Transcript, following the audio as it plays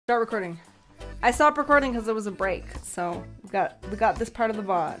Start recording. I stopped recording because it was a break, so we got this part of the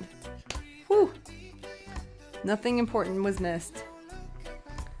VOD. Whew. Nothing important was missed.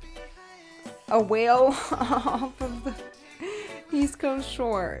 A whale off of the East Coast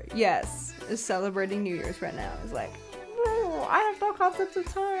shore, yes, is celebrating New Year's right now. It's like, no, I have no concept of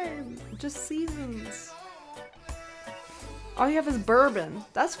time, just seasons. All you have is bourbon.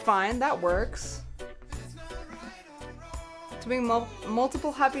 That's fine, that works. Doing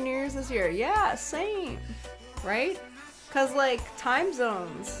multiple Happy New Year's this year. Yeah, same. Right? Because, like, time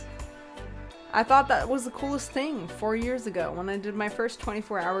zones. I thought that was the coolest thing 4 years ago when I did my first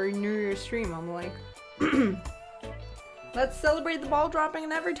 24-hour New Year's stream. I'm like, let's celebrate the ball dropping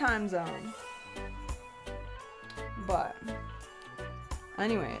in every time zone. But,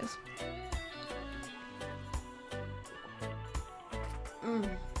 anyways.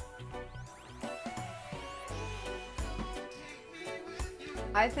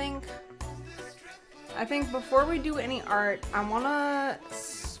 I think before we do any art, I wanna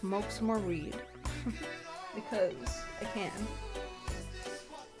smoke some more weed. Because I can.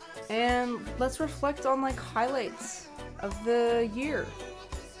 And let's reflect on like highlights of the year.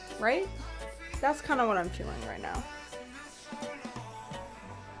 Right? That's kind of what I'm feeling right now.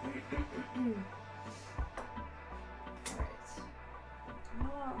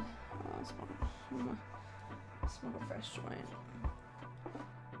 Alright. Smoke a fresh joint.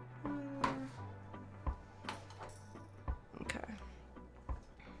 Okay.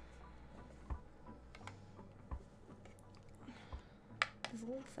 These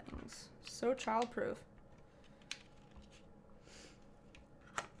little things. So childproof.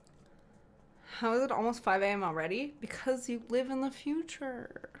 How is it almost 5 a.m. already? Because you live in the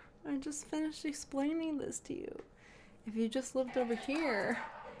future. I just finished explaining this to you. If you just lived over here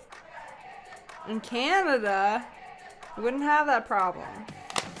in Canada, you wouldn't have that problem.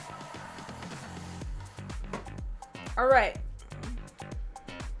 Alright.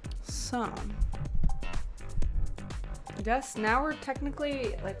 So. I guess now we're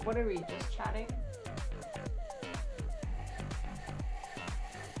technically, like, what are we, just chatting?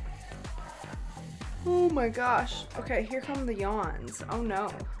 Oh my gosh. Okay, here come the yawns. Oh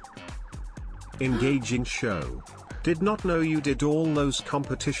no. Engaging show. Did not know you did all those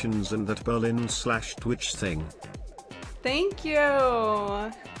competitions and that Berlin/Twitch thing. Thank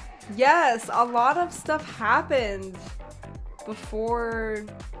you. Yes, a lot of stuff happened before,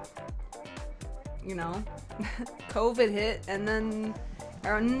 you know, COVID hit, and then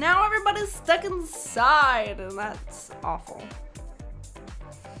now everybody's stuck inside, and that's awful.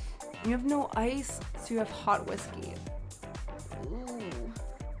 You have no ice, so you have hot whiskey. Ooh.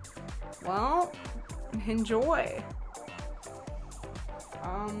 Well, enjoy.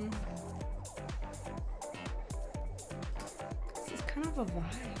 This is kind of a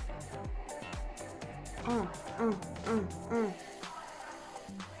vibe.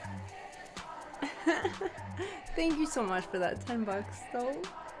 Thank you so much for that 10 bucks though.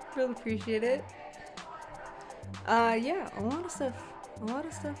 Really appreciate it. Yeah, a lot of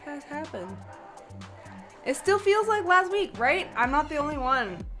stuff has happened. It still feels like last week, right? I'm not the only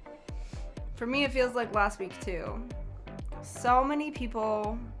one. For me, it feels like last week too. So many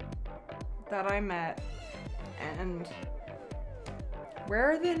people that I met, and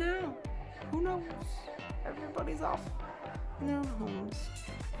where are they now? Who knows? Everybody's off in their own homes.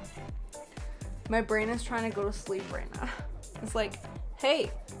 My brain is trying to go to sleep right now. It's like,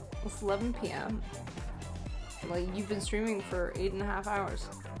 hey, it's 11 p.m. Like, you've been streaming for 8.5 hours.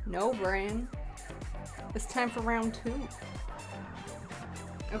 No, brain. It's time for round 2.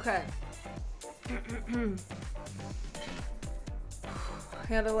 Okay. I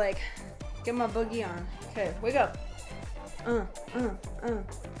gotta, like, get my boogie on. Okay, wake up.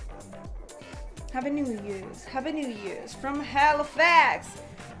 Happy New Year's. Happy New Year's from Halifax.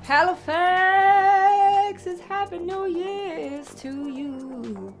 Halifax is Happy New Year's to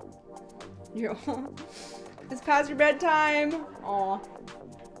you. Yo, it's past your bedtime. Aw.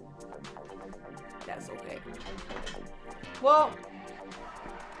 That's okay. Well,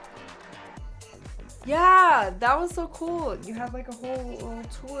 yeah, that was so cool. You had like a whole little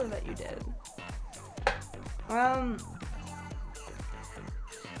tour that you did.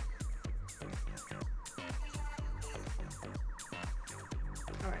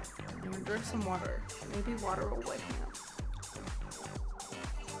 Alright, I'm gonna drink some water. Maybe water will wake me up.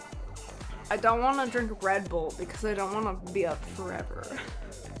 I don't want to drink Red Bull because I don't want to be up forever.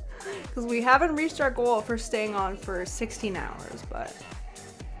 Because we haven't reached our goal for staying on for 16 hours, but...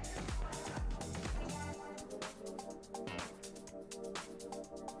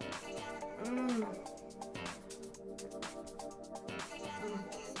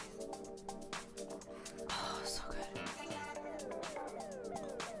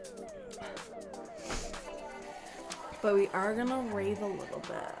 But we are gonna rave a little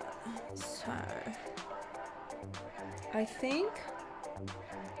bit. So I think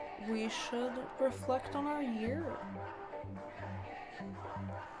we should reflect on our year.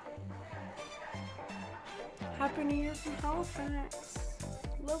 Happy New Year from Halifax.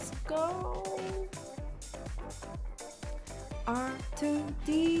 Let's go.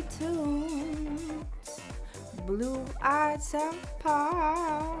 R2D2, blue-eyed South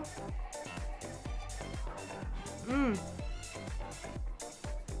Park.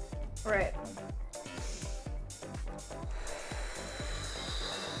 Right.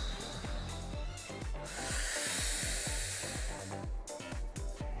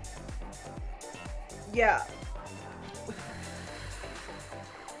 Yeah.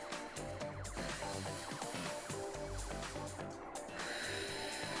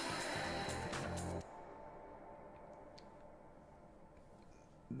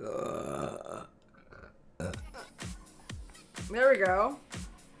 There we go.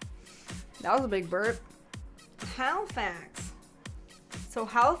 That was a big burp. Halifax. So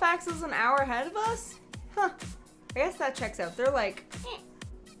Halifax is an hour ahead of us? Huh. I guess that checks out. They're like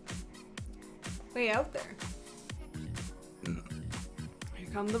way out there. Here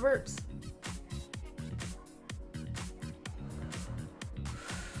come the burps.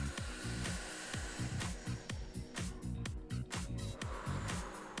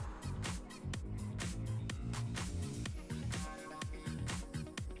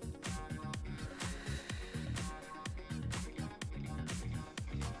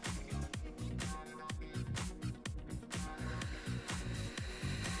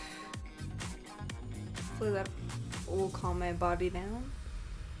 Hopefully that will calm my body down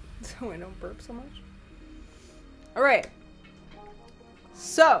so I don't burp so much. Alright.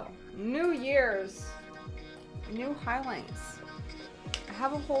 So, New Year's. New highlights. I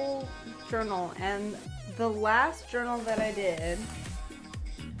have a whole journal, and the last journal that I did...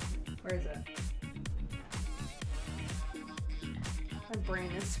 Where is it? My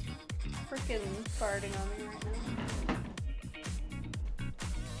brain is freaking farting on me right now.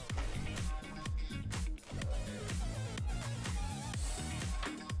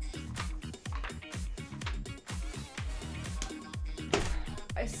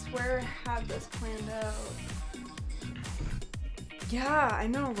 I swear I had this planned out. Yeah, I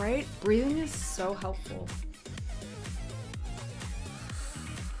know, right? Breathing is so helpful.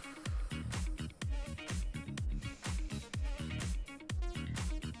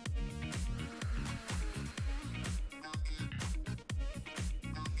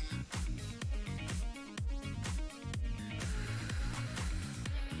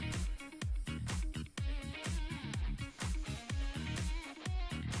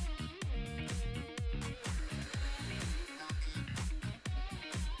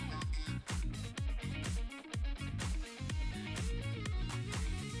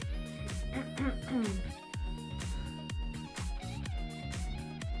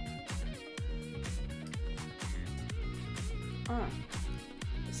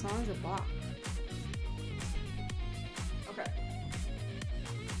 The song's a bop. Okay.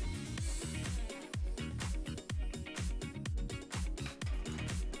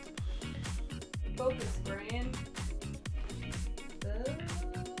 Focus, brain.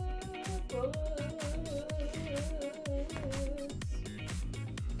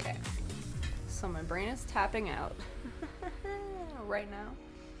 Okay. So my brain is tapping out right now.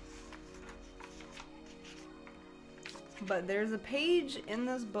 But there's a page in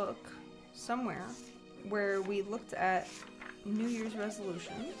this book somewhere where we looked at New Year's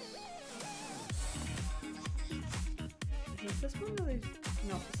resolutions. Is it this one or there's...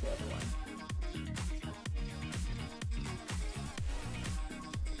 No, it's the other one.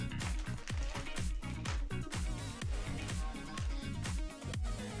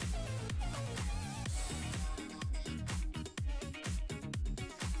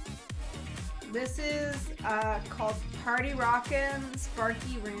 This is called Party Rockin'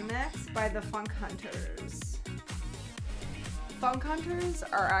 Sparky Remix by the Funk Hunters. Funk Hunters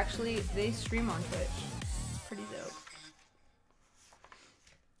are actually, they stream on Twitch. It's pretty dope.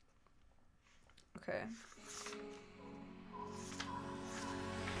 Okay.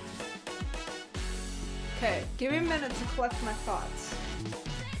 Okay, give me a minute to collect my thoughts.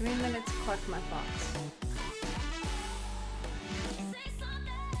 Give me a minute to collect my thoughts.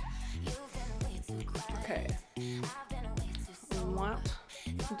 Okay. What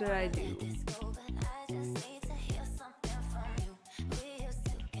did I do?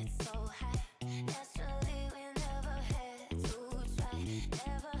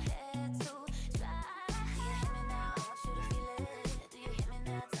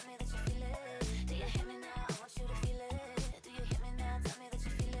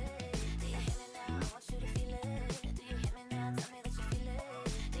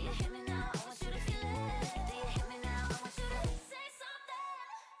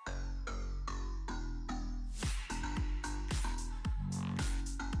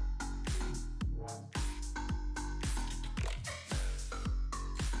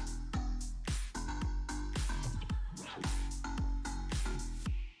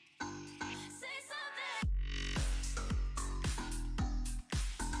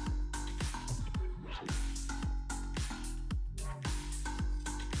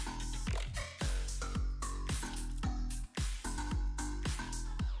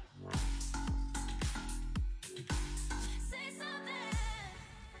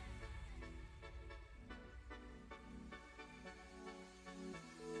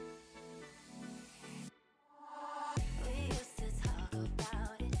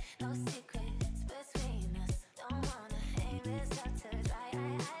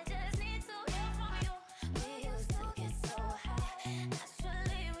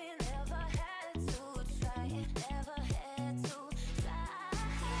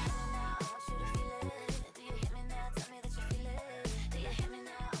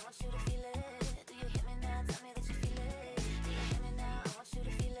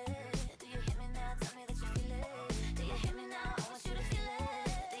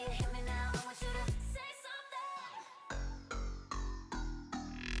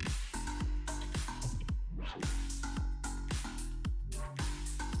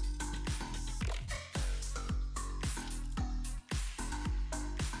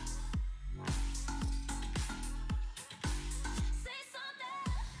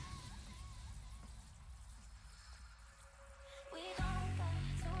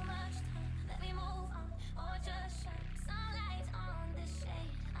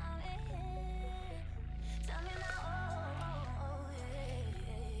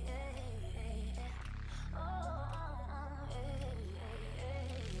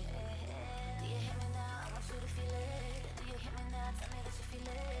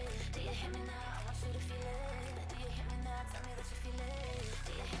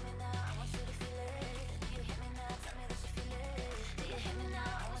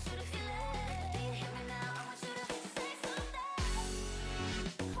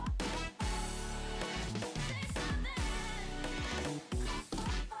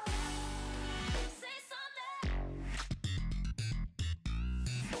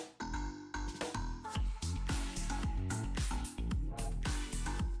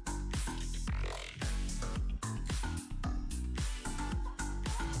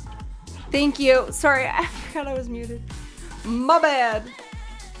 Thank you. Sorry, I forgot I was muted. My bad.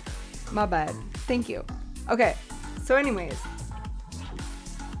 My bad. Thank you. Okay, so anyways.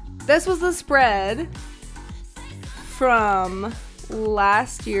 This was the spread from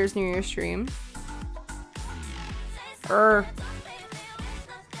last year's New Year's stream. I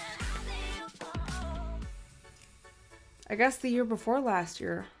guess the year before last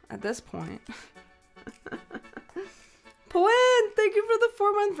year at this point. Poin, thank you for the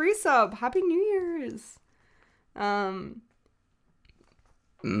 4-month resub. Happy New Year's.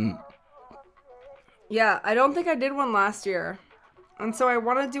 Yeah, I don't think I did one last year. And so I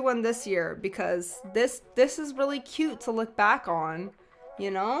want to do one this year because this is really cute to look back on,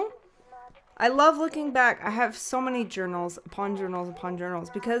 you know? I love looking back. I have so many journals upon journals upon journals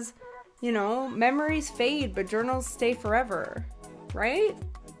because, you know, memories fade, but journals stay forever, right?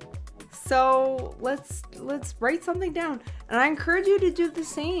 So let's write something down. And I encourage you to do the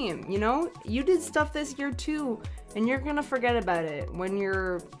same, you know? You did stuff this year too, and you're gonna forget about it when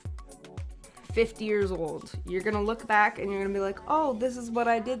you're 50 years old. You're gonna look back and you're gonna be like, oh, this is what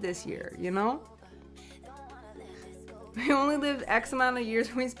I did this year, you know? We only lived X amount of years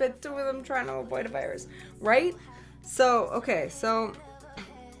and we spent 2 of them trying to avoid a virus, right? So, okay, so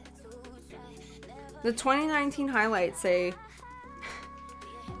the 2019 highlights say,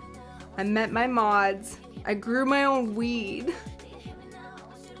 I met my mods, I grew my own weed,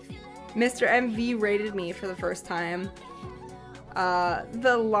 Mr. MV rated me for the first time,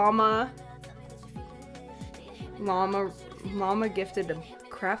 the llama gifted a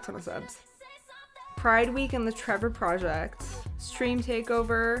crap ton of subs. Pride Week and the Trevor Project. Stream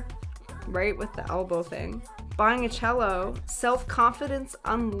takeover, right, with the elbow thing. Buying a cello. Self-confidence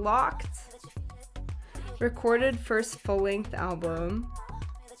unlocked. Recorded first full-length album.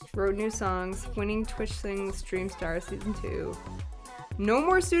 Wrote new songs. Winning Twitch Sings Stream Star Season 2. No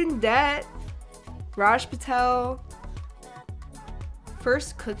more student debt. Raj Patel.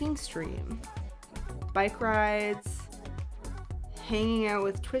 First cooking stream. Bike rides. Hanging out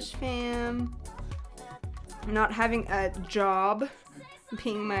with Twitch fam. Not having a job,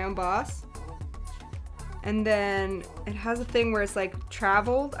 being my own boss. And then it has a thing where it's like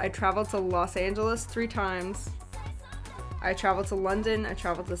traveled. I traveled to Los Angeles 3 times. I traveled to London, I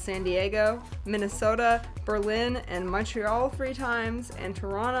traveled to San Diego, Minnesota, Berlin, and Montreal 3 times, and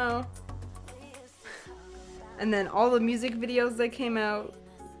Toronto. And then all the music videos that came out.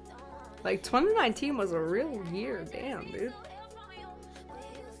 Like 2019 was a real year, damn dude.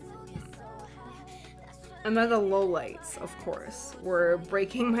 And then the lowlights, of course, were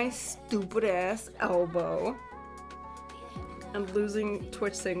breaking my stupid ass elbow and losing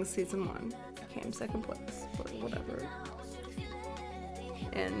Twitch Sings Season 1. I came 2nd place, but whatever.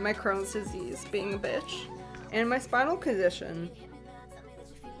 And my Crohn's disease being a bitch. And my spinal condition.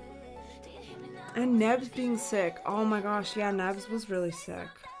 And Nebs being sick. Oh my gosh, yeah, Nebs was really sick.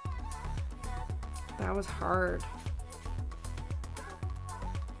 That was hard.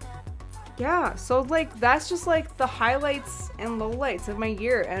 Yeah, so like that's just like the highlights and lowlights of my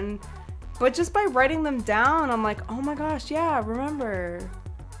year, but just by writing them down, I'm like, oh my gosh, yeah, remember,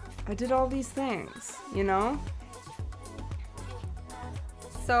 I did all these things, you know?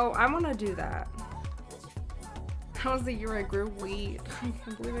 So I want to do that. That was the year I grew weed. I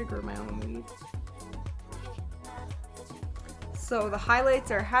can't believe I grew my own weed. So the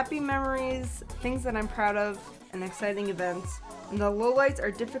highlights are happy memories, things that I'm proud of, and exciting events. And the lowlights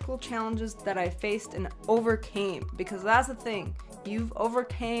are difficult challenges that I faced and overcame. Because that's the thing. You've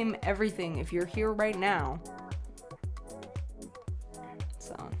overcame everything if you're here right now.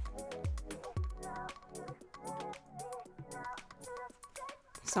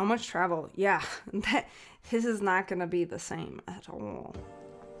 So much travel. Yeah. This is not going to be the same at all.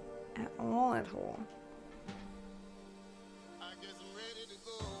 At all, at all.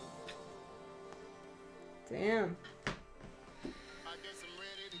 Damn.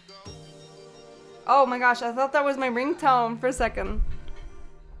 Oh my gosh, I thought that was my ringtone for a second.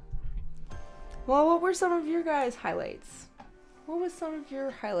 Well, what were some of your guys' highlights? What was some of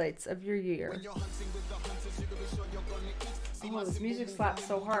your highlights of your year? Oh, this music slaps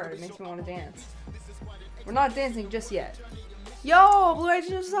so hard, it makes me want to dance. We're not dancing just yet. Yo, Blue Eyed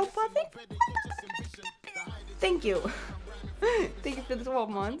Just So Puffy. Thank you. Thank you for the 12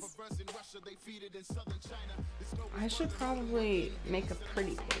 months. I should probably make a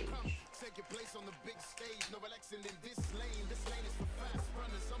pretty page.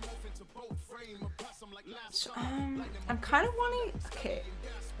 I'm kind of wanting, okay,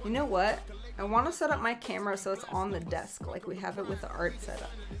 you know what? I want to set up my camera so it's on the desk like we have it with the art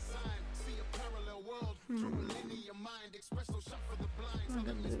setup. am I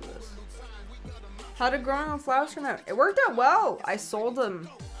gonna do this? How did growing on flowers turn out? It worked out well. I sold them.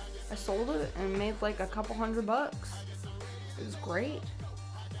 I sold it and made like a couple $100. It was great.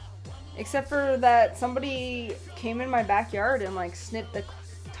 Except for that somebody came in my backyard and like snipped the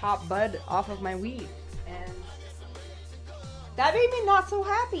top bud off of my weed. And that made me not so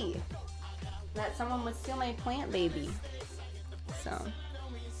happy. That someone would steal my plant baby. So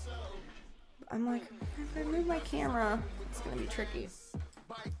I'm like, if I move my camera, it's gonna be tricky.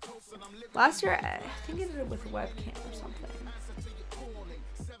 Last year, I think I did it with a webcam or something.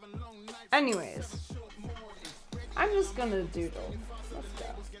 Anyways, I'm just gonna doodle. Let's go.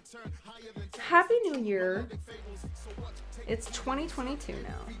 Happy New Year. It's 2022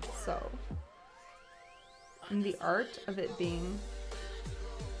 now, so. And the art of it being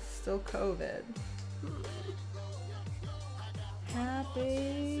still COVID.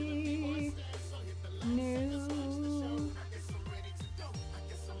 Happy New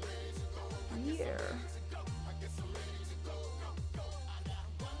Year.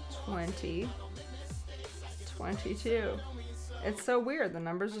 2022. It's so weird. The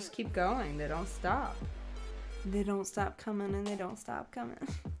numbers just keep going. They don't stop. They don't stop coming and they don't stop coming.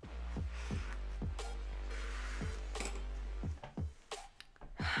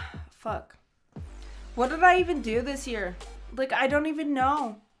 Fuck. What did I even do this year? Like, I don't even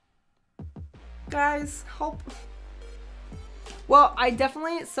know. Guys, help. Well, I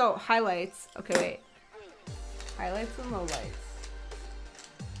definitely, so highlights. Okay, wait. Highlights and lowlights.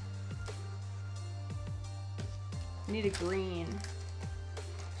 I need a green.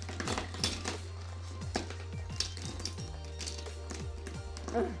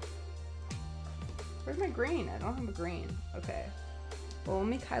 Ugh. Where's my green? I don't have a green. Okay. Well, we'll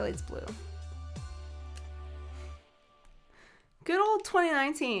make highlights blue. Good old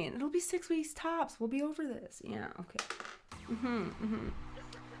 2019. It'll be 6 weeks tops. We'll be over this. Yeah, okay.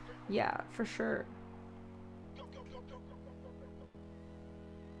 Yeah, for sure.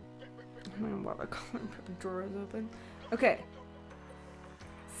 I'm gonna watercolor the drawer is open. Okay.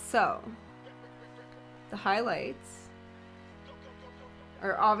 So, the highlights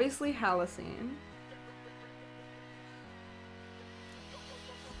are obviously Halocene.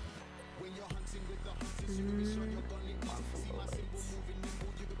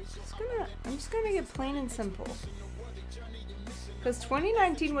 I'm just gonna make it plain and simple. Because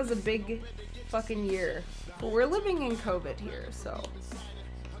 2019 was a big fucking year. But we're living in COVID here, so.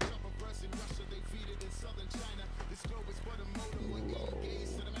 Low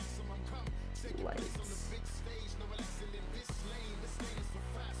lights.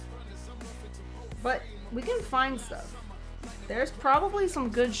 But we can find stuff. There's probably some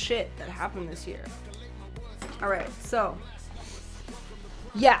good shit that happened this year. Alright, so.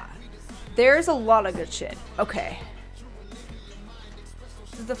 Yeah. There's a lot of good shit. Okay.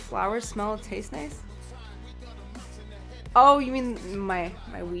 Does the flowers smell and taste nice? Oh, you mean my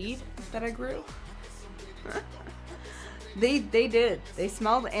weed that I grew? They did. They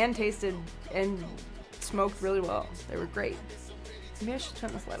smelled and tasted and smoked really well. They were great. Maybe I should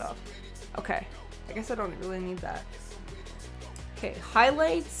turn this light off. Okay. I guess I don't really need that. Okay,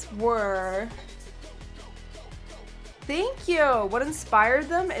 highlights were... Thank you! What inspired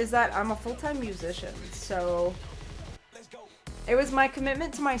them is that I'm a full-time musician, so... It was my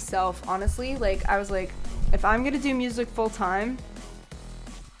commitment to myself, honestly. Like, I was like, if I'm gonna do music full-time,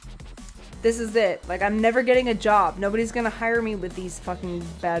 this is it. Like, I'm never getting a job. Nobody's gonna hire me with these fucking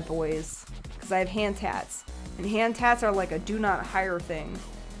bad boys. Because I have hand tats. And hand tats are like a do not hire thing.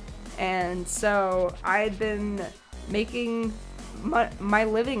 And so, I had been making my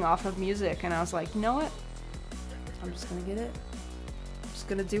living off of music, and I was like, you know what? I'm just gonna get it. I'm just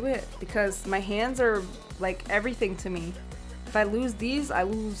gonna do it. Because my hands are like everything to me. If I lose these, I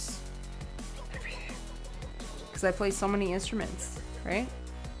lose everything. Because I play so many instruments, right?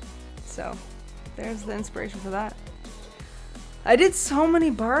 So, there's the inspiration for that. I did so many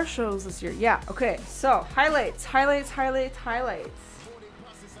bar shows this year. Yeah, okay. So, highlights.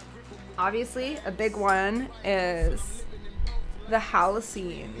 Obviously, a big one is the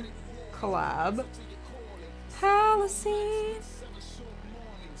Halocene collab. Halocene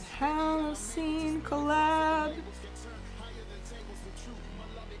collab.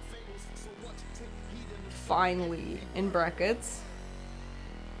 Finally, in brackets.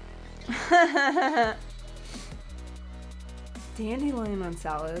 Dandelion on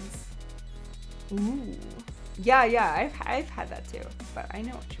salads. Ooh. Yeah, I've had that too. But I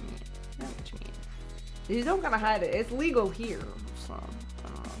know what you mean. You don't gotta hide it. It's legal here. So, I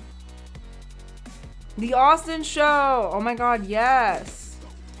don't know. The Austin show! Oh my god, yes!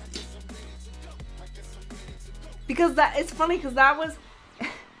 Because it's funny because that was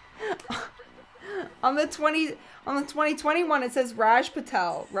On the 2021 it says Raj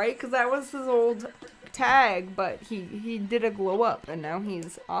Patel, right? Because that was his old tag, but he did a glow up and now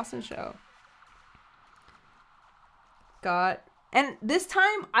he's Austin Show. And this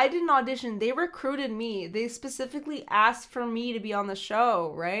time I didn't audition. They recruited me. They specifically asked for me to be on the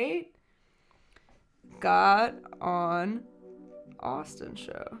show, right? Got on Austin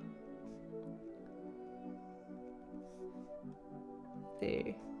Show.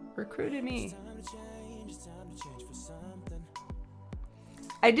 They recruited me.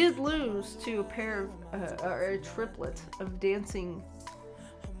 I did lose to a pair of, or a triplet of dancing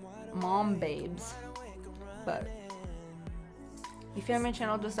mom babes, but you found my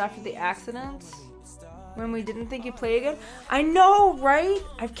channel just after the accident when we didn't think you'd play again. I know, right?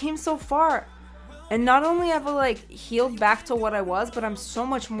 I've came so far, and not only have I like healed back to what I was, but I'm so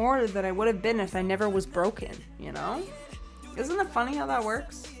much more than I would have been if I never was broken, you know? Isn't it funny how that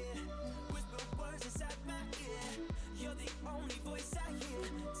works?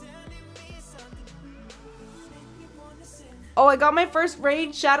 Oh, I got my first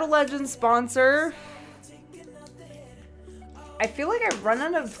Raid Shadow Legends sponsor. I feel like I've run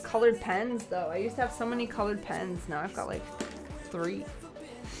out of colored pens, though. I used to have so many colored pens. Now I've got like 3.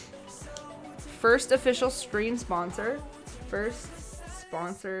 First official stream sponsor. First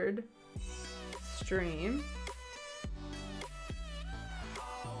sponsored stream.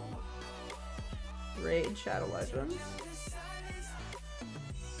 Raid Shadow Legends.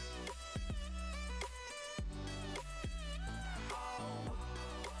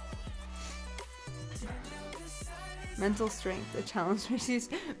 Mental strength. The challenge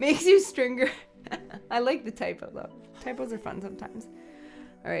makes you stronger. I like the typo though. Typos are fun sometimes.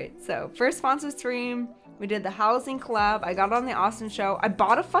 Alright, so first sponsored stream. We did the housing collab. I got on the Austin Show. I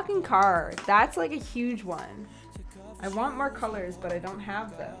bought a fucking car. That's like a huge one. I want more colors, but I don't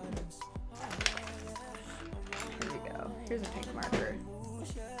have them. Here we go. Here's a pink marker.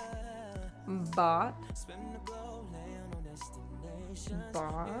 Bought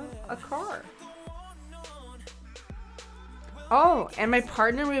a car. Oh, and my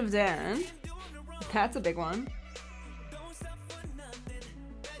partner moved in. That's a big one.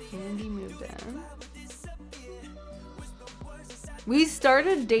 Andy moved in. We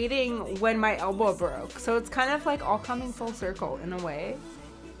started dating when my elbow broke, so it's kind of like all coming full circle in a way.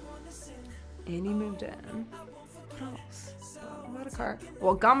 Andy moved in. What else? Got a car.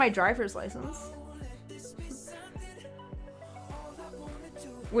 Well, got my driver's license.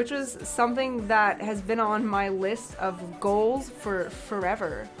 Which was something that has been on my list of goals for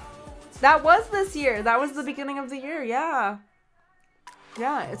forever. That was this year. That was the beginning of the year. Yeah.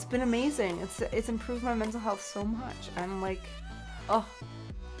 Yeah, it's been amazing. It's improved my mental health so much. I'm like, oh,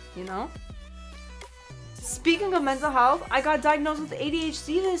 you know? Speaking of mental health, I got diagnosed with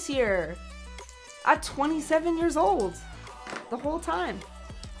ADHD this year. At 27 years old. The whole time.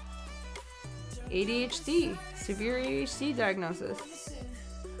 ADHD. Severe ADHD diagnosis.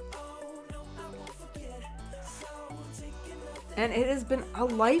 And it has been a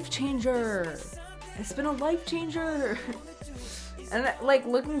life changer. It's been a life changer. And like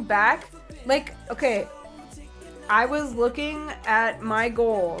looking back, like, okay, I was looking at my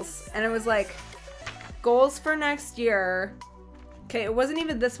goals and it was like goals for next year. Okay, it wasn't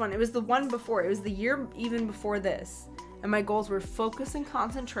even this one. It was the one before. It was the year even before this. And my goals were focus and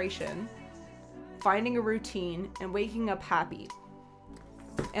concentration, finding a routine, and waking up happy.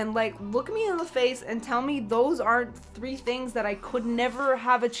 And like, look me in the face and tell me those aren't 3 things that I could never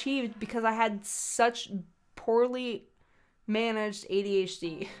have achieved because I had such poorly managed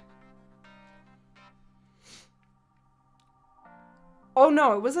ADHD. Oh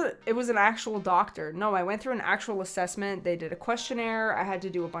no, it was an actual doctor. No, I went through an actual assessment. They did a questionnaire. I had to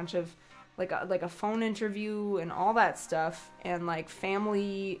do a bunch of like a phone interview and all that stuff, and like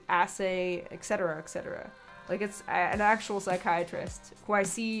family assay, etc., etc. Like, it's an actual psychiatrist who I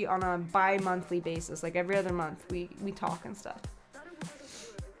see on a bi-monthly basis. Like every other month we talk and stuff.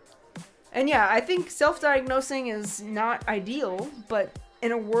 And yeah, I think self-diagnosing is not ideal, but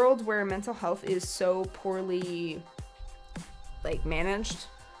in a world where mental health is so poorly like managed,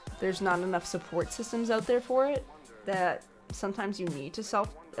 there's not enough support systems out there for it, that sometimes you need to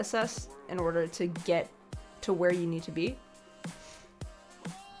self-assess in order to get to where you need to be.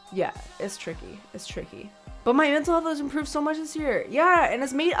 Yeah, it's tricky. It's tricky. But my mental health has improved so much this year. Yeah, and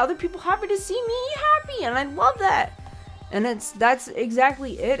it's made other people happy to see me happy, and I love that. And that's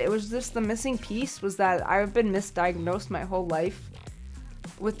exactly it. It was just the missing piece was that I've been misdiagnosed my whole life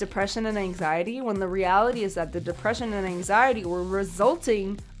with depression and anxiety, when the reality is that the depression and anxiety were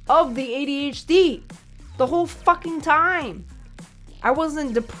resulting of the ADHD the whole fucking time. I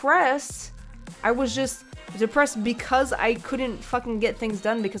wasn't depressed. I was just depressed because I couldn't fucking get things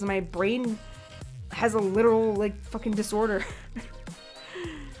done because my brain has a literal like fucking disorder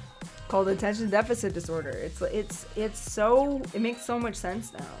called attention deficit disorder. It makes so much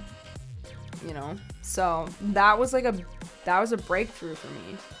sense now, you know. So that was a breakthrough for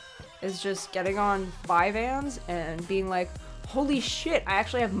me, is just getting on 5-ANs and being like, holy shit, I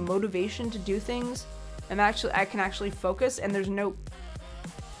actually have motivation to do things. I can actually focus, and there's no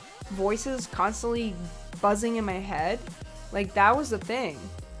voices constantly buzzing in my head. Like, that was the thing.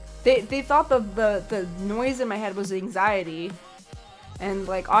 They thought the noise in my head was anxiety, and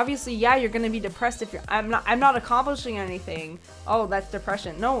like, obviously, yeah, you're gonna be depressed if I'm not accomplishing anything. Oh, that's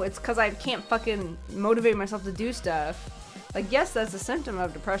depression. No, it's because I can't fucking motivate myself to do stuff. Like, yes, that's a symptom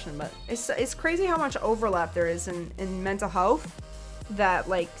of depression, but it's crazy how much overlap there is in mental health, that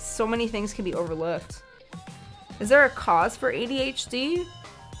like so many things can be overlooked. Is there a cause for ADHD?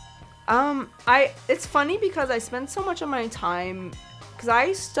 It's funny because I spend so much of my time, because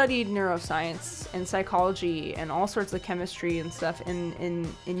I studied neuroscience and psychology and all sorts of chemistry and stuff in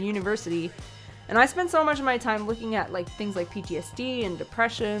university, and I spent so much of my time looking at like things like PTSD and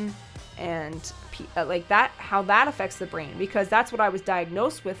depression and like that, how that affects the brain, because that's what I was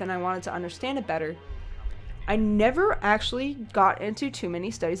diagnosed with and I wanted to understand it better. I never actually got into too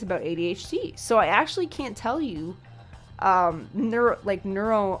many studies about ADHD, so I actually can't tell you on a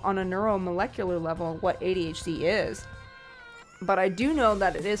neuromolecular level what ADHD is. But I do know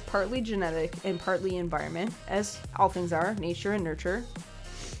that it is partly genetic and partly environment, as all things are, nature and nurture.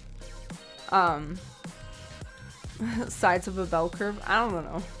 Sides of a bell curve, I don't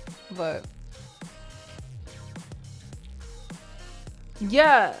know, but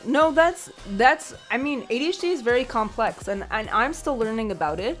yeah, no, that's I mean, ADHD is very complex, and I'm still learning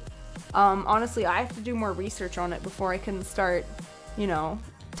about it. Honestly, I have to do more research on it before I can start, you know,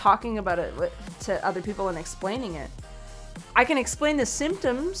 talking about it to other people and explaining it. I can explain the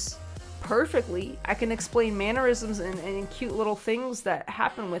symptoms perfectly. I can explain mannerisms and cute little things that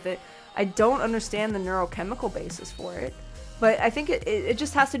happen with it. I don't understand the neurochemical basis for it, but I think it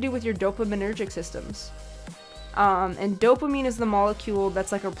just has to do with your dopaminergic systems. And dopamine is the molecule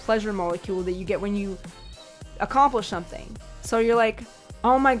that's like a pleasure molecule that you get when you accomplish something. So you're like,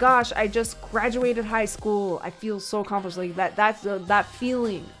 oh my gosh, I just graduated high school. I feel so accomplished. Like that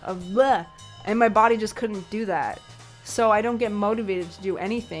feeling of bleh. And my body just couldn't do that. So I don't get motivated to do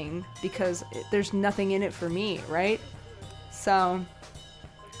anything because there's nothing in it for me, right? So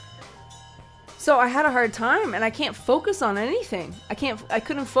I had a hard time, and I can't focus on anything. I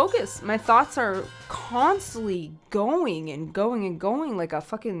couldn't focus. My thoughts are constantly going and going and going like a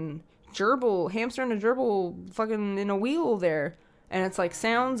fucking gerbil, hamster in a gerbil, fucking in a wheel there. And it's like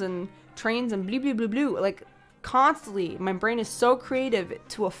sounds and trains and blue, blue, blue, blue. Like, constantly. My brain is so creative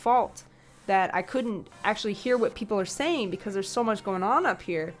to a fault that I couldn't actually hear what people are saying because there's so much going on up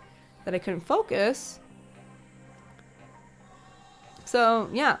here that I couldn't focus. So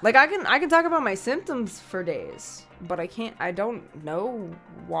yeah, like I can talk about my symptoms for days, but I don't know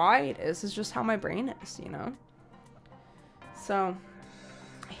why it is. It's just how my brain is, you know? So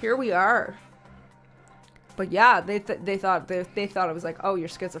here we are. But yeah, they thought it was like, oh, you're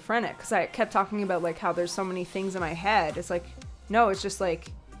schizophrenic, because I kept talking about like how there's so many things in my head. It's like, no, it's just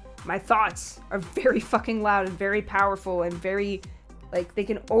like my thoughts are very fucking loud and very powerful and very, like, they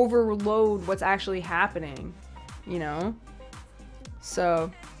can overload what's actually happening, you know?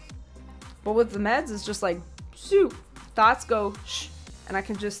 So, but with the meds, it's just like, shoo, thoughts go, shh, and I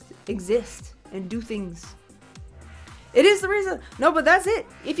can just exist and do things. It is the reason. No, but that's it.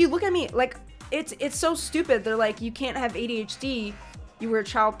 If you look at me, like, it's so stupid. They're like, you can't have ADHD. You were a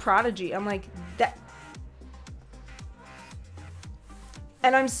child prodigy. I'm like, that.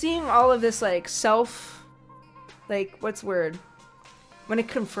 And I'm seeing all of this, like, like, what's the word? When it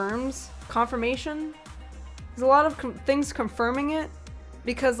confirmation. There's a lot of things confirming it,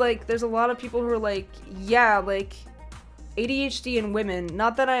 because like there's a lot of people who are like, yeah, like ADHD in women.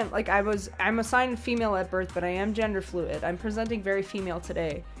 Not that I'm assigned female at birth, but I am gender fluid. I'm presenting very female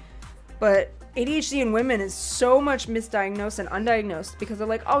today. But ADHD in women is so much misdiagnosed and undiagnosed because they're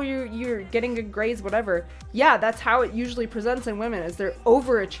like, oh, you're getting good grades, whatever. Yeah, that's how it usually presents in women, is they're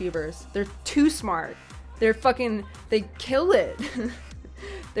overachievers. They're too smart. They kill it.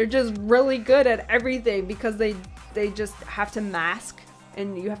 They're just really good at everything because they just have to mask,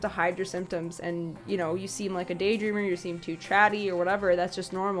 and you have to hide your symptoms, and you know, you seem like a daydreamer, you seem too chatty or whatever. That's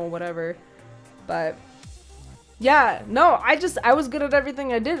just normal, whatever. But yeah, no, I was good at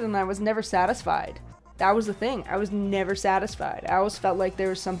everything I did, and I was never satisfied. That was the thing. I was never satisfied. I always felt like there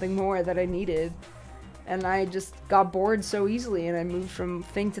was something more that I needed, and I just got bored so easily, and I moved from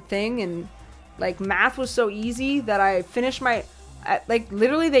thing to thing, and Like, math was so easy that I finished my, like,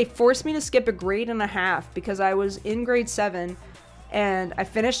 literally they forced me to skip a grade and a half because I was in grade 7 and I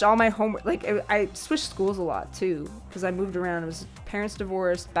finished all my homework. Like, I switched schools a lot too because I moved around. It was parents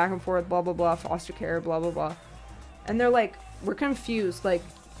divorced, back and forth, blah, blah, blah, foster care, blah, blah, blah. And they're like, we're confused. Like,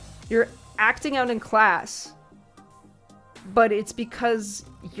 you're acting out in class, but it's because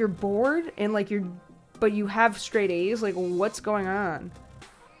you're bored and like but you have straight A's. Like, what's going on?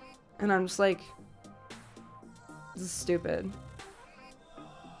 And I'm just like, this is stupid.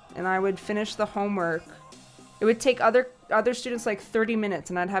 And I would finish the homework. It would take other students like 30 minutes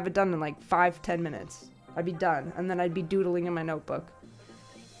and I'd have it done in like 5-10 minutes. I'd be done. And then I'd be doodling in my notebook.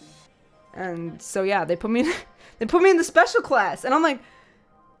 And so yeah, they put me in the special class. And I'm like,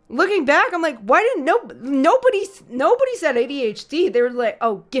 looking back, I'm like, why didn't nobody said ADHD? They were like,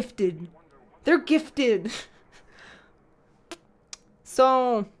 oh, gifted. They're gifted.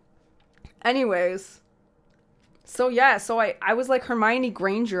 So anyways, so yeah, so I was like Hermione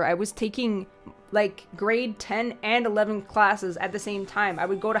Granger. I was taking like grade 10 and 11 classes at the same time. I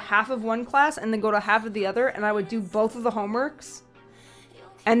would go to half of one class and then go to half of the other, and I would do both of the homeworks.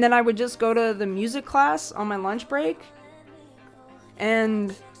 And then I would just go to the music class on my lunch break.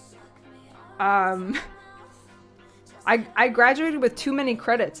 And I graduated with too many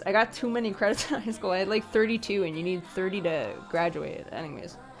credits. I got too many credits in high school. I had like 32 and you need 30 to graduate.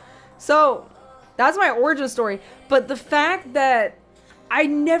 Anyways. So, that's my origin story. But the fact that I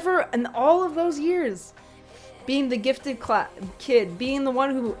never, in all of those years, being the gifted kid, being the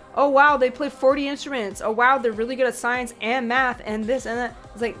one who, oh wow, they play 40 instruments. Oh wow, they're really good at science and math and this and that.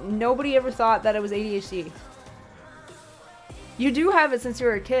 It's like, nobody ever thought that it was ADHD. You do have it since you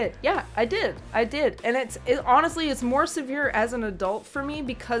were a kid. Yeah, I did. And honestly, it's more severe as an adult for me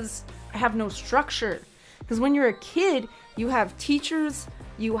because I have no structure. Because when you're a kid, you have teachers,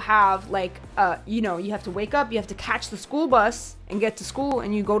 you have like, you have to wake up, you have to catch the school bus and get to school,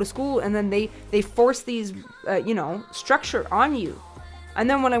 and you go to school, and then they force these, structure on you. And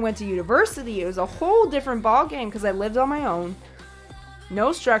then when I went to university, it was a whole different ballgame because I lived on my own.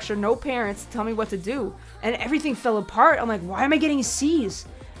 No structure, no parents to tell me what to do. And everything fell apart. I'm like, why am I getting C's?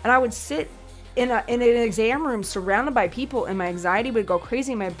 And I would sit in an exam room surrounded by people, and my anxiety would go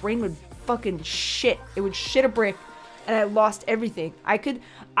crazy, and my brain would fucking shit. It would shit a brick, and I lost everything. I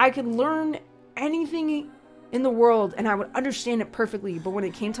could learn anything in the world, and I would understand it perfectly. But when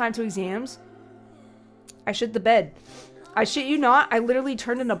it came time to exams, I shit the bed. I shit you not, I literally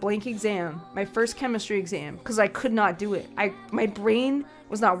turned in a blank exam, my first chemistry exam, because I could not do it. My brain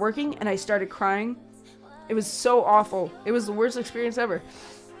was not working, and I started crying. It was so awful. It was the worst experience ever.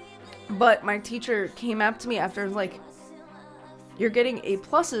 But my teacher came up to me after and was like, you're getting A+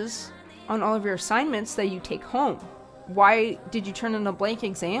 on all of your assignments that you take home. Why did you turn in a blank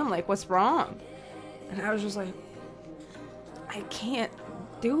exam? Like, what's wrong? And I was just like, I can't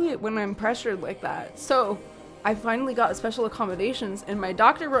do it when I'm pressured like that. So I finally got special accommodations, and my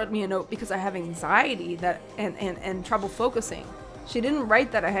doctor wrote me a note because I have anxiety and trouble focusing. She didn't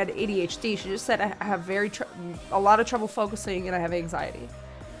write that I had ADHD. She just said I have a lot of trouble focusing and I have anxiety.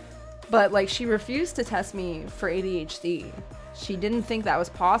 But like, she refused to test me for ADHD. She didn't think that was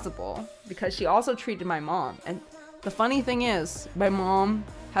possible because she also treated my mom. And the funny thing is, my mom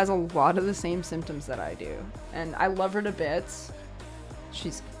has a lot of the same symptoms that I do, and I love her to bits.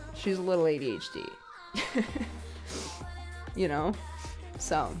 She's a little ADHD.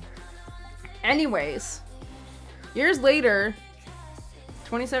 So anyways, years later,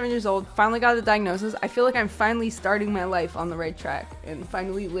 27 years old, finally got the diagnosis. I feel like I'm finally starting my life on the right track and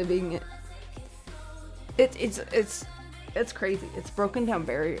finally living it. It's crazy. It's broken down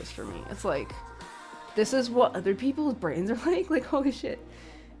barriers for me. It's like, this is what other people's brains are like. Like, holy shit.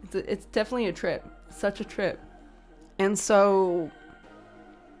 It's definitely a trip. Such a trip. And so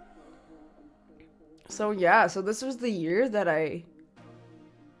yeah, so this was the year that I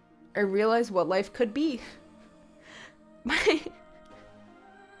realized what life could be.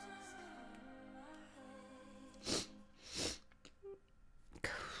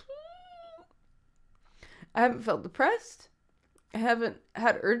 I haven't felt depressed. I haven't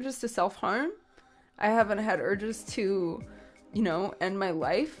had urges to self-harm. I haven't had urges to, end my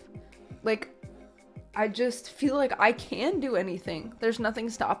life. Like, I just feel like I can do anything. There's nothing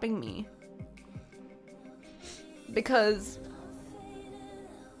stopping me. Because,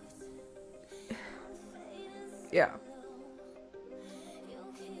 yeah.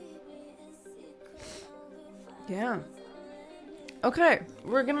 Yeah. Okay,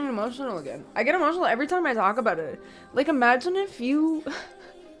 we're getting emotional again. I get emotional every time I talk about it. Like, imagine if you...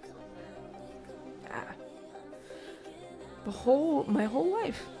 my whole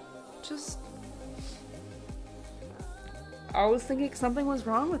life. Just I was thinking something was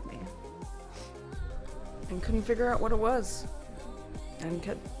wrong with me. And couldn't figure out what it was. And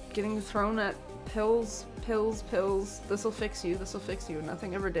kept getting thrown at pills. This'll fix you, this'll fix you.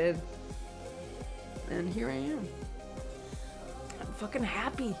 Nothing ever did. And here I am. I'm fucking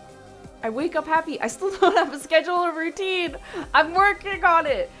happy. I wake up happy. I still don't have a schedule or routine. I'm working on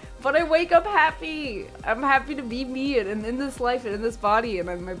it. But I wake up happy. I'm happy to be me and in this life and in this body,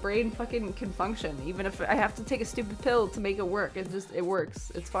 and my brain fucking can function. Even if I have to take a stupid pill to make it work. It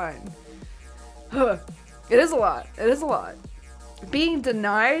works. It's fine. It is a lot. It is a lot. Being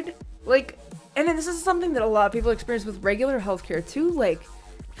denied, like, and this is something that a lot of people experience with regular healthcare too, like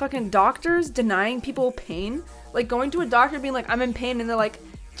fucking doctors denying people pain. Like going to a doctor being like, I'm in pain, and they're like,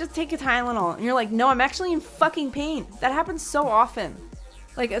 just take a Tylenol. And you're like, no, I'm actually in fucking pain. That happens so often.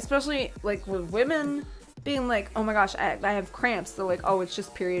 Like, especially like with women being like, oh my gosh, I have cramps. They're like, oh, it's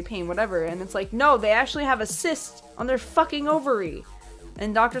just period pain, whatever. And it's like, no, they actually have a cyst on their fucking ovary.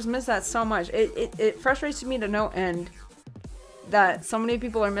 And doctors miss that so much. It frustrates me to no end that so many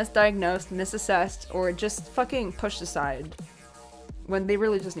people are misdiagnosed, misassessed, or just fucking pushed aside when they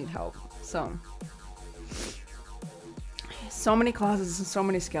really just need help. So many closets and so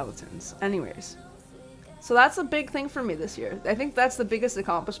many skeletons. Anyways, so that's a big thing for me this year. I think that's the biggest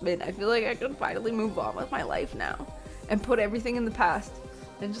accomplishment. I feel like I can finally move on with my life now and put everything in the past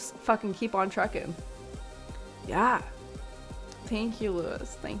and just fucking keep on trucking. Yeah. Thank you,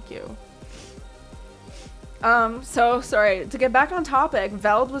 Lewis. Thank you. So sorry, to get back on topic,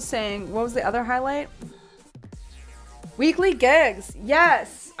 Veld was saying, what was the other highlight? Weekly gigs.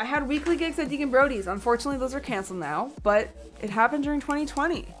 Yes, I had weekly gigs at Deacon Brody's. Unfortunately, those are canceled now, but it happened during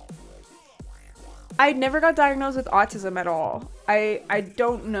 2020. I never got diagnosed with autism at all. I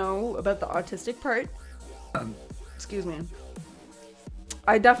don't know about the autistic part. Excuse me.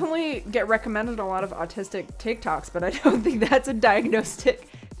 I definitely get recommended a lot of autistic TikToks, but I don't think that's a diagnostic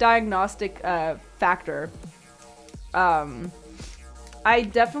factor. I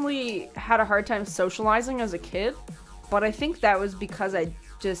definitely had a hard time socializing as a kid, but I think that was because I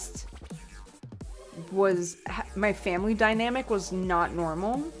just my family dynamic was not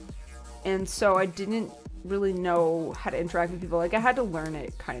normal, and so I didn't really know how to interact with people. Like, I had to learn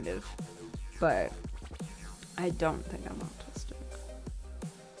it, kind of, but I don't think I'm autistic.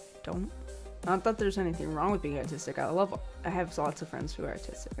 Not that there's anything wrong with being autistic. I have lots of friends who are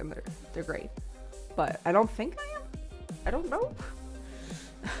autistic, and they're great, but I don't think I am. I don't know.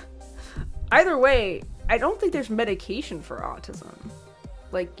 Either way, I don't think there's medication for autism.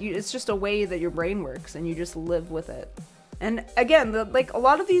 Like, it's just a way that your brain works, and you just live with it. And again, like, a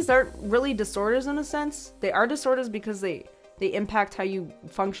lot of these aren't really disorders in a sense. They are disorders because they impact how you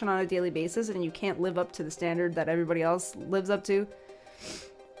function on a daily basis, and you can't live up to the standard that everybody else lives up to.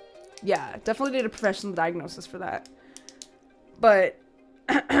 Yeah, definitely need a professional diagnosis for that. But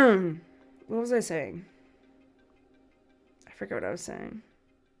what was I saying? I forget what I was saying.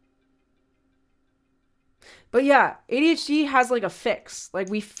 But yeah, ADHD has like a fix. Like,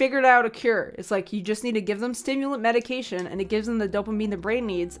 we figured out a cure. It's like you just need to give them stimulant medication, and it gives them the dopamine the brain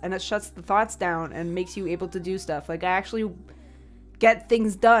needs, and it shuts the thoughts down and makes you able to do stuff. Like, I actually get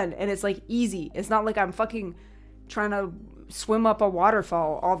things done, and it's like easy. It's not like I'm fucking trying to swim up a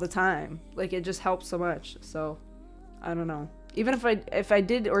waterfall all the time. Like, it just helps so much. So I don't know. Even if I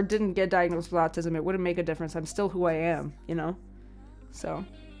did or didn't get diagnosed with autism, it wouldn't make a difference. I'm still who I am, you know? So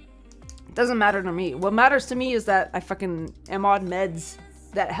it doesn't matter to me. What matters to me is that I fucking am on meds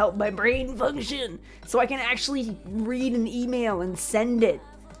that help my brain function, so I can actually read an email and send it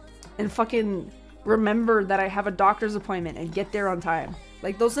and fucking remember that I have a doctor's appointment and get there on time.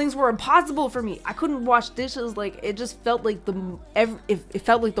 Like, those things were impossible for me. I couldn't wash dishes. Like, it just felt like it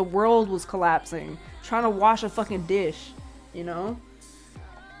felt like the world was collapsing trying to wash a fucking dish, you know?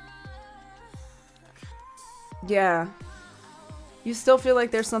 Yeah. You still feel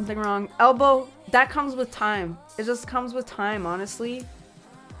like there's something wrong. Elbow, that comes with time. It just comes with time, honestly.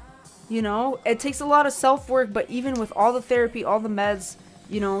 You know, it takes a lot of self-work, but even with all the therapy, all the meds,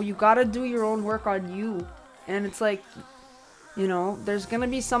 you know, you gotta do your own work on you. And it's like, you know, there's gonna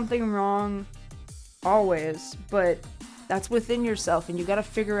be something wrong always, but that's within yourself, and you gotta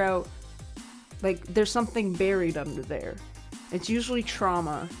figure out, like, there's something buried under there. It's usually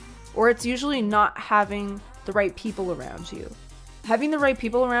trauma, or it's usually not having the right people around you. Having the right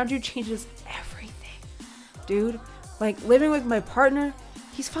people around you changes everything, dude. Like, living with my partner,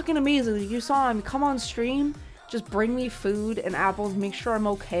 he's fucking amazing. You saw him come on stream, just bring me food and apples, make sure I'm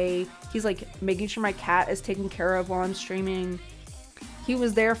okay. He's like making sure my cat is taken care of while I'm streaming. He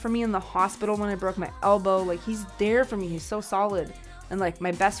was there for me in the hospital when I broke my elbow. Like, he's there for me. He's so solid. And like,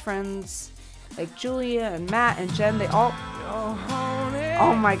 my best friends, like Julia and Matt and Jen, they all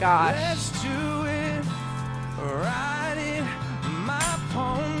Oh my gosh. Let's do it. Ride it, my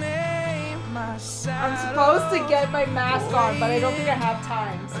pony, my I'm supposed to get my mask on, but I don't think I have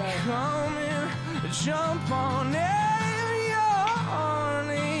time, so. Come in, jump on it, you're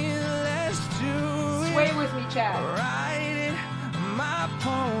horny. Let's do it. Sway with me, Chad. Ride it, my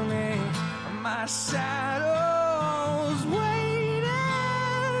pony, my saddle's waiting.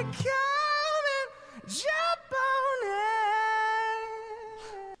 Come in, jump on it.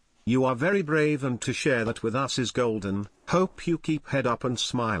 You are very brave, and to share that with us is golden. Hope you keep head up and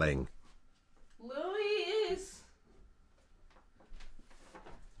smiling. Louis.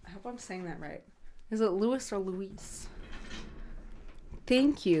 I hope I'm saying that right. Is it Louis or Luis?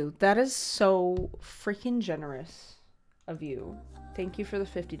 Thank you. That is so freaking generous of you. Thank you for the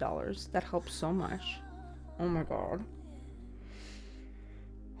 $50. That helps so much. Oh my god.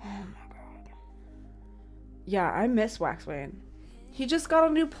 Oh my god. Yeah, I miss Waxwayne. He just got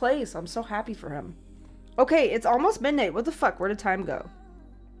a new place. I'm so happy for him. Okay, it's almost midnight. What the fuck? Where did time go?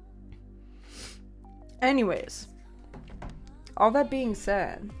 Anyways, all that being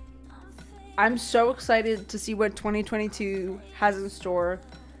said, I'm so excited to see what 2022 has in store.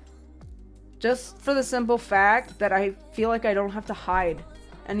 Just for the simple fact that I feel like I don't have to hide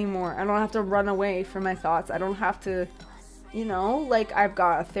anymore. I don't have to run away from my thoughts. I don't have to, you know, like, I've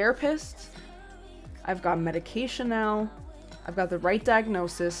got a therapist. I've got medication now. I've got the right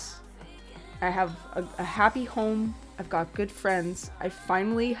diagnosis. I have a happy home. I've got good friends. I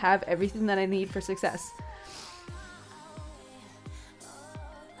finally have everything that I need for success.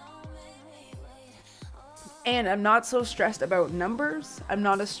 And I'm not so stressed about numbers. I'm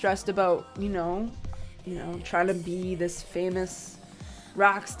not as stressed about, you know, trying to be this famous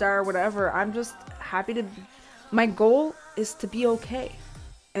rock star, whatever. I'm just happy to be. My goal is to be okay.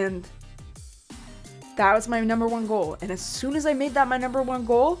 And that was my number one goal. And as soon as I made that my number one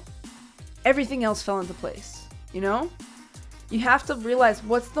goal, everything else fell into place, you know? You have to realize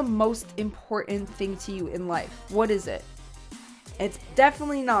what's the most important thing to you in life. What is it? It's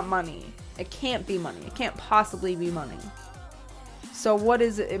definitely not money. It can't be money. It can't possibly be money. So what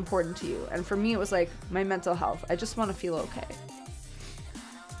is important to you? And for me, it was like my mental health. I just want to feel okay.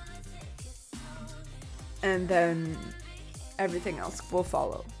 And then everything else will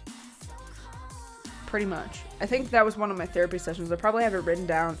follow. Pretty much. I think that was one of my therapy sessions. I probably have it written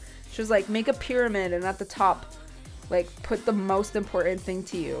down. She was like, make a pyramid, and at the top, like, put the most important thing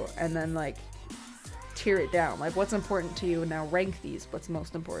to you, and then, like, tear it down. Like, what's important to you, and now rank these. What's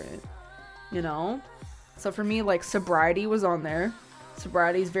most important, you know? So for me, like, sobriety was on there.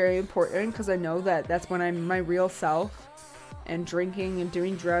 Sobriety is very important because I know that that's when I'm my real self, and drinking and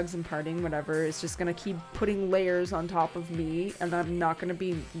doing drugs and partying, whatever, is just gonna keep putting layers on top of me, and I'm not gonna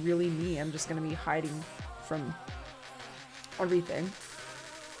be really me. I'm just gonna be hiding from everything.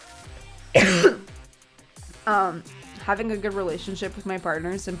 Having a good relationship with my partner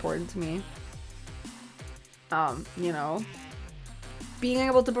is important to me. You know, being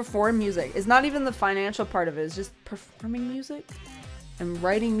able to perform music is not even the financial part of it. It's just performing music and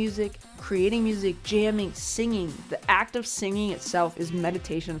writing music, creating music, jamming, singing. The act of singing itself is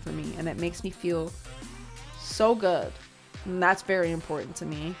meditation for me, and it makes me feel so good. And that's very important to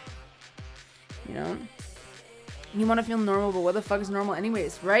me. You know, you want to feel normal, but what the fuck is normal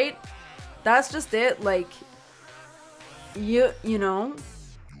anyways, right? That's just it. Like, you know,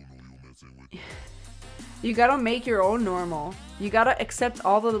 you gotta make your own normal. You gotta accept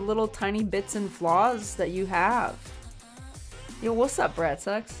all the little tiny bits and flaws that you have. Yo, what's up, Brad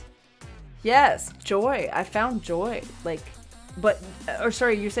Sucks? Yes, joy. I found joy. Like, but, or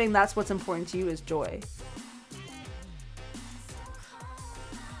sorry, you're saying that's what's important to you is joy.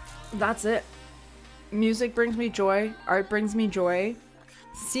 That's it. Music brings me joy. Art brings me joy.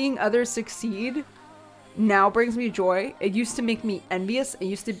 Seeing others succeed now brings me joy. It used to make me envious. I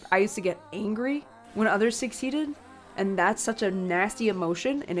used to get angry when others succeeded, and that's such a nasty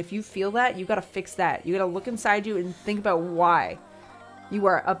emotion. And if you feel that, you gotta fix that. You gotta look inside you and think about why you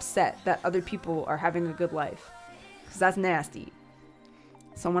are upset that other people are having a good life, because that's nasty.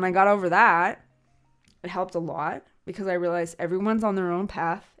 So when I got over that, it helped a lot, because I realized everyone's on their own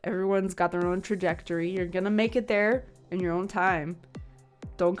path. Everyone's got their own trajectory. You're gonna make it there in your own time.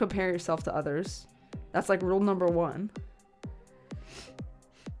 Don't compare yourself to others. That's like rule number 1.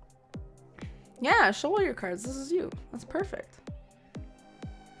 Yeah, show all your cards. This is you. That's perfect.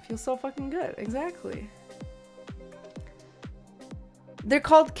 Feels so fucking good. Exactly. They're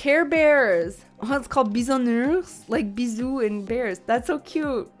called Care Bears. Oh, it's called Bisounours? Like bisou and bears. That's so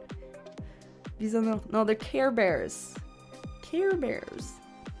cute. Bisounours. No, they're Care Bears. Care Bears.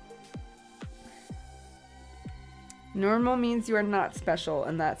 Normal means you are not special,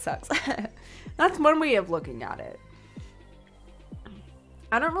 and that sucks. That's one way of looking at it.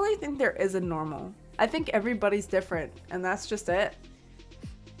 I don't really think there is a normal. I think everybody's different, and that's just it.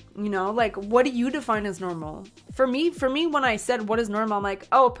 You know, like, what do you define as normal? For me, when I said what is normal, I'm like,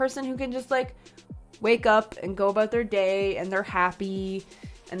 oh, a person who can just, like, wake up and go about their day, and they're happy,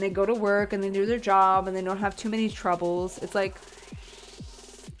 and they go to work, and they do their job, and they don't have too many troubles. It's like,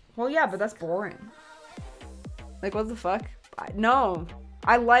 well, yeah, but that's boring. Like, what the fuck? No.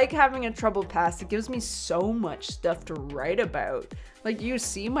 I like having a troubled past. It gives me so much stuff to write about. Like, do you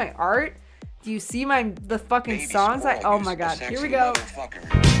see my art? Do you see the fucking baby songs? Oh my god. Here we go.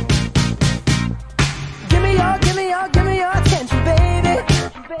 Give me your attention, baby.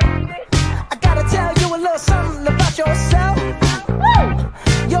 I gotta tell you a little something about yourself. Woo!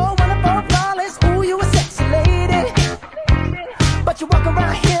 You're wonderful, flawless. Ooh, you a sexy lady. But you walk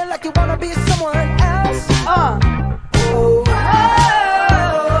around here like you wanna be someone else. Ooh, I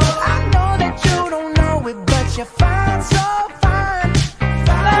know that you don't know it, but you're fine, so fine.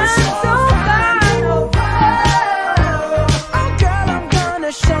 Fine, so fine. Oh, girl, I'm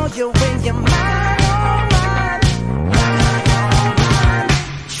gonna show you when you're mine, oh mine. Mine, oh mine.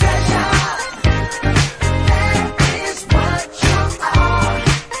 Treasure, that is what you are.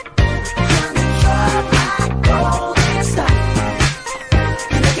 You're my golden star.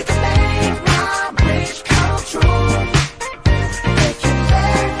 You know you can make my wish come true. If you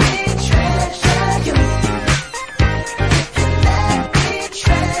let me treasure you. If you let me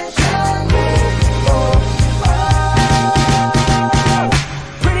treasure you. Oh, oh.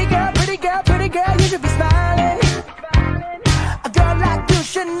 Pretty girl, you should be smiling. A girl like you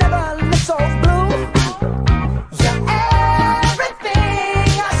should never look so blue. You're everything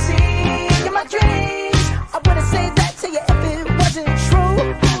I see in my dreams. I wouldn't say that to you if it wasn't true.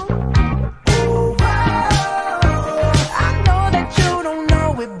 Ooh, I know that you don't know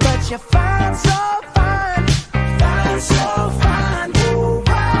it, but you're fine, so fine. Fine, so fine. Ooh,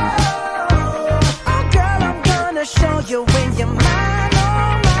 oh, girl, I'm gonna show you when you're mine, oh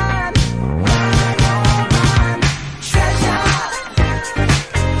mine. Mine, oh mine. Treasure,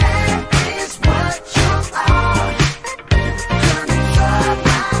 that is what you are. You're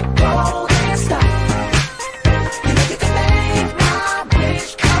my golden star. You know you can make my wish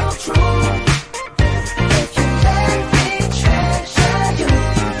come true. If you let me treasure you.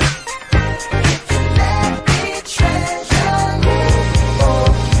 If you let me treasure you. Oh,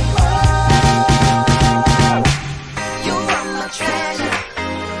 oh. You are my treasure.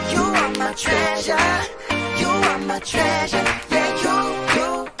 You are my treasure. You are my treasure. Yeah, you are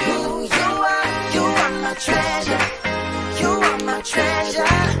my treasure. You are my treasure.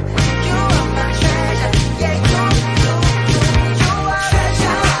 You are my treasure. Yeah, you are treasure. You are my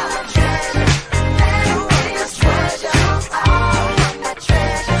treasure. You are my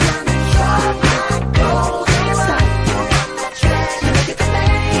treasure. You're my golden star. You are my treasure. You can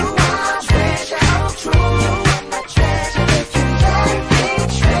make my treasure come true. You are my treasure. If you let me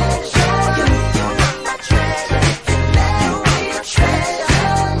treasure you. You are my treasure. If you let me treasure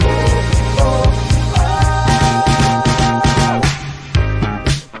you. Oh,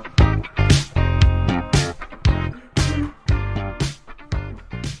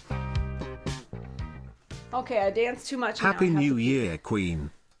 Okay, I danced too much. and now Happy I have New to pee. Year,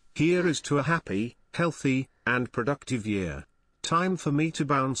 Queen. Here is to a happy, healthy, and productive year. Time for me to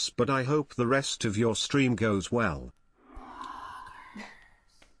bounce, but I hope the rest of your stream goes well.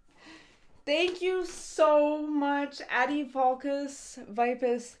 Thank you so much, Addy Volkus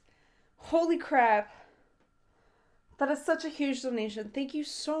Vipus. Holy crap. That is such a huge donation. Thank you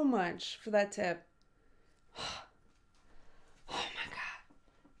so much for that tip. Oh my god.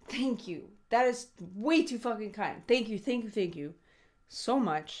 Thank you. That is way too fucking kind. Thank you so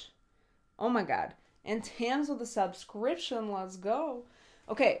much. Oh my god. And Tams with a subscription. Let's go.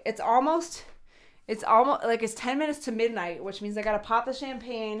 Okay, it's almost like it's 10 minutes to midnight, which means I gotta pop the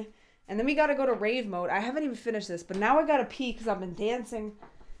champagne, and then we gotta go to rave mode. I haven't even finished this, but now I gotta pee because I've been dancing,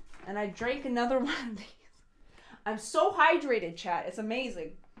 and I drank another one of these. I'm so hydrated, chat. It's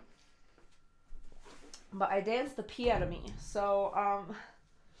amazing. But I danced the pee out of me. So,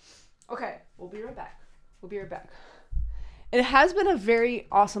 okay, we'll be right back. It has been a very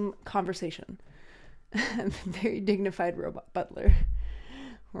awesome conversation. Very dignified robot butler.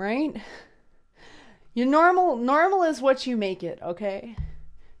 Right? You're normal is what you make it, okay?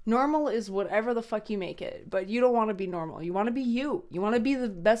 Normal is whatever the fuck you make it. But you don't want to be normal. You want to be you. You want to be the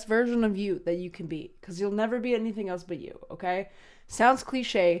best version of you that you can be. Because you'll never be anything else but you, okay? Sounds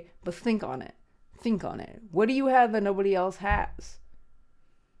cliche, but think on it. Think on it. What do you have that nobody else has?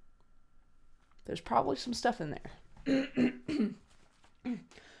 There's probably some stuff in there.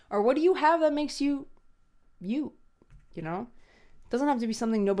 Or what do you have that makes you, you know? It doesn't have to be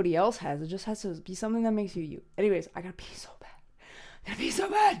something nobody else has. It just has to be something that makes you, you. Anyways, I gotta pee so bad. I gotta pee so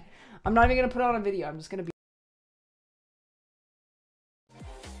bad. I'm not even gonna put on a video. I'm just gonna be.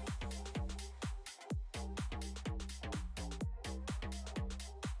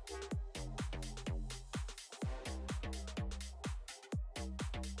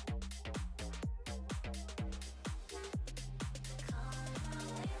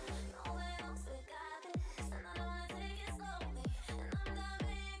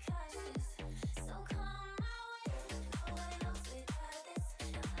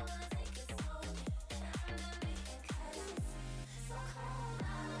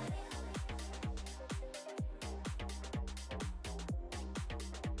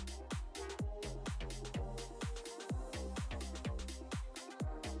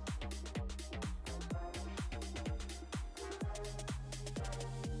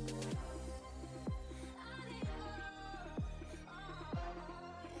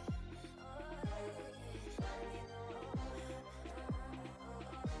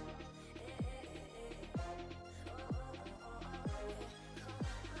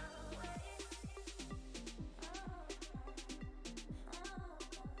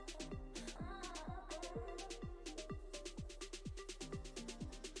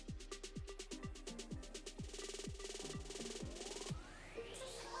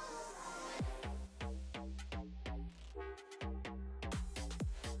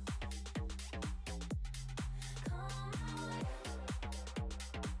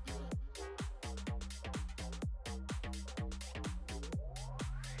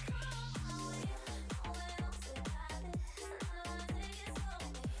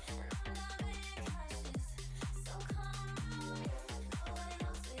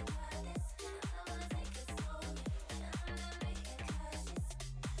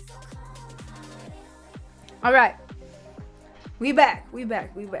 All right. We back.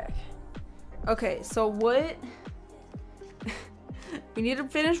 Okay, so what? We need to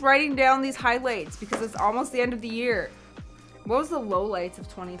finish writing down these highlights because it's almost the end of the year. What was the lowlights of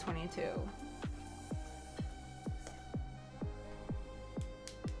 2022?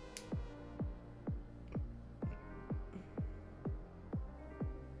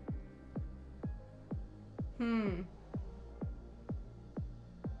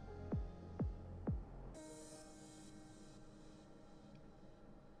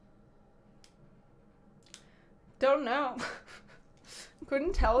 Don't know.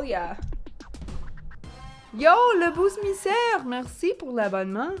 Couldn't tell ya. Yo, le boost misère. Merci pour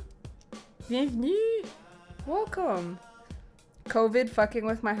l'abonnement. Bienvenue. Welcome. COVID fucking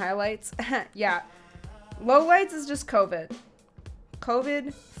with my highlights. Yeah. Lowlights is just COVID.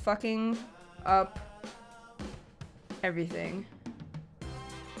 COVID fucking up everything.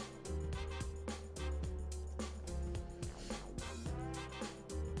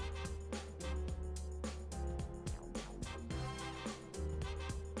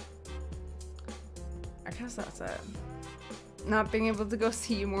 I guess that's it. Not being able to go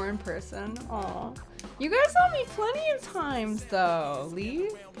see you more in person. Aw. You guys saw me plenty of times though, Lee.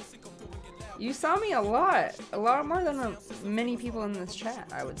 You saw me a lot more than many people in this chat,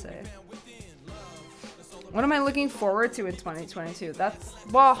 I would say. What am I looking forward to in 2022? That's,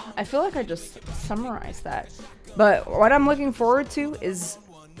 well, I feel like I just summarized that. But what I'm looking forward to is,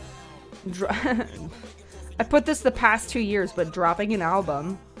 I put this the past 2 years, but dropping an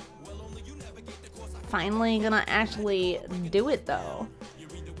album. Finally gonna actually do it though.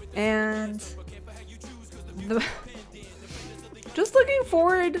 And just looking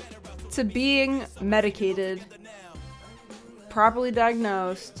forward to being medicated, properly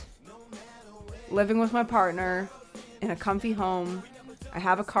diagnosed, living with my partner in a comfy home. I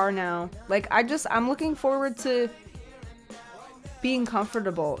have a car now. Like, I'm looking forward to being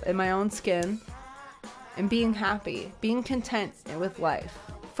comfortable in my own skin and being happy, being content with life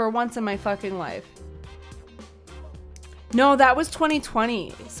for once in my fucking life. No, that was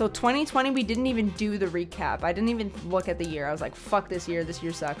 2020. So 2020, we didn't even do the recap. I didn't even look at the year. I was like, fuck this year. This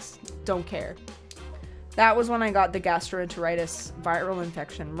year sucks. Don't care. That was when I got the gastroenteritis viral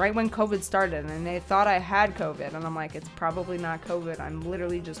infection, right when COVID started, and they thought I had COVID, and I'm like, it's probably not COVID. I'm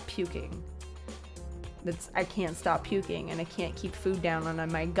literally just puking. I can't stop puking, and I can't keep food down,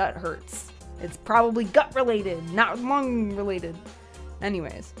 and my gut hurts. It's probably gut related, not lung related.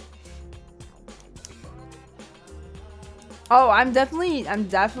 Anyways. Oh, I'm definitely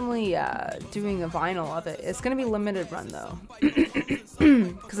doing a vinyl of it. It's gonna be limited run though,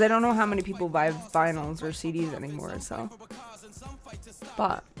 because I don't know how many people buy vinyls or CDs anymore. So,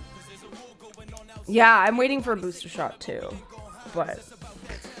 but Yeah, I'm waiting for a booster shot too, but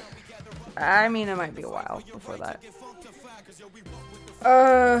I mean, it might be a while before that.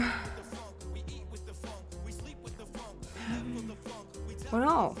 What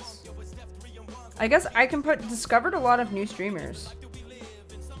else? I guess I can discovered a lot of new streamers.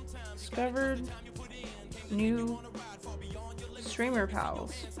 Discovered new streamer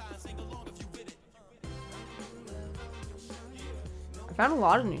pals. I found a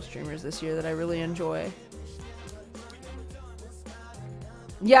lot of new streamers this year that I really enjoy.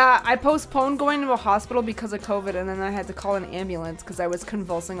 Yeah, I postponed going to a hospital because of COVID, and then I had to call an ambulance because I was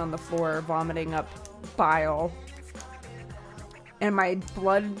convulsing on the floor, vomiting up bile. And my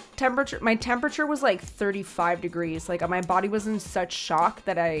my temperature was like 35 degrees. Like, my body was in such shock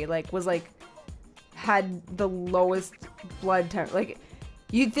that I had the lowest blood temp. Like,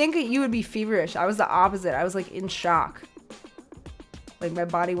 you'd think that you would be feverish. I was the opposite. I was like in shock. Like, my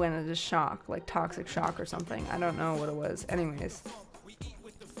body went into shock, like toxic shock or something. I don't know what it was. Anyways.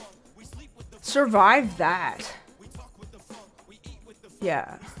 Survived that.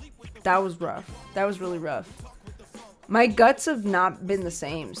 Yeah. That was rough. That was really rough. My guts have not been the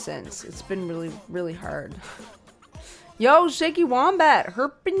same since. It's been really, really hard. Yo, Shaky Wombat.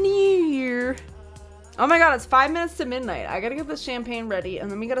 Herpy New Year. Oh my god, it's 5 minutes to midnight. I gotta get this champagne ready,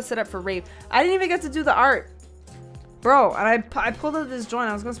 and then we gotta set up for rave. I didn't even get to do the art. Bro, and I pulled out this joint.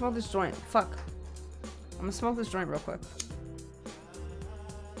 I was gonna smoke this joint. Fuck. I'm gonna smoke this joint real quick.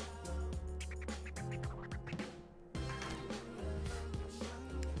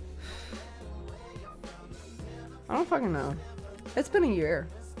 I don't fucking know. It's been a year,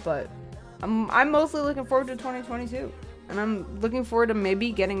 but I'm mostly looking forward to 2022. And I'm looking forward to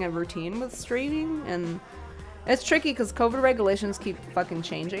maybe getting a routine with streaming. And it's tricky because COVID regulations keep fucking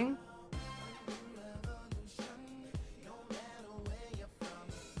changing.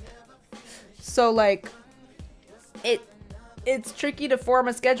 So, like, it's tricky to form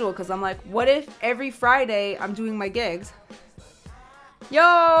a schedule because I'm like, what if every Friday I'm doing my gigs?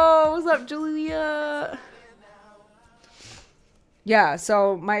 Yo, what's up, Julia? Yeah,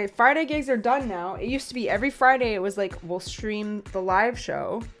 so my Friday gigs are done now. It used to be every Friday it was like, we'll stream the live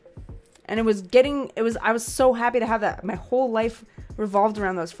show. And I was so happy to have that. My whole life revolved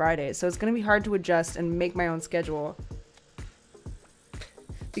around those Fridays. So it's going to be hard to adjust and make my own schedule.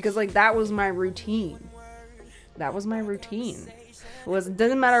 Because, like, that was my routine. That was my routine. It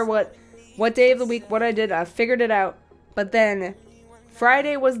doesn't matter what day of the week, what I did, I figured it out. But then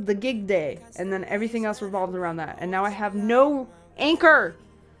Friday was the gig day. And then everything else revolved around that. And now I have no anchor.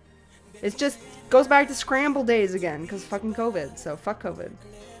 It just goes back to scramble days again because fucking COVID. So fuck COVID.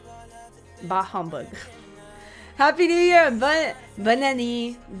 Bah humbug. Happy New Year. Bonne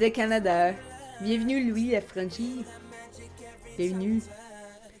année de Canada. Bienvenue Louis la Frenchie. Bienvenue.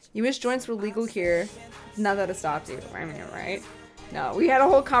 You wish joints were legal here. Not that it stopped you. I mean, right? No, we had a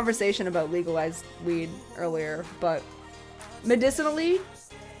whole conversation about legalized weed earlier, but medicinally,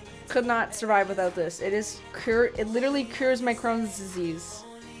 could not survive without this. It literally cures my Crohn's disease.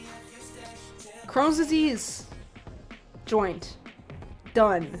 Crohn's disease. Joint.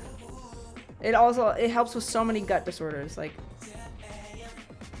 Done. It helps with so many gut disorders. Like,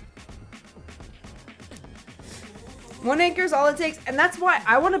 one anchor is all it takes, and that's why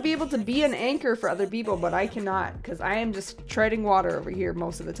I want to be able to be an anchor for other people, but I cannot, because I am just treading water over here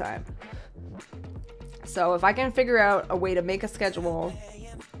most of the time. So if I can figure out a way to make a schedule,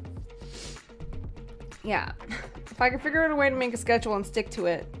 yeah, if I can figure out a way to make a schedule and stick to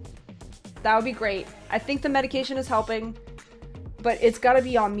it, that would be great. I think the medication is helping, but it's got to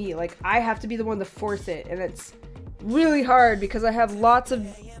be on me. Like, I have to be the one to force it, and it's really hard because I have lots of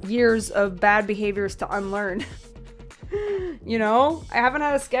years of bad behaviors to unlearn. You know, I haven't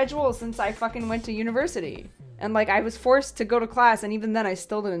had a schedule since I fucking went to university, and like, I was forced to go to class, and even then I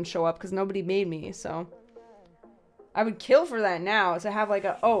still didn't show up because nobody made me. So I would kill for that now, to have like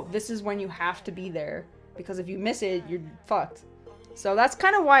this is when you have to be there, because if you miss it, you're fucked. So that's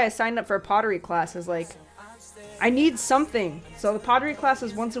kind of why I signed up for a pottery class, is like, I need something. So the pottery class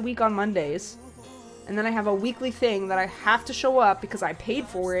is once a week on Mondays, and then I have a weekly thing that I have to show up because I paid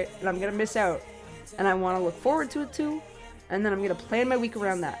for it and I'm gonna miss out, and I want to look forward to it too, and then I'm gonna plan my week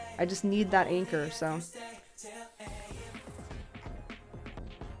around that. I just need that anchor. So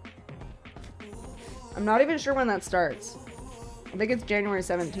I'm not even sure when that starts. I think it's January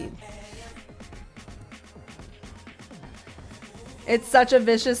 17th. It's such a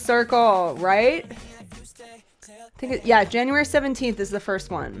vicious circle, right? Yeah, January 17th is the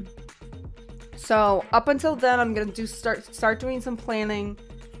first one. So up until then, I'm gonna start doing some planning.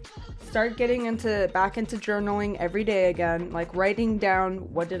 Start getting back into journaling every day again, like writing down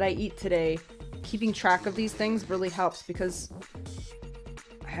what did I eat today, keeping track of these things really helps because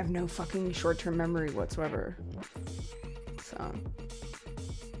I have no fucking short-term memory whatsoever. So.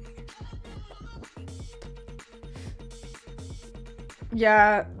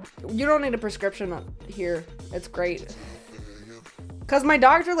 Yeah, you don't need a prescription here. It's great. Because my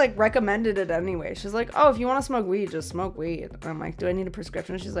doctor, like, recommended it anyway. She's like, oh, if you want to smoke weed, just smoke weed. And I'm like, do I need a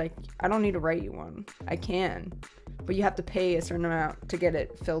prescription? She's like, I don't need to write you one. I can. But you have to pay a certain amount to get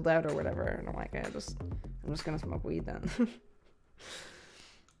it filled out or whatever. And I'm like, I'm just going to smoke weed then.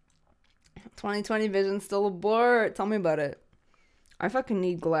 2020 vision still a blur. Tell me about it. I fucking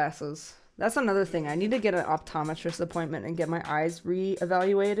need glasses. That's another thing. I need to get an optometrist appointment and get my eyes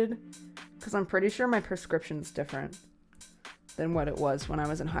re-evaluated. Because I'm pretty sure my prescription's different than what it was when I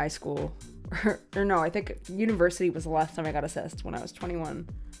was in high school. Or no, I think university was the last time I got assessed, when I was 21.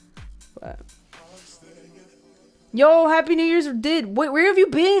 But yo, Happy New Year's. Where have you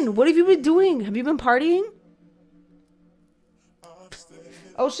been? What have you been doing? Have you been partying?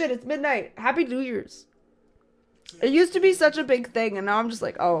 Oh shit, it's midnight. Happy New Year's. It used to be such a big thing, and now I'm just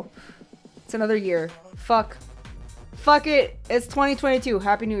like, oh, it's another year. Fuck it. It's 2022.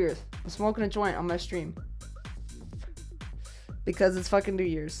 Happy New Year's. I'm smoking a joint on my stream. Because it's fucking New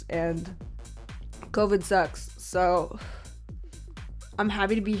Year's and COVID sucks. So I'm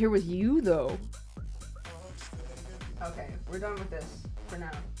happy to be here with you though. Okay, we're done with this for now.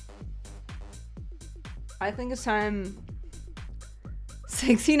 I think it's time.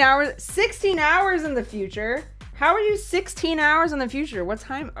 16 hours in the future? How are you 16 hours in the future? What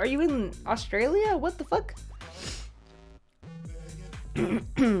time? Are you in Australia? What the fuck?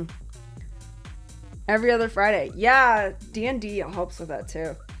 Every other Friday. Yeah, D&D helps with that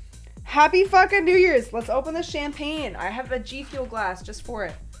too. Happy fucking New Year's. Let's open the champagne. I have a G Fuel glass just for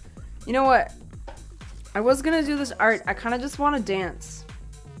it. You know what? I was gonna do this art. I kind of just want to dance.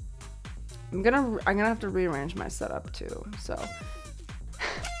 I'm gonna have to rearrange my setup too. So,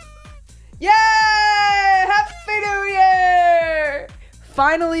 yay! Happy New Year!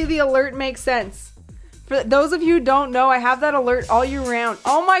 Finally, the alert makes sense. For those of you who don't know, I have that alert all year round.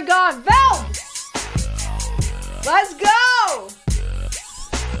 Oh my God, Val! Let's go!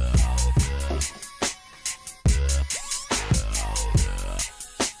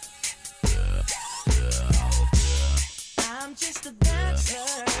 I'm just a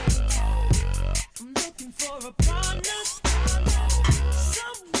dancer. I'm looking for a partner.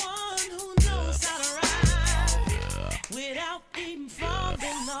 Someone who knows how to ride without even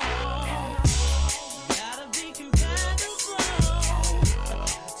falling off. Gotta be compatible.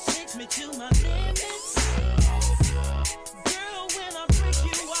 Takes me to my limits. Girl, when I break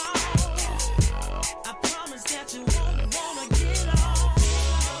you off, I promise that you won't wanna get off.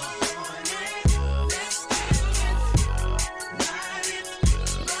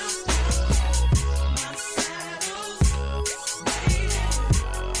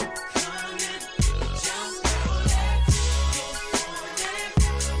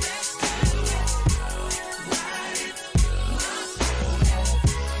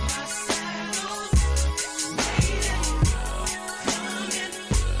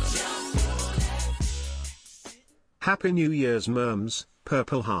 Happy New Year's, merms.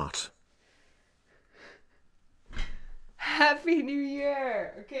 Purple heart. Happy New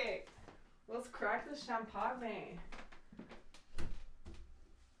Year. Okay, let's crack the champagne.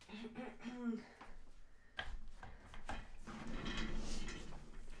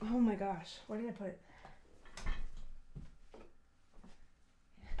 Oh my gosh, where did I put it?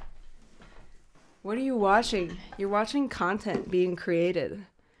 What are you watching? You're watching content being created.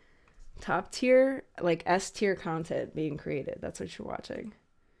 Top tier, like S tier content being created. That's what you're watching.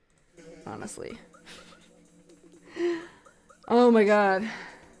 Honestly. Oh my God.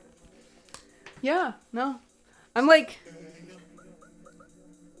 Yeah, no. I'm like,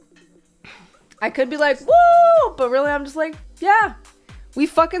 I could be like, woo! But really I'm just like, yeah. We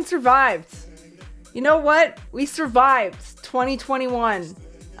fucking survived. You know what? We survived 2021.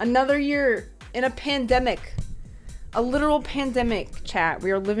 Another year in a pandemic. A literal pandemic, chat.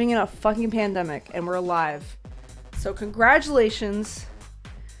 We are living in a fucking pandemic and we're alive. So congratulations.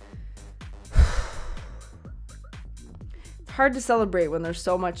 It's hard to celebrate when there's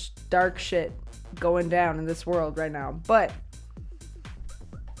so much dark shit going down in this world right now. But,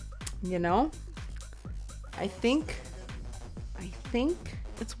 you know, I think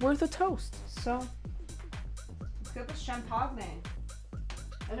it's worth a toast. So, let's get the champagne.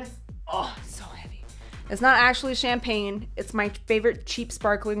 And it's, oh, it's so heavy. It's not actually champagne. It's my favorite cheap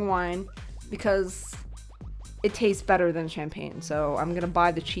sparkling wine because it tastes better than champagne. So I'm gonna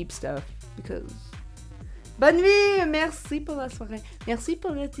buy the cheap stuff because... Bonne nuit! Merci pour la soirée. Merci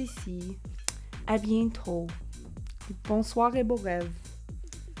pour être ici. À bientôt. Bonsoir et beau rêve.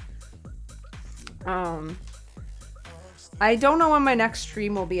 I don't know when my next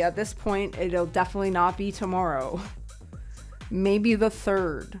stream will be. At this point, it'll definitely not be tomorrow. Maybe the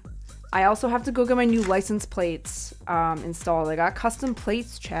 3rd. I also have to go get my new license plates installed. I got custom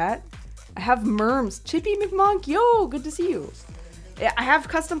plates, chat. I have merms. Chippy McMonk, yo, good to see you. I have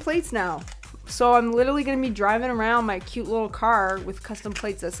custom plates now. So I'm literally going to be driving around my cute little car with custom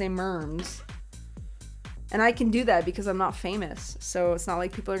plates that say merms. And I can do that because I'm not famous. So it's not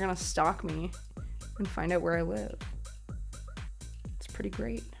like people are going to stalk me and find out where I live. It's pretty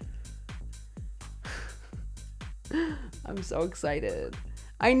great. I'm so excited.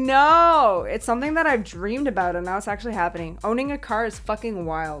 I know! It's something that I've dreamed about and now it's actually happening. Owning a car is fucking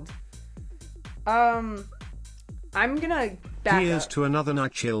wild. I'm gonna back Here's up. to another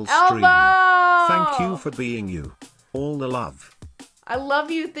night chill stream. Elbow! Thank you for being you. All the love. I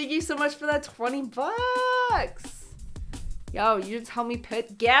love you. Thank you so much for that 20 bucks. Yo, you just helped me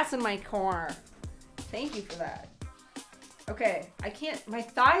put gas in my car. Thank you for that. Okay, I can't. My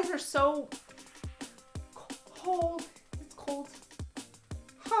thighs are so cold. It's cold.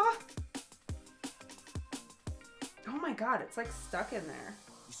 Huh? Oh my god, it's like stuck in there.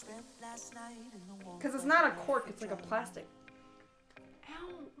 Because it's not a cork, it's like a plastic.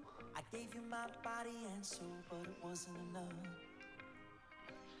 Ow. I gave you my body and soul, but it wasn't enough.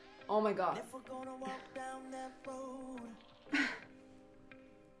 Oh my god. If we're gonna walk down that road,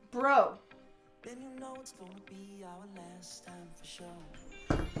 Bro. then you know it's gonna be our last time for sure.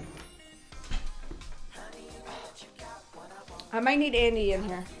 I might need Andy in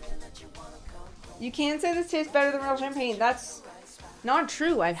here. You can say this tastes better than real champagne. That's not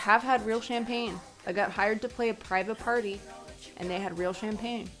true. I have had real champagne. I got hired to play a private party and they had real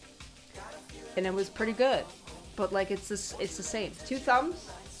champagne. And it was pretty good. But like it's the same. 2 thumbs?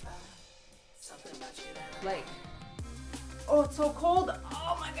 Like, oh, it's so cold.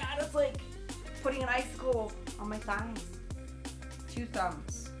 Oh my god, it's like putting an icicle on my thighs. 2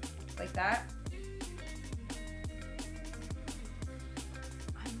 thumbs. Like that.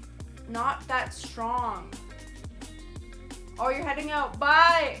 I'm not that strong. Oh, you're heading out.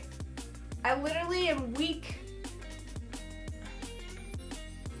 Bye. I literally am weak.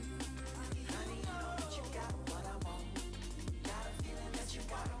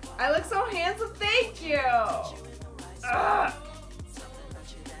 I look so handsome. Thank you. Ugh.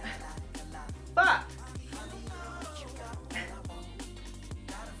 Fuck.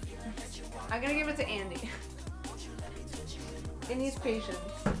 I'm gonna give it to Andy. It needs patience.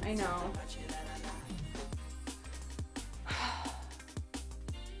 I know.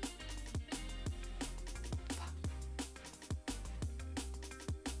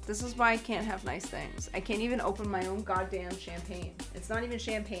 This is why I can't have nice things. I can't even open my own goddamn champagne. It's not even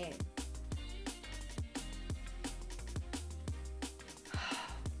champagne.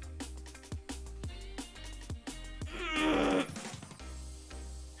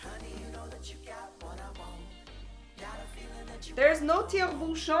 There's no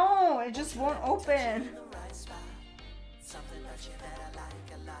tire-bouchon. It just won't open.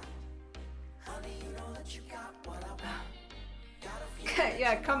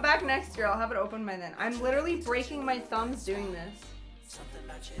 Yeah, come back next year. I'll have it open by then. I'm literally breaking my thumbs doing this.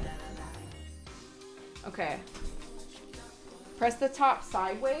 Okay. Press the top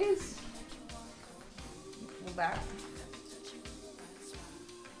sideways. Hold that.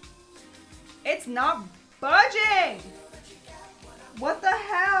 It's not budging! What the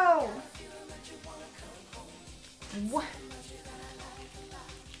hell? What?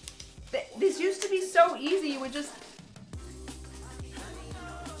 This used to be so easy. You would just...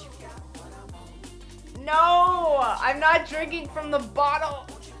 No! I'm not drinking from the bottle.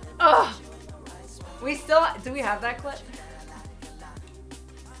 Ugh! We still... Do we have that clip?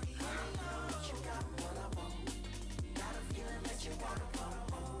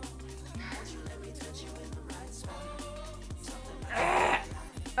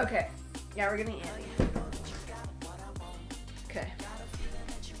 Okay. Yeah, we're getting Andy. Okay.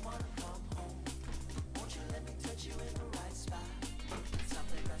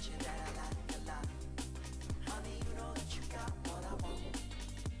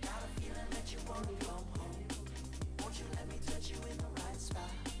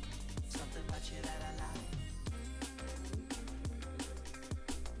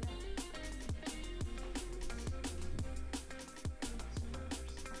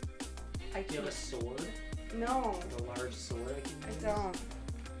 Do you have a sword? No. A large sword I can use? I don't.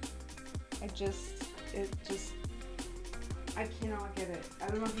 I cannot get it. I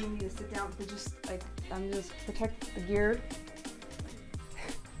don't know if you need to sit down, but just like, I'm just protect the gear.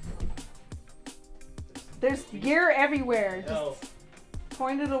 There's gear everywhere. No. Just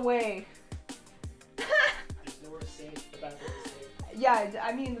point it away. There's nowhere safe. The bathroom is safe. Yeah,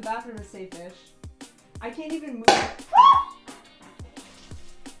 I mean the bathroom is safe-ish. I can't even move.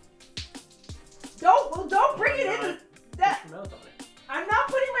 Don't bring it in. That Put your mouth on it. I'm not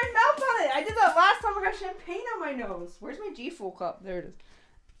putting my mouth on it. I did that last time. I got champagne on my nose. Where's my G Fuel cup? There it is.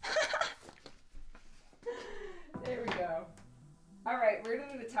 There we go. All right, we're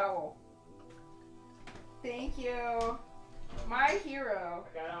gonna need a towel. Thank you, my hero.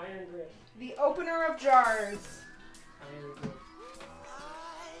 I got iron grip. The opener of jars. Iron grip.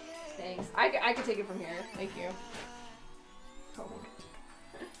 Thanks. I could take it from here. Thank you. Oh.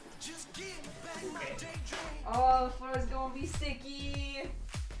 Oh, the floor is gonna be sticky.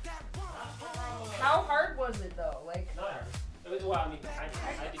 How hard was it though? Like, Not hard. It was, well, I mean,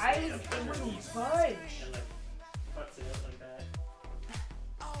 I just it wouldn't budge. and like cuts it out like that.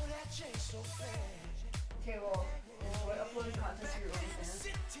 Okay, well, what uploading content to your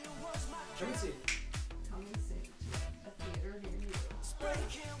OnlyFans? Let me see. Come and see a theater near you.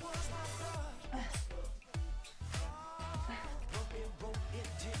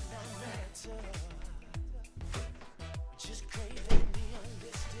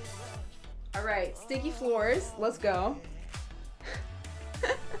 All right, sticky floors. Let's go.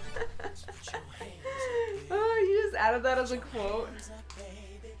 Oh, you just added that as a quote.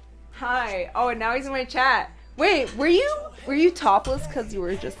 Hi. Oh, and now he's in my chat. Wait, were you topless because you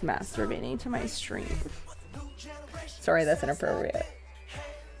were just masturbating to my stream? Sorry, that's inappropriate.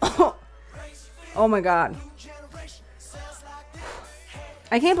 Oh my god.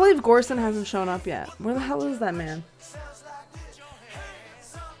 I can't believe Gorson hasn't shown up yet. Where the hell is that man?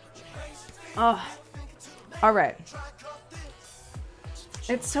 Oh. Alright.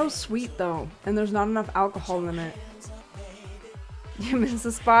 It's so sweet though, and there's not enough alcohol in it. You missed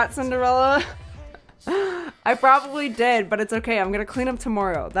a spot, Cinderella? I probably did, but it's okay. I'm gonna clean up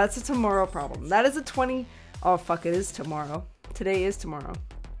tomorrow. That's a tomorrow problem. That is a 20... Oh, fuck, it is tomorrow. Today is tomorrow.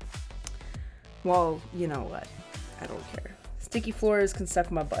 Well, you know what? I don't care. Sticky floors can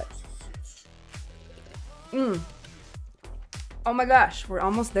suck my butt. Oh my gosh, we're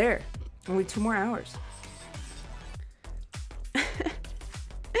almost there. Only 2 more hours.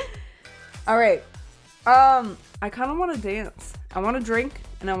 Alright. I kind of want to dance. I want to drink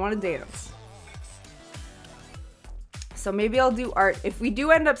and I want to dance. So maybe I'll do art. If we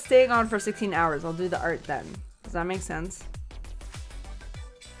do end up staying on for 16 hours, I'll do the art then. Does that make sense?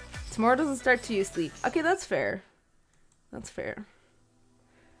 Tomorrow doesn't start till you sleep. Okay, that's fair. That's fair.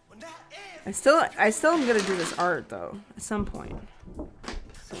 I still am gonna do this art though at some point.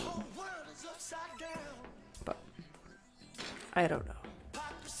 So, but I don't know.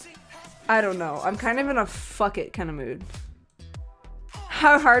 I don't know. I'm kind of in a fuck it kind of mood.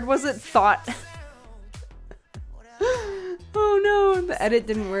 How hard was it? Thought. Oh no, the edit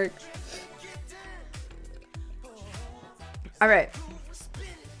didn't work. Alright.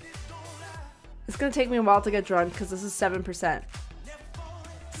 It's gonna take me a while to get drunk because this is 7%.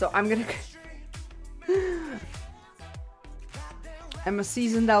 So I'm gonna... I'm a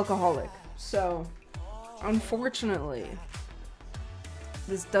seasoned alcoholic. So, unfortunately,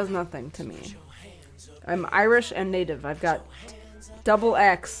 this does nothing to me. I'm Irish and native. I've got double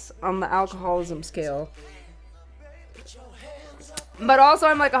X on the alcoholism scale. But also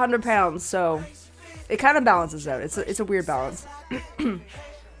I'm like 100 pounds, so it kind of balances out. It's a weird balance.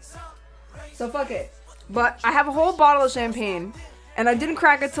 So fuck it. But I have a whole bottle of champagne, and I didn't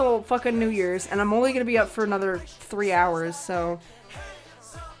crack it till fucking New Year's, and I'm only gonna be up for another 3 hours, so...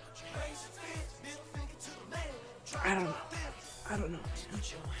 I don't know. I don't know.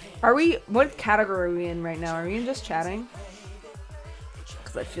 Are we... What category are we in right now? Are we in just chatting?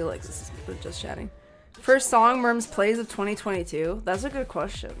 Because I feel like this is just chatting. First song Merms plays of 2022? That's a good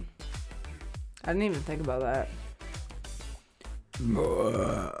question. I didn't even think about that.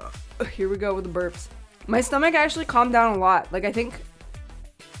 Here we go with the burps. My stomach actually calmed down a lot. Like, I think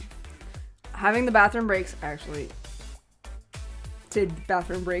having the bathroom breaks actually did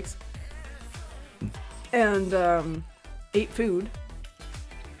bathroom breaks. And ate food.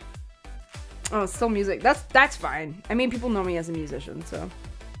 Oh, it's still music. That's fine. I mean, people know me as a musician, so.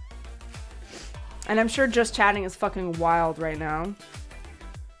 And I'm sure just chatting is fucking wild right now.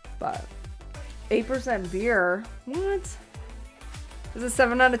 But 8% beer? What? This is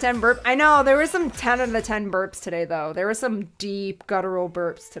 7 out of 10 burp. I know, there were some 10 out of 10 burps today, though. There were some deep, guttural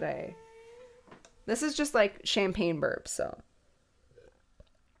burps today. This is just like champagne burps, so.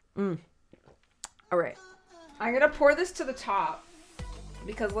 Alright. I'm gonna pour this to the top.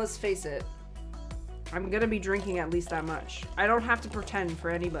 Because let's face it. I'm gonna be drinking at least that much. I don't have to pretend for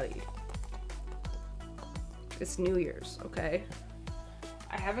anybody. It's New Year's, okay?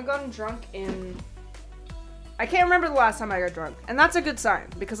 I haven't gotten drunk in... I can't remember the last time I got drunk. And that's a good sign,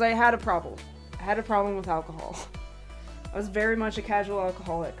 because I had a problem. I had a problem with alcohol. I was very much a casual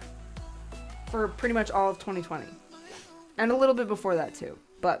alcoholic for pretty much all of 2020. And a little bit before that, too.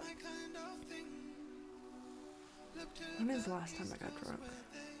 But... when is the last time I got drunk?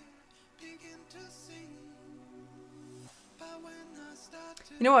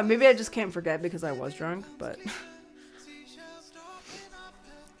 You know what? Maybe I just can't forget because I was drunk, but...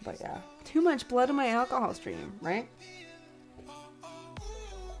 but yeah. Too much blood in my alcohol stream, right?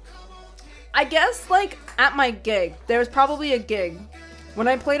 I guess, like, at my gig, there was probably a gig. When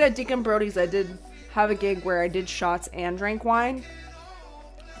I played at Deacon Brody's, I did have a gig where I did shots and drank wine.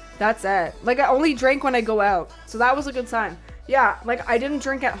 That's it. Like, I only drank when I go out. So that was a good sign. Yeah, like, I didn't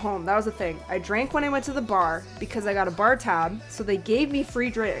drink at home. That was the thing. I drank when I went to the bar because I got a bar tab. So they gave me free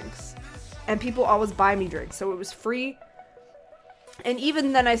drinks. And people always buy me drinks. So it was free. And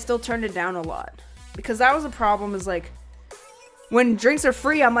even then, I still turned it down a lot. Because that was a problem, is like, when drinks are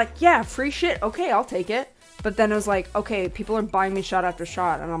free, I'm like, yeah, free shit. Okay, I'll take it. But then it was like, okay, people are buying me shot after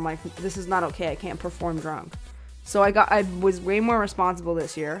shot. And I'm like, this is not okay. I can't perform drunk. So I was way more responsible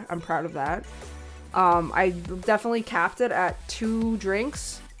this year. I'm proud of that. I definitely capped it at 2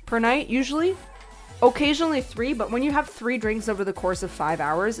 drinks per night, usually. Occasionally 3, but when you have 3 drinks over the course of 5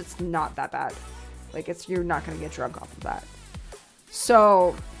 hours, it's not that bad. Like, you're not gonna get drunk off of that.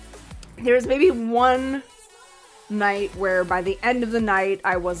 So, there's maybe one night where by the end of the night,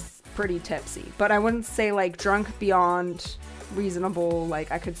 I was pretty tipsy. But I wouldn't say, like, drunk beyond reasonable.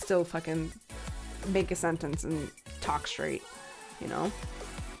 Like, I could still fucking make a sentence and talk straight, you know?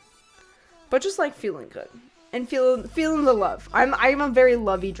 But just, like, feeling good. And feeling the love. I'm a very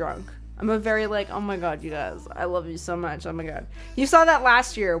lovey drunk. I'm a very, like, oh my god, you guys, I love you so much, oh my god. You saw that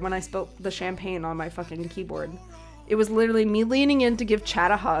last year when I spilled the champagne on my fucking keyboard. It was literally me leaning in to give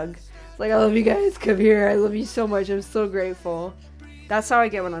Chad a hug. It's like, I love you guys, come here, I love you so much, I'm so grateful. That's how I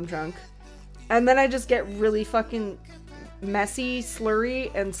get when I'm drunk. And then I just get really fucking messy,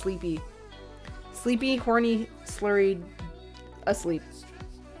 slurry, and sleepy. Sleepy, horny, slurry, asleep.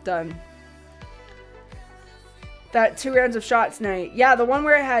 Done. That 2 rounds of shots night. Yeah, the one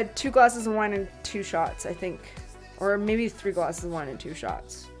where I had 2 glasses of wine and 2 shots, I think. Or maybe 3 glasses of wine and 2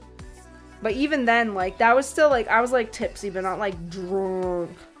 shots. But even then, like, that was still, like, I was, like, tipsy, but not, like,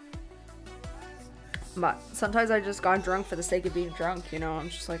 drunk. But sometimes I just got drunk for the sake of being drunk, you know? I'm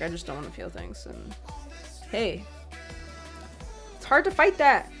just like, I just don't want to feel things. And, hey. It's hard to fight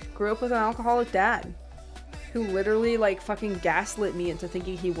that. Grew up with an alcoholic dad. Who literally, like, fucking gaslit me into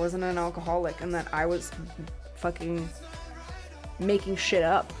thinking he wasn't an alcoholic. And that I was fucking making shit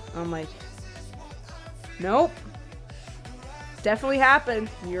up. I'm like, nope. Definitely happened.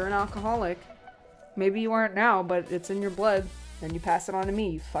 You're an alcoholic. Maybe you aren't now, but it's in your blood. And you pass it on to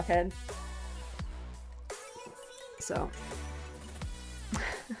me, you fuckhead. So.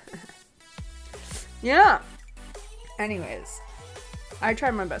 Yeah. Anyways. I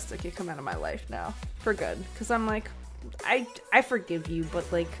tried my best to kick him out of my life now. For good. Because I'm like, I forgive you,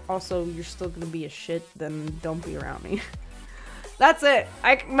 but, like, also, you're still gonna be a shit, then don't be around me. That's it.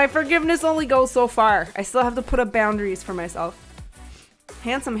 My forgiveness only goes so far. I still have to put up boundaries for myself.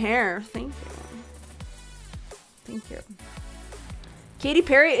 Handsome hair. Thank you. Thank you. Katy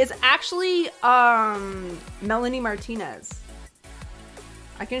Perry is actually, Melanie Martinez.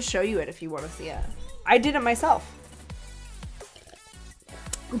 I can show you it if you want to see it. I did it myself.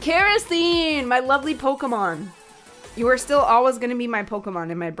 Kerosene, my lovely Pokemon. You are still always going to be my Pokemon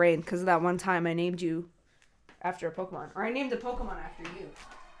in my brain because of that one time I named you after a Pokemon. Or I named a Pokemon after you.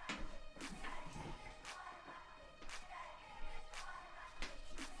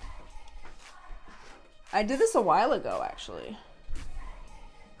 I did this a while ago, actually.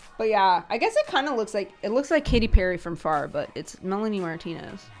 But yeah, I guess it kind of looks like Katy Perry from far, but it's Melanie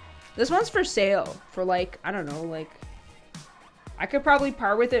Martinez. This one's for sale for, like, I don't know, like, I could probably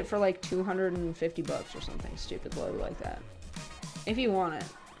par with it for like $250 or something stupid low like that. If you want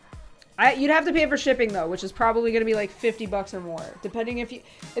it. You'd have to pay for shipping though, which is probably gonna be like $50 or more. Depending if you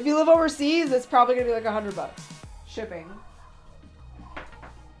live overseas, it's probably gonna be like $100 shipping.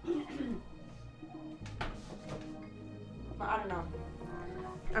 I don't know.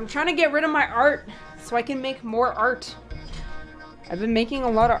 I'm trying to get rid of my art so I can make more art. I've been making a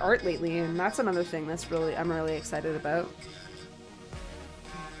lot of art lately, and that's another thing I'm really excited about.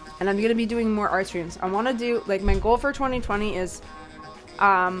 And I'm gonna be doing more art streams. I want to do, like, my goal for 2020 is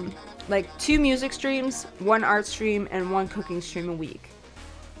like 2 music streams, 1 art stream, and 1 cooking stream a week.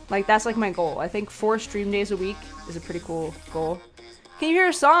 Like, that's like my goal. I think 4 stream days a week is a pretty cool goal. Can you hear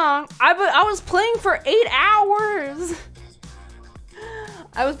a song? I was playing for 8 hours.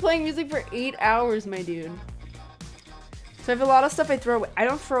 I was playing music for 8 hours, my dude. So I have a lot of stuff I throw away. I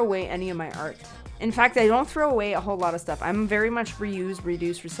don't throw away any of my art. In fact, I don't throw away a whole lot of stuff. I'm very much reuse,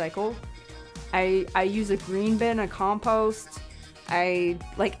 reduce, recycle. I use a green bin, a compost.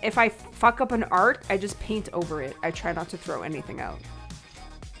 Like, if I fuck up an art, I just paint over it. I try not to throw anything out.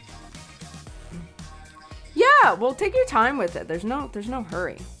 Yeah, well, take your time with it. There's no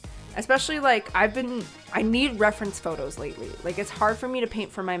hurry. Especially, like, I need reference photos lately. Like, it's hard for me to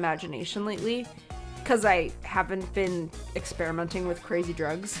paint from my imagination lately because I haven't been experimenting with crazy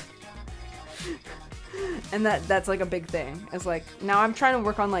drugs. And that's like a big thing. It's like, now I'm trying to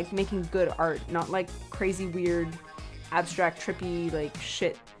work on like making good art, not like crazy, weird, abstract, trippy, like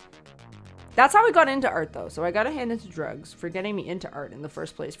shit. That's how I got into art though. So I got to hand it to drugs for getting me into art in the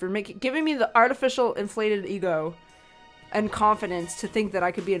first place, for giving me the artificial inflated ego and confidence to think that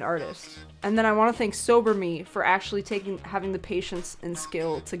I could be an artist. And then I want to thank sober me for actually having the patience and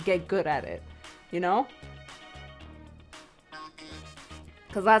skill to get good at it, you know?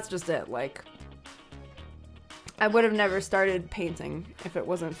 Because that's just it. Like, I would have never started painting if it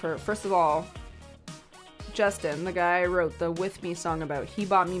wasn't for, first of all, Justin, the guy I wrote the With Me song about. He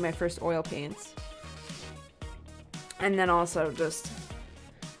bought me my first oil paints. And then also just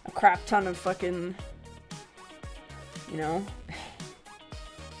a crap ton of fucking, you know,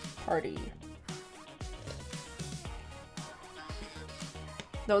 party.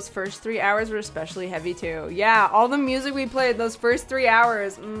 Those first 3 hours were especially heavy too. Yeah, all the music we played those first 3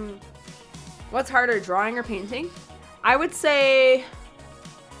 hours. What's harder, drawing or painting? I would say,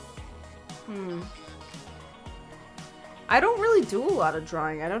 I don't really do a lot of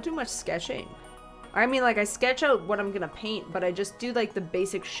drawing. I don't do much sketching. I mean, like, I sketch out what I'm gonna paint, but I just do like the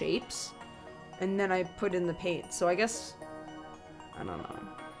basic shapes and then I put in the paint. So I guess, I don't know.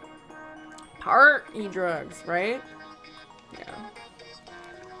 Party drugs, right?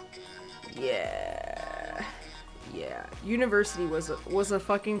 Yeah. University was a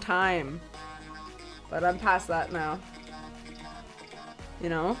fucking time. But I'm past that now. You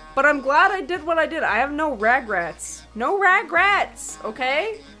know? But I'm glad I did what I did. I have no regrets. No regrets,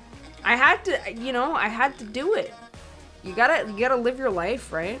 okay? I had to, you know, I had to do it. You gotta live your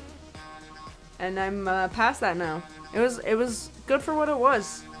life, right? And I'm past that now. It was good for what it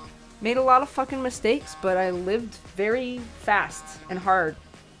was. Made a lot of fucking mistakes, but I lived very fast and hard.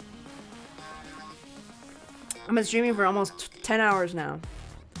 I've been streaming for almost 10 hours now.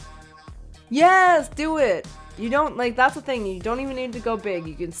 Yes, do it. You don't, like, that's the thing. You don't even need to go big.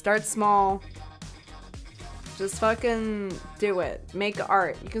 You can start small. Just fucking do it. Make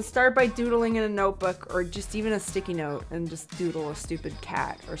art. You can start by doodling in a notebook or just even a sticky note and just doodle a stupid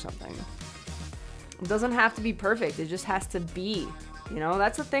cat or something. It doesn't have to be perfect. It just has to be. You know,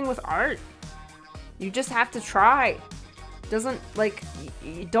 that's the thing with art. You just have to try. Doesn't, like,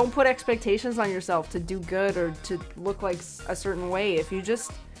 you don't put expectations on yourself to do good or to look like a certain way. If you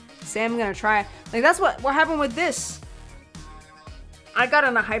just say, I'm gonna try. Like, that's what happened with this. I got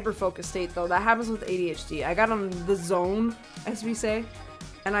in a hyper-focused state, though. That happens with ADHD. I got on the zone, as we say.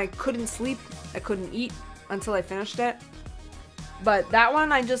 And I couldn't sleep. I couldn't eat until I finished it. But that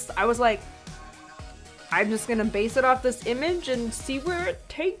one, I was like, I'm just gonna base it off this image and see where it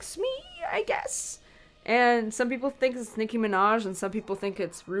takes me, I guess. And some people think it's Nicki Minaj, and some people think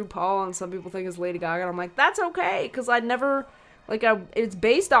it's RuPaul, and some people think it's Lady Gaga. And I'm like, that's okay, because I never... Like, it's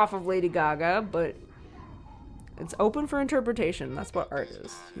based off of Lady Gaga, but it's open for interpretation. That's what art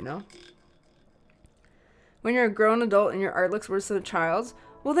is, you know? When you're a grown adult and your art looks worse than a child's,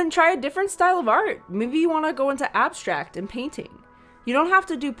 well, then try a different style of art. Maybe you want to go into abstract and painting. You don't have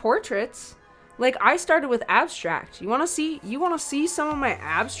to do portraits. Like, I started with abstract. You want to see some of my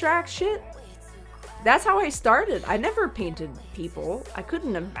abstract shit? That's how I started. I never painted people. I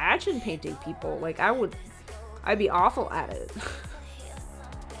couldn't imagine painting people. Like, I'd be awful at it.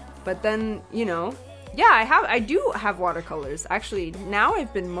 But then, you know, yeah, I do have watercolors. Actually, now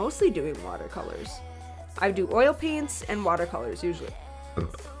I've been mostly doing watercolors. I do oil paints and watercolors usually.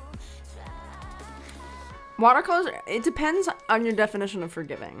 Watercolors, it depends on your definition of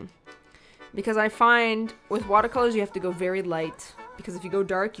forgiving. Because I find with watercolors you have to go very light. Because if you go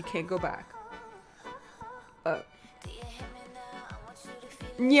dark, you can't go back.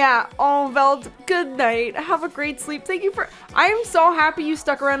 Yeah, oh, Veld, good night. Have a great sleep. Thank you for... I am so happy you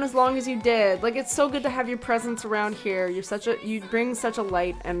stuck around as long as you did. Like, it's so good to have your presence around here. You bring such a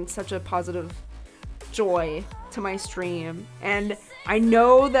light and such a positive joy to my stream. And I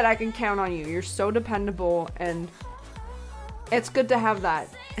know that I can count on you. You're so dependable, and it's good to have that.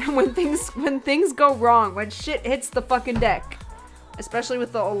 And when things go wrong, when shit hits the fucking deck, especially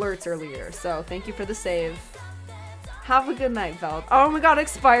with the alerts earlier. So thank you for the save. Have a good night, Val. Oh my god,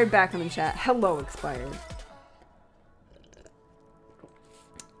 Expired back in the chat. Hello, Expired.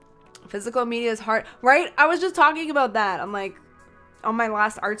 Physical media is hard, right? I was just talking about that. I'm like, on my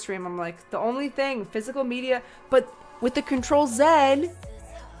last art stream, I'm like, the only thing, physical media, but with the Control Z,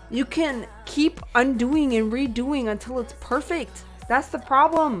 you can keep undoing and redoing until it's perfect. That's the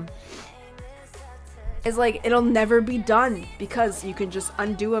problem. It's like, it'll never be done because you can just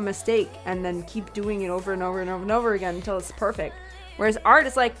undo a mistake and then keep doing it over and over and over and over again until it's perfect. Whereas art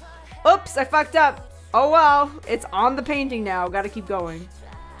is like, oops, I fucked up. Oh well, it's on the painting now. Gotta keep going.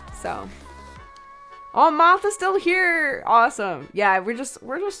 So. Oh, Martha's still here. Awesome. Yeah, we're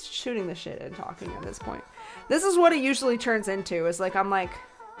just shooting the shit and talking at this point. This is what it usually turns into. Is like, I'm like,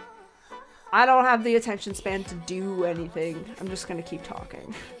 I don't have the attention span to do anything. I'm just gonna keep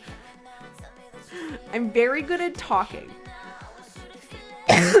talking. I'm very good at talking.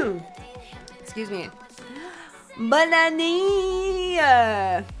 Excuse me. Banana!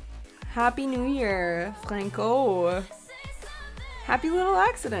 Happy New Year, Franco. Happy little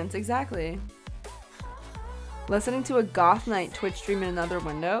accidents, exactly. Listening to a goth night Twitch stream in another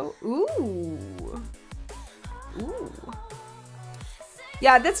window. Ooh. Ooh.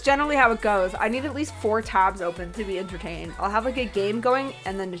 Yeah, that's generally how it goes. I need at least 4 tabs open to be entertained. I'll have like a game going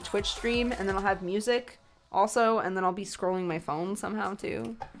and then a Twitch stream and then I'll have music also and then I'll be scrolling my phone somehow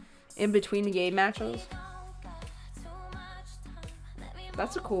too in between the game matches.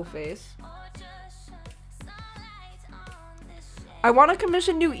 That's a cool face. I want to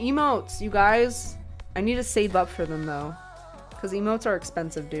commission new emotes, you guys. I need to save up for them though because emotes are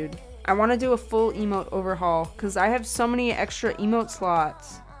expensive, dude. I want to do a full emote overhaul because I have so many extra emote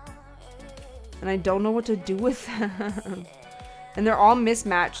slots and I don't know what to do with them. And they're all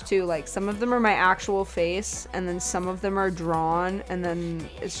mismatched too. Like some of them are my actual face and then some of them are drawn and then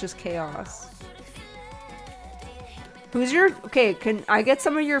it's just chaos. Who's your... Okay, can I get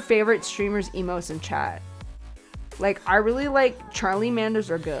some of your favorite streamers' emotes in chat? Like, I really like Charlie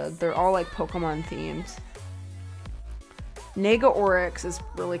Manders are good. They're all like Pokemon themed. Nega Oryx is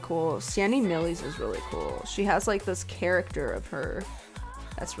really cool. Sandy Millies is really cool. She has like this character of her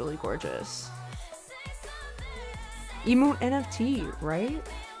that's really gorgeous. Emote NFT, right?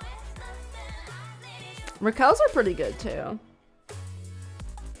 Raquel's are pretty good too.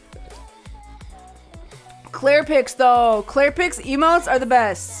 Claire Pix though. Claire Pix emotes are the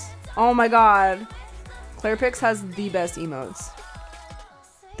best. Oh my god. Claire Pix has the best emotes.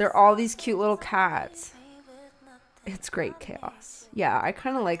 They're all these cute little cats. It's great chaos. Yeah, I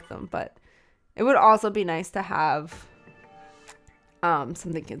kind of like them, but it would also be nice to have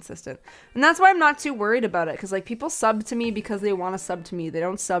something consistent. And that's why I'm not too worried about it, because like people sub to me because they want to sub to me. They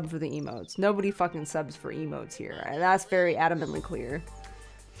don't sub for the emotes. Nobody fucking subs for emotes here. And that's very adamantly clear.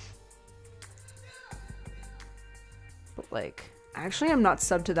 But like, actually I'm not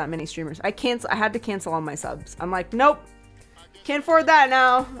subbed to that many streamers. I had to cancel all my subs. I'm like, nope. Can't afford that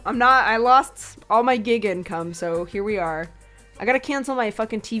now. I lost all my gig income, so here we are. I gotta cancel my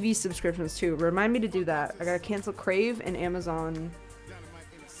fucking TV subscriptions too. Remind me to do that. I gotta cancel Crave and Amazon.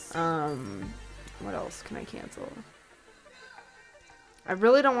 What else can I cancel? I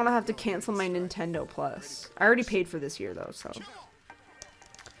really don't want to have to cancel my Nintendo Plus. I already paid for this year though, so.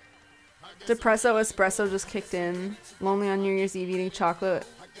 Depresso Espresso just kicked in. Lonely on New Year's Eve eating chocolate.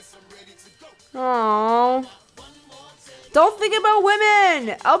 Aww. Don't think about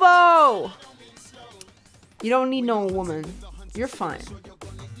women! Elbow! You don't need no woman. You're fine.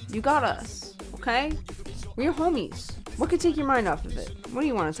 You got us. Okay? We're your homies. What could take your mind off of it? What do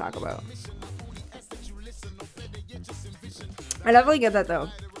you want to talk about? I definitely get that though.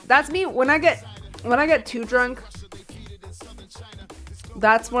 That's me when I get too drunk.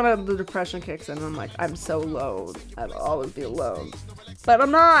 That's when the depression kicks in. I'm like, I'm so low. I'll always be alone. But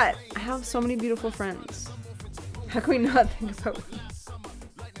I'm not. I have so many beautiful friends. How can we not think about it?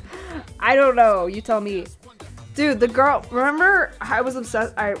 I don't know. You tell me. Dude, the girl... Remember, I was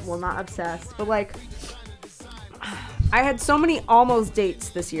obsessed... Well, not obsessed, but like... I had so many almost dates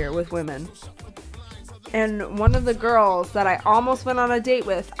this year with women. And one of the girls that I almost went on a date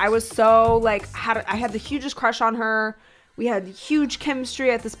with, I was so, like... I had the hugest crush on her. We had huge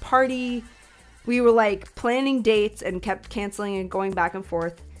chemistry at this party. We were, like, planning dates and kept canceling and going back and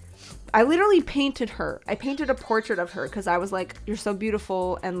forth. I literally painted her. I painted a portrait of her because I was like, you're so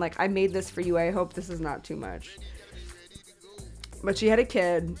beautiful and like I made this for you. I hope this is not too much. But she had a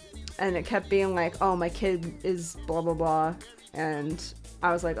kid and it kept being like, oh, my kid is blah, blah, blah. And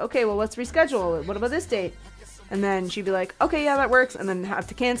I was like, okay, well, let's reschedule. What about this date? And then she'd be like, okay, yeah, that works. And then have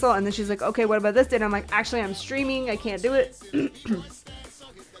to cancel. And then she's like, okay, what about this date? And I'm like, actually, I'm streaming. I can't do it.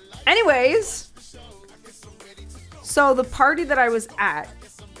 Anyways, so the party that I was at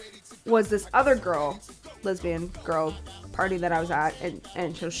was this other girl, lesbian girl party that I was at.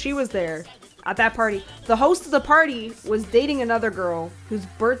 And so she was there at that party. The host of the party was dating another girl whose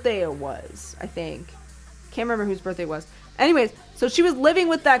birthday it was, I think. Can't remember whose birthday it was. Anyways, so she was living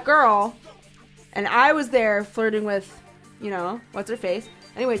with that girl. And I was there flirting with, you know, what's her face.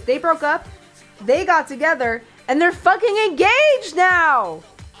 Anyways, they broke up. They got together. And they're fucking engaged now.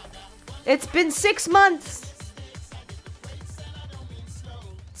 It's been 6 months.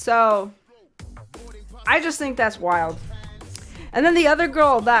 So, I just think that's wild. And then the other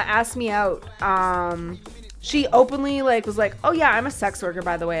girl that asked me out, she openly, like, was like, oh yeah, I'm a sex worker,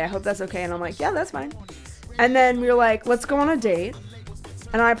 by the way. I hope that's okay. And I'm like, yeah, that's fine. And then we were like, let's go on a date.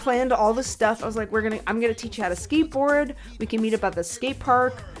 And I planned all this stuff. I was like, I'm gonna teach you how to skateboard. We can meet up at the skate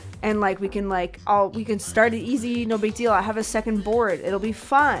park, and like we can start it easy, no big deal. I have a second board. It'll be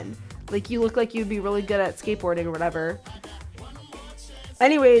fun. Like, you look like you'd be really good at skateboarding or whatever.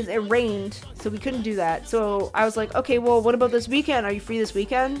 Anyways, it rained, so we couldn't do that. So I was like, okay, well, what about this weekend? Are you free this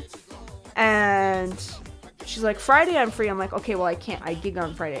weekend? And she's like, Friday I'm free. I'm like, okay, well, I can't. I gig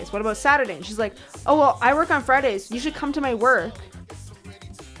on Fridays. What about Saturday? And she's like, oh, well, I work on Fridays. You should come to my work.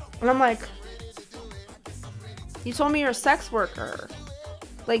 And I'm like, you told me you're a sex worker.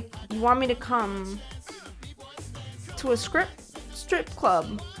 Like, you want me to come to a strip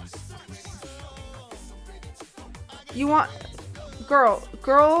club? You want,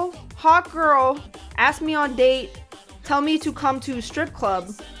 hot girl, ask me on date, tell me to come to a strip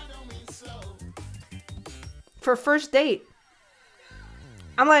club for first date.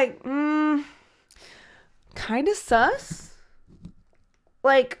 I'm like, kind of sus.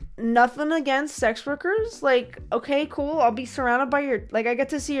 Like, nothing against sex workers. Like, okay, cool. I'll be surrounded by your... Like, I get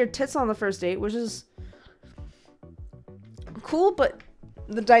to see your tits on the first date, which is cool, but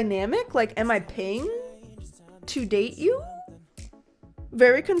the dynamic? Like, am I paying to date you?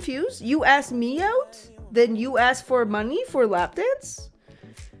 Very confused. You ask me out, then you ask for money for lap dance?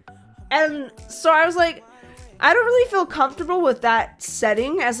 And so I was like, I don't really feel comfortable with that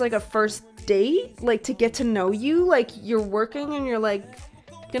setting as, like, a first date. Like, to get to know you. Like, you're working and you're, like...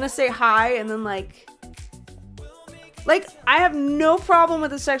 gonna say hi and then like I have no problem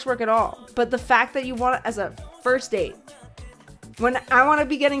with the sex work at all, but the fact that you want it as a first date when I want to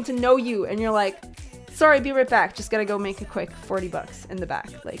be getting to know you and you're like, sorry, be right back, just gotta go make a quick $40 in the back,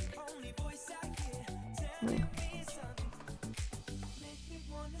 like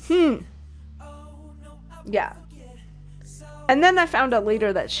yeah. And then I found out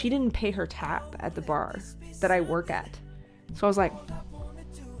later that she didn't pay her tab at the bar that I work at, so I was like,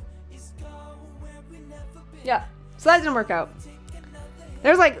 yeah, so that didn't work out.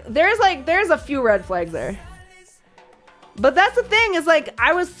 There's a few red flags there. But that's the thing, is like,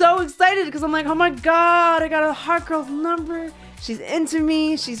 I was so excited because I'm like, oh my god, I got a hot girl's number. She's into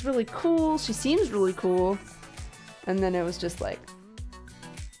me. She's really cool. She seems really cool. And then it was just like,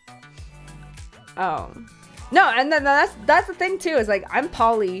 oh. No, and then that's the thing too, is like, I'm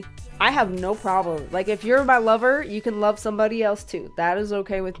poly. I have no problem. Like, if you're my lover, you can love somebody else too. That is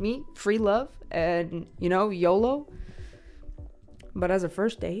okay with me. Free love. And, you know, YOLO. But as a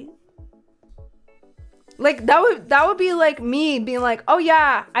first date, like, that would be like me being like, oh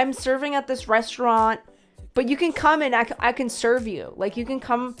yeah, I'm serving at this restaurant, but you can come and I can serve you. Like, you can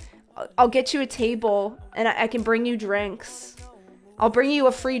come, I'll get you a table and I can bring you drinks. I'll bring you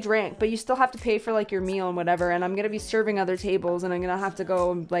a free drink, but you still have to pay for like your meal and whatever. And I'm gonna be serving other tables and I'm gonna have to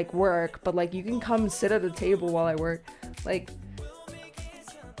go like work, but like, you can come sit at a table while I work. Like,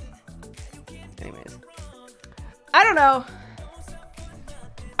 anyways, I don't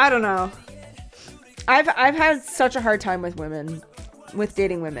know. I've had such a hard time with women, with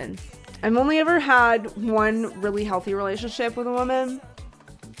dating women. I've only ever had one really healthy relationship with a woman,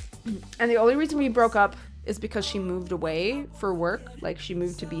 and the only reason we broke up is because she moved away for work. Like, she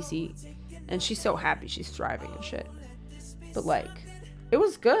moved to BC, and she's so happy, she's thriving and shit. But like, it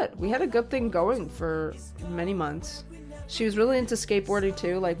was good. We had a good thing going for many months. She was really into skateboarding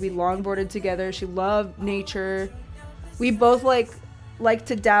too. Like, we longboarded together. She loved nature. We both like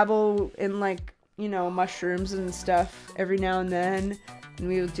to dabble in, like, you know, mushrooms and stuff every now and then. And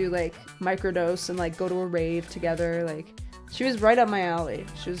we would do like microdose and like go to a rave together. Like, she was right up my alley.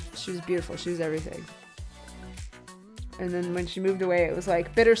 She was beautiful. She was everything. And then when she moved away, it was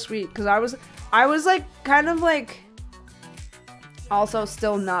like bittersweet, because I was like kind of like also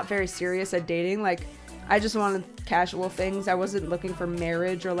still not very serious at dating. Like, I just wanted casual things. I wasn't looking for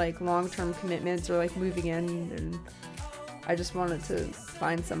marriage or like long-term commitments or like moving in, and I just wanted to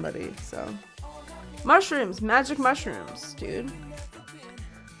find somebody. So mushrooms, magic mushrooms, dude.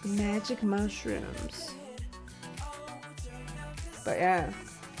 Magic mushrooms. But yeah,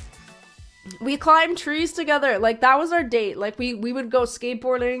 we climbed trees together. Like, that was our date. Like, we would go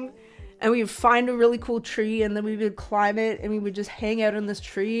skateboarding and we would find a really cool tree, and then we would climb it, and we would just hang out in this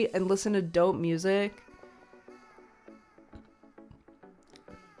tree and listen to dope music.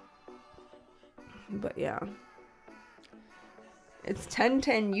 But yeah, it's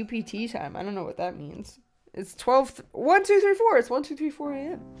 10:10 UPT time. I don't know what that means. It's 1, 2, 3, 4. It's 1, 2, 3, 4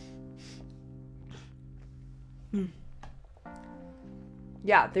 a.m.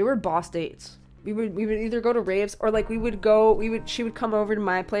 Yeah, they were boss dates. We would either go to raves, or like she would come over to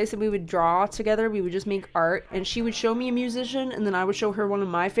my place and we would draw together. We would just make art, and she would show me a musician, and then I would show her one of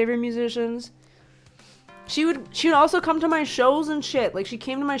my favorite musicians. She would also come to my shows and shit. Like, she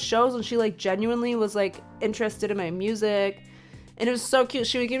came to my shows and she like genuinely was like interested in my music, and it was so cute.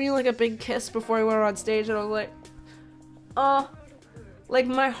 She would give me like a big kiss before I went on stage, and I was like, oh, like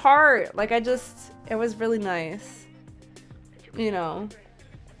my heart. Like, it was really nice, you know.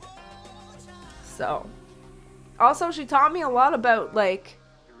 So, also, she taught me a lot about, like,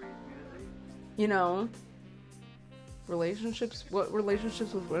 you know, relationships, what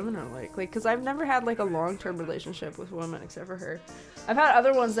relationships with women are like, because I've never had, like, a long-term relationship with women except for her. I've had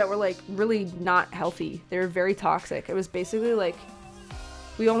other ones that were, like, really not healthy. They were very toxic. It was basically, like,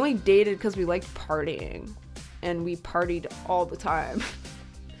 we only dated because we liked partying, and we partied all the time.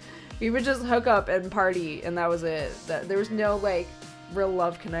 We would just hook up and party, and that was it. There was no, like, real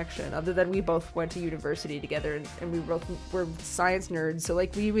love connection, other than we both went to university together, and we both were science nerds, so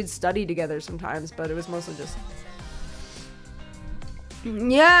like we would study together sometimes, but it was mostly just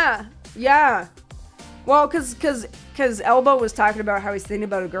yeah. Well, cause Elbow was talking about how he's thinking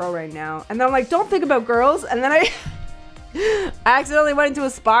about a girl right now, and then I'm like, don't think about girls, and then I accidentally went into a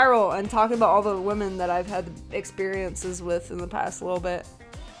spiral and talking about all the women that I've had experiences with in the past little bit.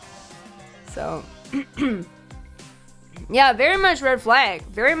 So yeah, very much red flag.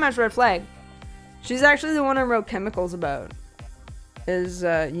 Very much red flag. She's actually the one I wrote Chemicals about. Is,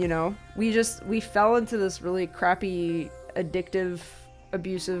 you know, we fell into this really crappy, addictive,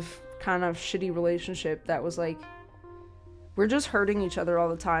 abusive, kind of shitty relationship that was like, we're just hurting each other all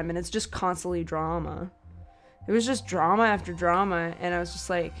the time, and it's just constantly drama. It was just drama after drama, and I was just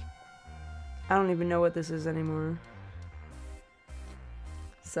like, I don't even know what this is anymore.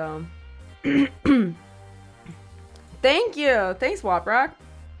 So thank you. Thanks, Waprock.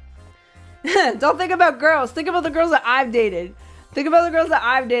 Don't think about girls. Think about the girls that I've dated. Think about the girls that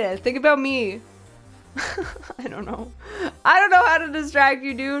I've dated. Think about me. I don't know. I don't know how to distract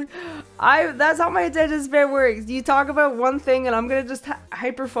you, dude. That's how my attention span works. You talk about one thing, and I'm gonna just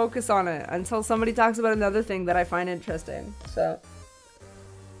hyper focus on it until somebody talks about another thing that I find interesting. So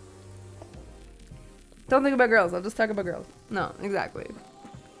don't think about girls. I'll just talk about girls. No, exactly.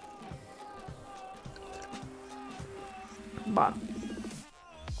 But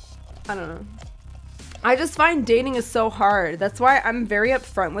I don't know. I just find dating is so hard. That's why I'm very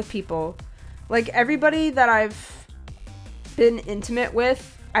upfront with people. Like, everybody that I've been intimate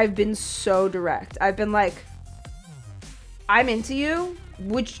with, I've been so direct. I've been like, I'm into you.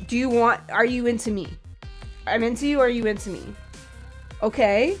 Which do you want? Are you into me? I'm into you. Are you into me?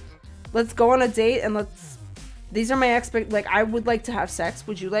 Okay, let's go on a date, and these are my like, I would like to have sex.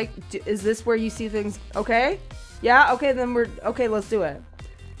 Would you like, is this where you see things? Okay. Yeah, okay, then okay, let's do it.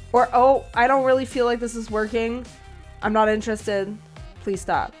 Or, oh, I don't really feel like this is working. I'm not interested. Please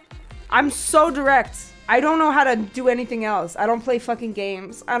stop. I'm so direct. I don't know how to do anything else. I don't play fucking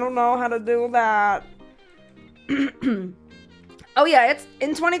games. I don't know how to do that. Oh yeah, in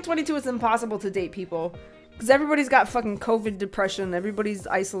 2022, it's impossible to date people. Because everybody's got fucking COVID depression. Everybody's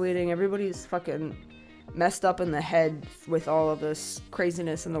isolating. Everybody's fucking messed up in the head with all of this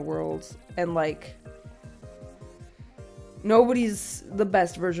craziness in the world. And, like, nobody's the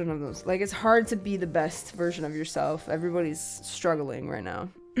best version of those. Like, it's hard to be the best version of yourself. Everybody's struggling right now.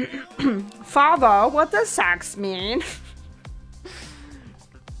 Father, what does sex mean?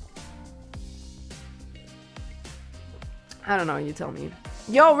 I don't know, you tell me.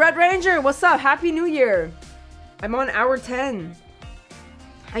 Yo, Red Ranger, what's up? Happy New Year. I'm on hour 10.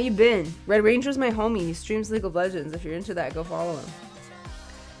 How you been? Red Ranger's my homie. He streams League of Legends. If you're into that, go follow him.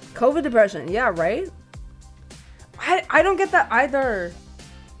 COVID depression. Yeah, right? I don't get that either.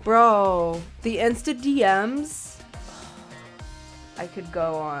 Bro, the Insta DMs. I could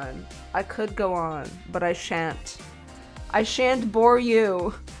go on. I could go on, but I shan't. I shan't bore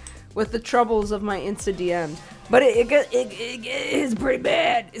you with the troubles of my Insta DMs. But it's pretty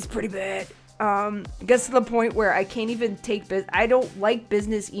bad. It's pretty bad. It gets to the point where I can't even take I don't like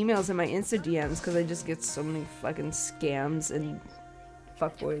business emails in my Insta DMs because I just get so many fucking scams and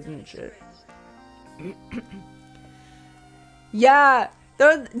fuckboys and shit. Yeah,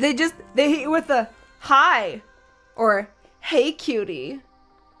 they hit you with a hi or hey cutie,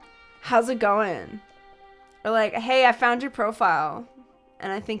 how's it going? Or like, hey, I found your profile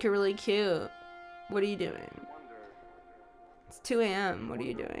and I think you're really cute. What are you doing? It's 2 a.m. What are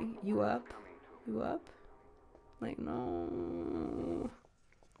you doing? You up? You up? Like, no.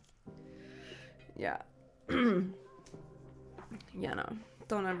 Yeah. Yeah, no.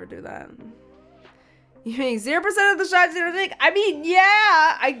 Don't ever do that. You make 0% of the shots you take? I mean,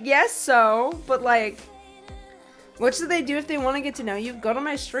 yeah, I guess so. But, like, what should they do if they want to get to know you? Go to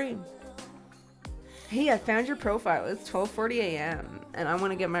my stream. Hey, I found your profile. It's 12:40 a.m. and I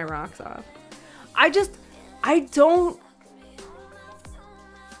want to get my rocks off. I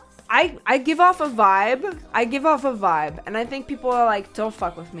give off a vibe. I give off a vibe. And I think people are like, don't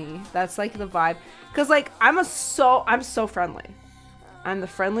fuck with me. That's like the vibe. Cause like, I'm so friendly. I'm the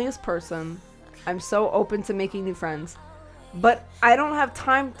friendliest person. I'm so open to making new friends. But I don't have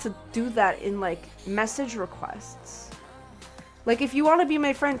time to do that in like message requests. Like if you want to be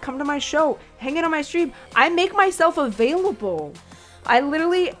my friend, come to my show. Hang it on my stream. I make myself available. I've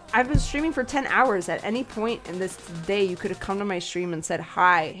been streaming for 10 hours. At any point in this day, you could have come to my stream and said,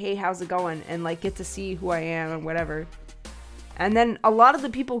 hi, hey, how's it going? And like get to see who I am and whatever. And then a lot of the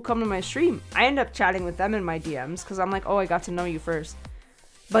people who come to my stream, I end up chatting with them in my DMs because I'm like, oh, I got to know you first.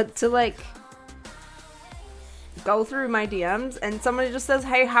 But to like go through my DMs and somebody just says,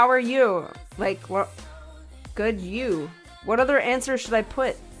 hey, how are you? Like, what? Good, you. What other answer should I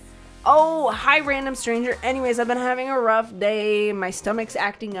put? Oh, hi, random stranger. Anyways, I've been having a rough day. My stomach's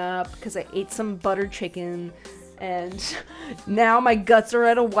acting up because I ate some buttered chicken. And now my guts are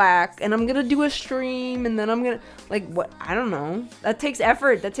out of whack. And I'm going to do a stream. And then I'm going to, like, what? I don't know. That takes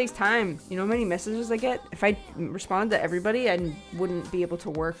effort. That takes time. You know how many messages I get? If I responded to everybody, I wouldn't be able to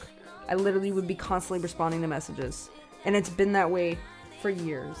work. I literally would be constantly responding to messages. And it's been that way for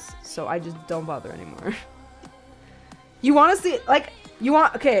years. So I just don't bother anymore. You want to see, like,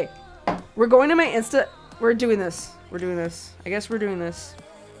 okay. We're going to my Insta. We're doing this. We're doing this. I guess we're doing this.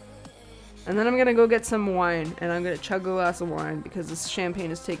 And then I'm going to go get some wine. And I'm going to chug a glass of wine. Because this champagne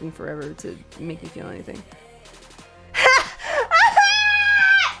is taking forever to make me feel anything.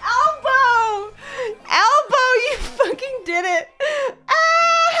 Elbow! Elbow, you fucking did it!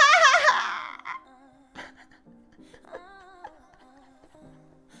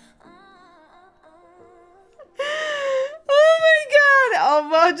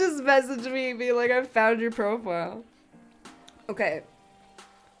 Elmo just messaged me being like, I found your profile. Okay.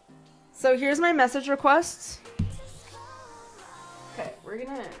 So here's my message requests. Okay, we're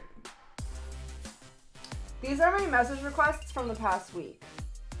gonna... These are my message requests from the past week.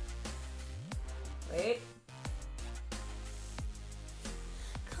 Wait.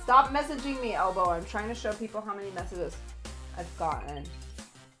 Stop messaging me, Elbow. I'm trying to show people how many messages I've gotten.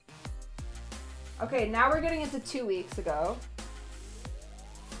 Okay, now we're getting into 2 weeks ago.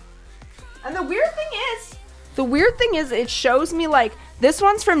 And the weird thing is it shows me like, this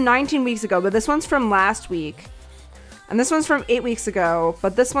one's from 19 weeks ago, but this one's from last week. And this one's from 8 weeks ago,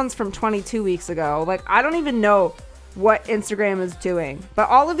 but this one's from 22 weeks ago. Like, I don't even know what Instagram is doing. But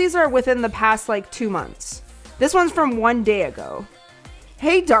all of these are within the past like 2 months. This one's from 1 day ago.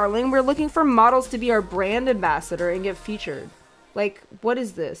 Hey darling, we're looking for models to be our brand ambassador and get featured. Like, what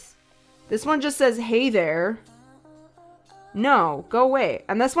is this? This one just says, hey there. No, go away.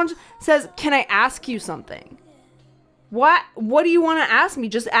 And this one says, can I ask you something? What do you want to ask me?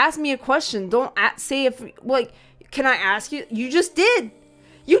 Just ask me a question. Don't say if, like, can I ask you? You just did.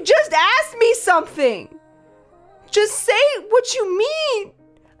 You just asked me something. Just say what you mean.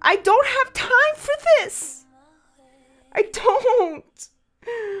 I don't have time for this. I don't.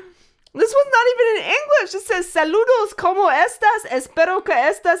 This one's not even in English. It says, saludos, ¿cómo estás? Espero que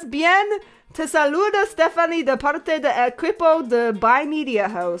estés bien. Te saluda Stephanie de parte de equipo de By Media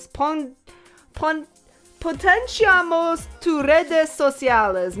House. Potenciamos tus redes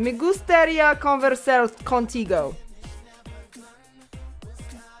sociales. Me gustaría conversar contigo.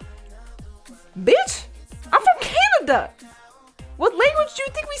 Bitch, I'm from Canada. What language do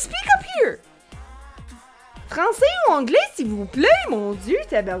you think we speak up here? Français ou anglais, s'il vous plaît? Mon Dieu,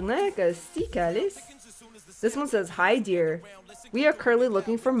 tabarnak, si calice. This one says, hi dear. We are currently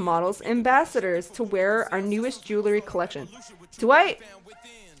looking for models ambassadors to wear our newest jewelry collection.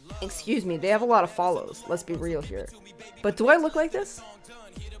 Excuse me, they have a lot of follows. Let's be real here. But do I look like this?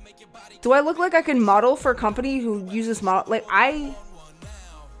 Do I look like I can model for a company who uses model?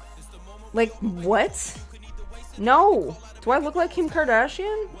 Like, what? No. Do I look like Kim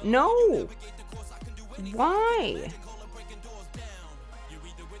Kardashian? No. Why?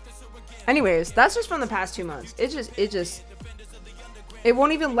 Anyways, that's just from the past 2 months. It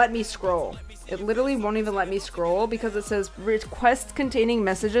won't even let me scroll. It literally won't even let me scroll because it says requests containing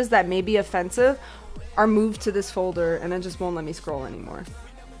messages that may be offensive are moved to this folder, and it just won't let me scroll anymore.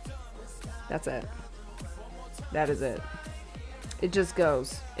 That's it. That is it. It just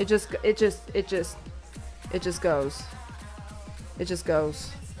goes. It just goes. It just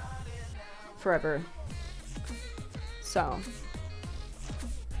goes. Forever. So.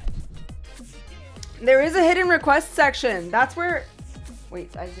 There is a hidden request section. That's where...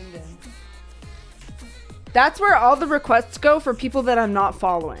 Wait, I zoomed in. That's where all the requests go for people that I'm not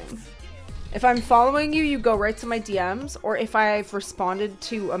following. If I'm following you, you go right to my DMs. Or if I've responded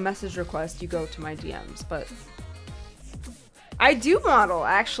to a message request, you go to my DMs. But I do model,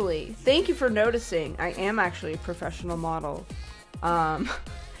 actually. Thank you for noticing. I am actually a professional model.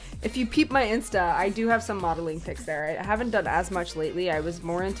 If you peep my Insta, I do have some modeling pics there. I haven't done as much lately. I was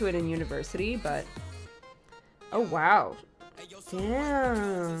more into it in university, but... Oh, wow.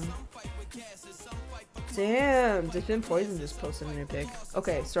 Damn. Damn. Dippin' Poison just posted a new pic.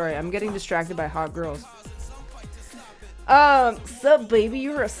 Okay, sorry. I'm getting distracted by hot girls. Sup, baby?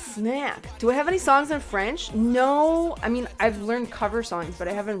 You're a snack. Do I have any songs in French? No. I mean, I've learned cover songs, but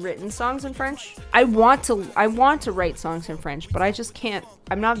I haven't written songs in French. I want to write songs in French, but I just can't.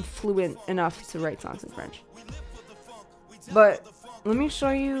 I'm not fluent enough to write songs in French. But let me show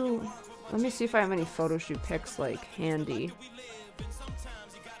you. Let me see if I have any photo shoot pics, like, handy.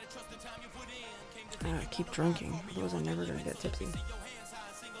 I keep drinking. Otherwise I'm never gonna get tipsy.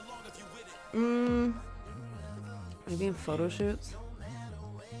 Maybe in photo shoots?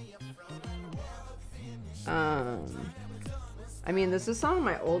 I mean, this is some of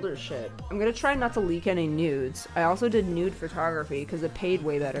my older shit. I'm gonna try not to leak any nudes. I also did nude photography because it paid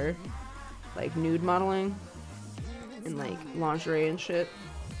way better. Like, nude modeling. And, like, lingerie and shit.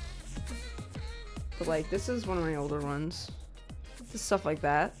 But, like, this is one of my older ones. Just stuff like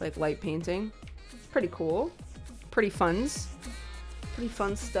that. Like, light painting. Pretty cool. Pretty funs. Pretty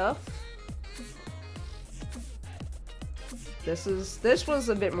fun stuff. This was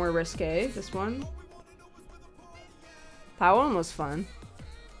a bit more risque, this one. That one was fun.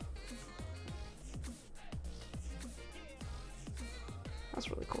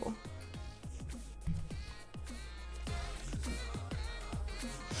 That's really cool.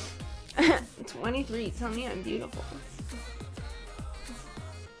 "23, tell me I'm beautiful."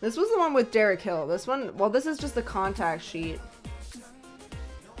 This was the one with Derek Hill. This one, well, this is just the contact sheet.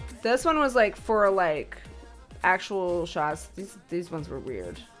 This one was like for like actual shots. These ones were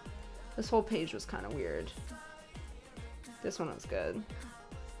weird. This whole page was kind of weird. This one was good.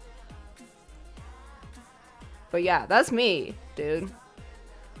 But yeah, that's me, dude.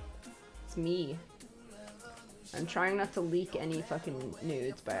 It's me. I'm trying not to leak any fucking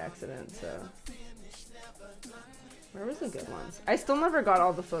nudes by accident, so. Where was the good ones? I still never got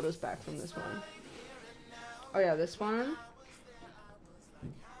all the photos back from this one. Oh yeah, this one.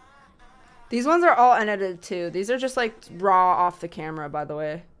 These ones are all unedited too. These are just like raw off the camera, by the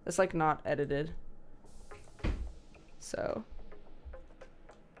way. It's like not edited. So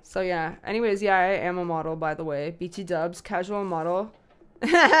yeah. Anyways, yeah, I am a model, by the way. BT dubs, casual model.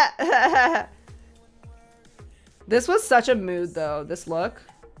 This was such a mood though, this look.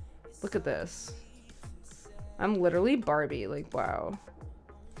 Look at this. I'm literally Barbie, like, wow.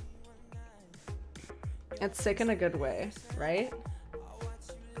 It's sick in a good way, right?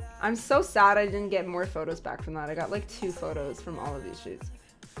 I'm so sad I didn't get more photos back from that. I got like 2 photos from all of these shoots.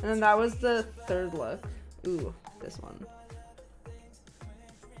 And then that was the 3rd look. Ooh, this one.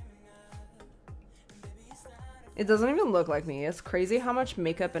 It doesn't even look like me. It's crazy how much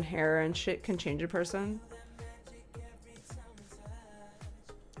makeup and hair and shit can change a person.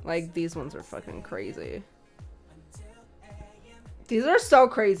 Like, these ones are fucking crazy. These are so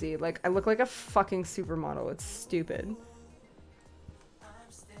crazy. Like, I look like a fucking supermodel. It's stupid.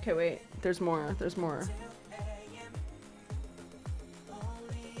 Okay, wait. There's more. There's more.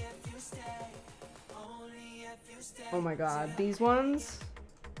 Oh my god. These ones?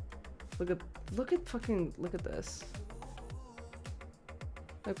 Look at this.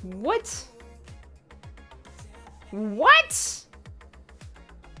 Like, what? What?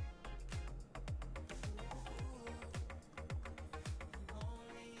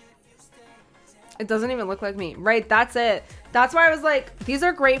 It doesn't even look like me. Right, that's it. That's why I was like, these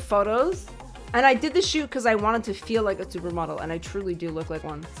are great photos. And I did the shoot because I wanted to feel like a supermodel. And I truly do look like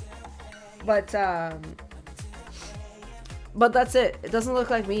one. But that's it. It doesn't look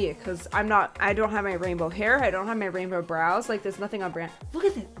like me because I don't have my rainbow hair. I don't have my rainbow brows. Like, there's nothing on brand. Look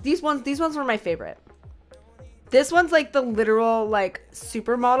at this. These ones were my favorite. This one's like the literal, like,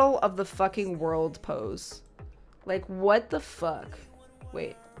 supermodel of the fucking world pose. Like, what the fuck?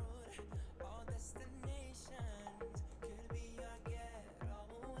 Wait.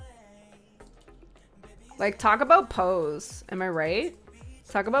 Like, talk about pose. Am I right?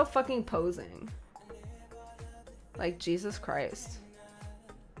 Talk about fucking posing. Like, Jesus Christ.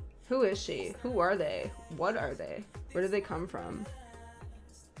 Who is she? Who are they? What are they? Where did they come from?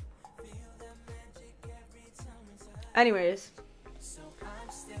 Anyways.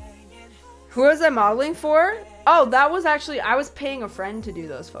 Who was I modeling for? Oh, that was actually, I was paying a friend to do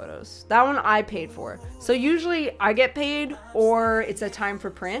those photos. That one I paid for. So usually I get paid or it's a time for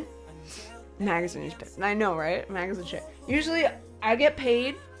print. Magazine shit. I know, right? Magazine shit. Usually I get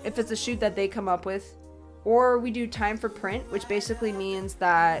paid if it's a shoot that they come up with. Or we do time for print, which basically means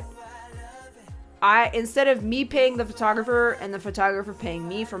that instead of me paying the photographer and the photographer paying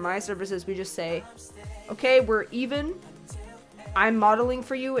me for my services, we just say, okay, we're even. I'm modeling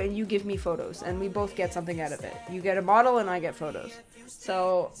for you and you give me photos and we both get something out of it. You get a model and I get photos.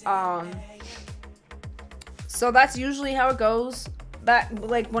 So that's usually how it goes. That,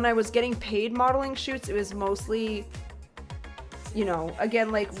 like, when I was getting paid modeling shoots, it was mostly, you know,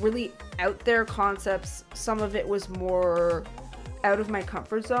 again, like, really out there concepts. Some of it was more out of my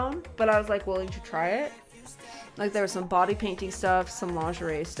comfort zone, but I was like willing to try it. Like, there was some body painting stuff, some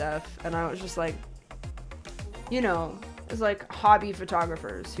lingerie stuff, and I was just like, you know, it's like hobby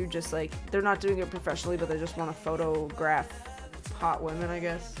photographers who just, like, they're not doing it professionally, but they just want to photograph hot women, I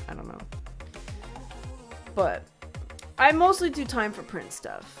guess. I don't know. But I mostly do time for print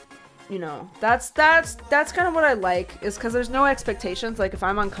stuff. You know, that's kind of what I like, is because there's no expectations. Like, if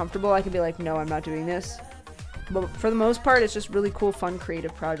I'm uncomfortable, I can be like, no, I'm not doing this. But for the most part, it's just really cool, fun,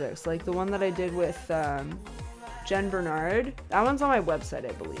 creative projects. Like the one that I did with Jen Bernard. That one's on my website,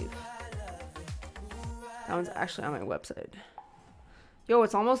 I believe. That one's actually on my website. Yo,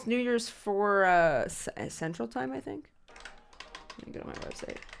 it's almost New Year's for Central Time, I think. Let me go to my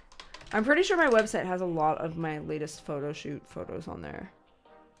website. I'm pretty sure my website has a lot of my latest photo shoot photos on there.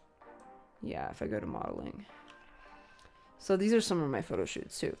 Yeah, if I go to modeling. So these are some of my photo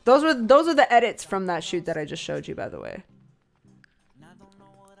shoots too. Those are the edits from that shoot that I just showed you, by the way.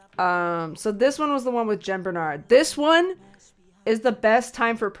 So this one was the one with Jen Bernard. This one is the best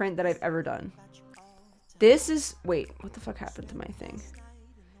time for print that I've ever done. This is, wait, what the fuck happened to my thing?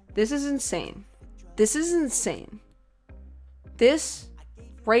 This is insane. This is insane. This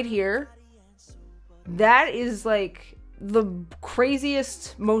right here, that is like the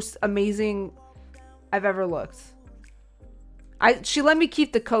craziest, most amazing I've ever looked. She let me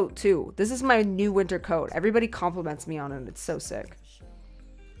keep the coat too. This is my new winter coat. Everybody compliments me on it. It's so sick.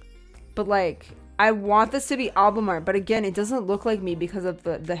 But like, I want this to be album art, but again, it doesn't look like me because of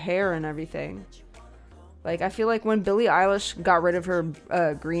the hair and everything. Like, I feel like when Billie Eilish got rid of her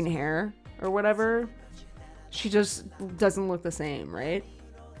green hair or whatever, she just doesn't look the same, right?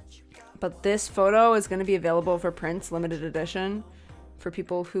 But this photo is going to be available for prints, limited edition, for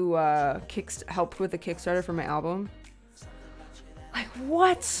people who helped with the Kickstarter for my album. Like,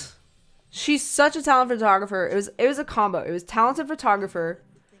 what? She's such a talented photographer. It was a combo. It was talented photographer,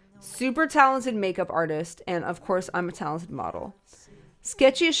 super talented makeup artist, and of course, I'm a talented model.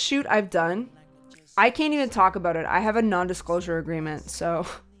 Sketchiest shoot I've done. I can't even talk about it. I have a non-disclosure agreement, so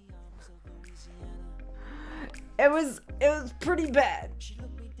it was pretty bad.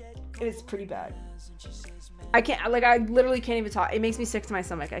 It was pretty bad. I can't, like, I literally can't even talk. It makes me sick to my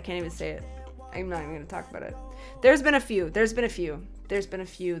stomach. I can't even say it. I'm not even gonna talk about it. There's been a few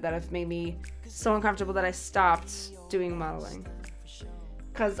that have made me so uncomfortable that I stopped doing modeling.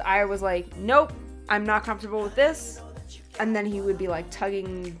 Cause I was like, nope, I'm not comfortable with this. And then he would be like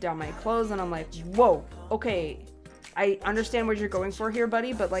tugging down my clothes and I'm like, whoa, okay. I understand what you're going for here,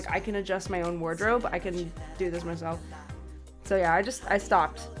 buddy, but like I can adjust my own wardrobe. I can do this myself. So yeah, I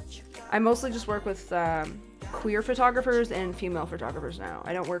stopped. I mostly just work with queer photographers and female photographers now.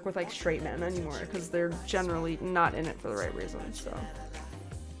 I don't work with like straight men anymore because they're generally not in it for the right reasons. So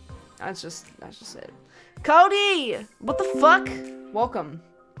that's just it. Cody, what the fuck? Welcome.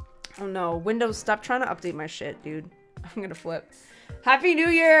 Oh no, Windows, stop trying to update my shit, dude. I'm gonna flip. Happy New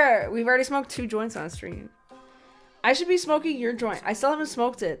Year! We've already smoked 2 joints on stream. I should be smoking your joint. I still haven't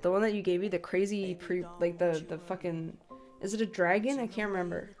smoked it. The one that you gave me, the crazy like the fucking, is it a dragon? I can't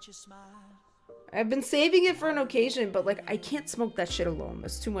remember. I've been saving it for an occasion, but like I can't smoke that shit alone.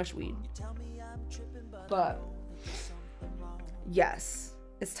 That's too much weed. But yes,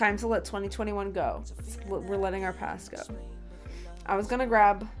 It's time to let 2021 go. We're letting our past go. I was gonna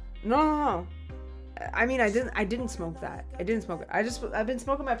grab. No. I mean, I didn't smoke that. I didn't smoke it. I've been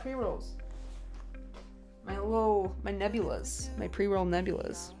smoking my pre-rolls. My nebulas. My pre-roll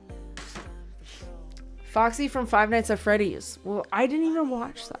nebulas. Foxy from Five Nights at Freddy's. Well, I didn't even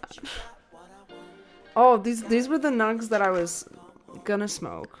watch that. Oh, these were the nugs that I was gonna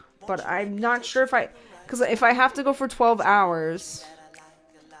smoke. But I'm not sure because if I have to go for 12 hours,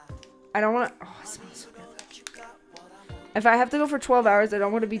 I don't want to. Oh, it smells so good. If I have to go for 12 hours, I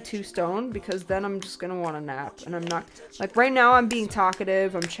don't want to be too stoned because then I'm just going to want to nap. And I'm not. Like, right now, I'm being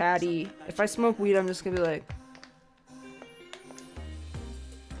talkative. I'm chatty. If I smoke weed, I'm just going to be like.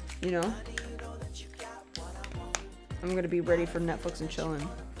 You know? I'm going to be ready for Netflix and chilling.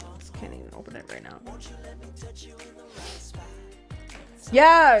 Just can't even open it right now.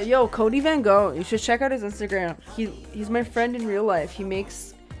 Yeah, yo, Cody Van Gogh. You should check out his Instagram. He's my friend in real life.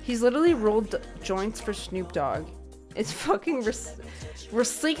 He's literally rolled joints for Snoop Dogg. It's fucking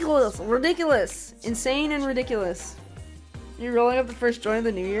ridiculous, insane and ridiculous. You're rolling up the first joint of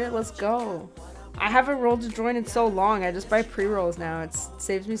the new year? Let's go. I haven't rolled a joint in so long. I just buy pre-rolls now. It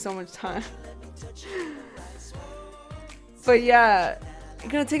saves me so much time. But yeah,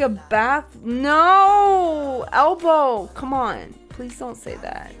 you're gonna take a bath? No! Elbow! Come on. Please don't say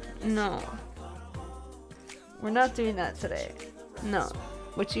that. No. We're not doing that today. No.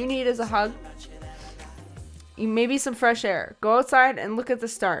 What you need is a hug. Maybe some fresh air. Go outside and look at the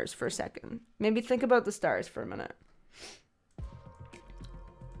stars for a second. Maybe think about the stars for a minute.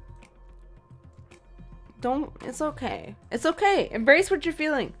 It's okay. It's okay. Embrace what you're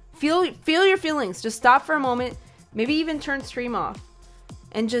feeling. Feel your feelings. Just stop for a moment. Maybe even turn stream off.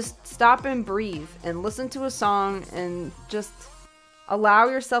 And just stop and breathe. And listen to a song. And just allow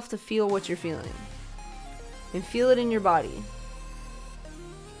yourself to feel what you're feeling. And feel it in your body.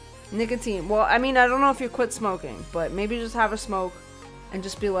 Nicotine. Well, I mean, I don't know if you quit smoking, but maybe just have a smoke and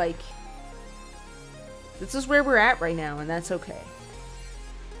just be like, this is where we're at right now, and that's okay.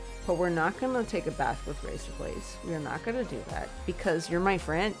 But we're not going to take a bath with razor blades. We're not going to do that because you're my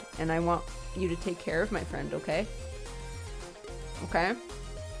friend, and I want you to take care of my friend, okay? Okay?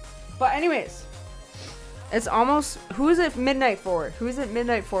 But anyways, it's almost, who is it midnight for? Who is it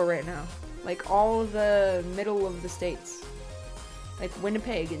midnight for right now? Like all of the middle of the states. Like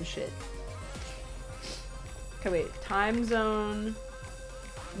Winnipeg and shit. Okay, wait. Time zone.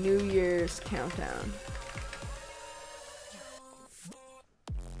 New Year's countdown.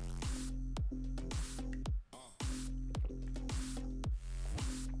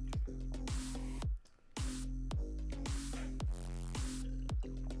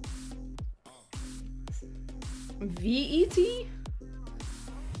 VET?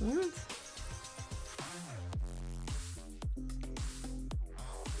 What?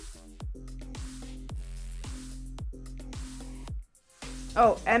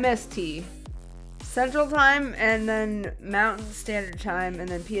 Oh, MST. Central Time, and then Mountain Standard Time, and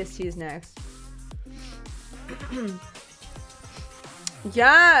then PST is next.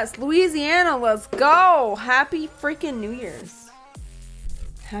 Yes! Louisiana, let's go! Happy freaking New Year's.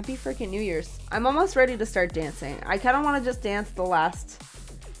 Happy freaking New Year's. I'm almost ready to start dancing. I kind of want to just dance the last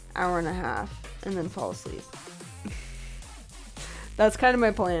hour and a half, and then fall asleep. That's kind of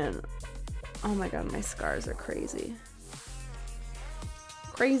my plan. Oh my god, my scars are crazy.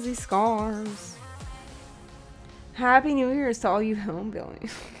 Crazy scars. Happy New Year's to all you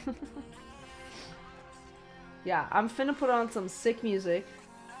homebillies. Yeah, I'm finna put on some sick music.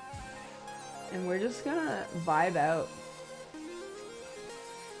 And we're just gonna vibe out.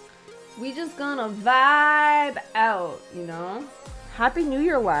 We just gonna vibe out, you know? Happy New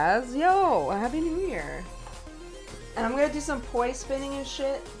Year, Laz. Yo, Happy New Year. And I'm gonna do some poi spinning and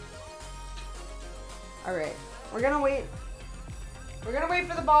shit. Alright, we're gonna wait. We're gonna wait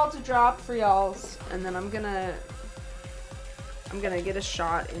for the ball to drop for y'all's, and then I'm gonna get a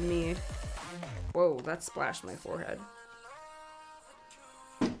shot in me. Whoa, that splashed my forehead.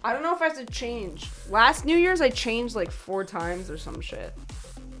 I don't know if I have to change. Last New Year's I changed like 4 times or some shit.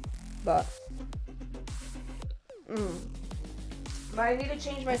 But I need to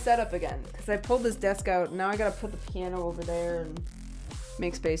change my setup again, because I pulled this desk out, and now I gotta put the piano over there and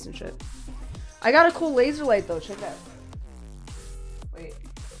make space and shit. I got a cool laser light though, check that. Wait.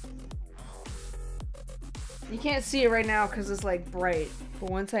 You can't see it right now because it's like bright. But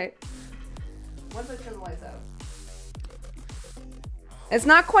once I turn the lights out. It's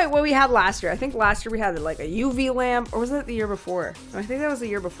not quite what we had last year. I think last year we had like a UV lamp. Or was that the year before? I think that was the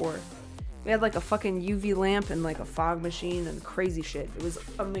year before. We had like a fucking UV lamp and like a fog machine and crazy shit. It was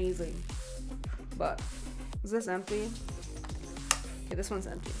amazing. But, is this empty? Okay, this one's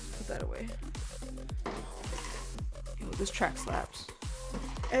empty. Put that away. Yo, this track slaps.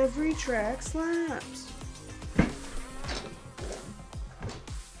 Every track slaps.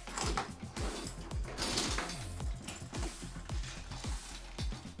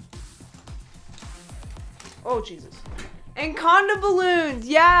 Oh, Jesus. And condom balloons,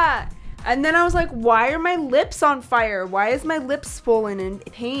 yeah. And then I was like, why are my lips on fire? Why is my lip swollen in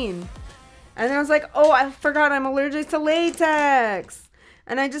pain? And then I was like, oh, I forgot I'm allergic to latex.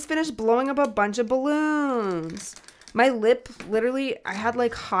 And I just finished blowing up a bunch of balloons. My lip, literally, I had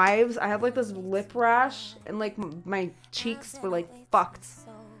like hives. I had like this lip rash. And like my cheeks were like fucked.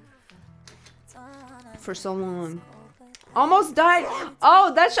 For so long. Almost died.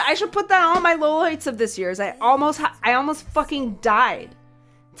 Oh, I should put that on my lowlights of this year. Is I almost fucking died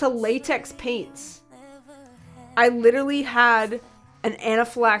to latex paints. I literally had an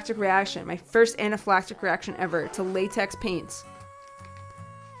anaphylactic reaction. My first anaphylactic reaction ever to latex paints.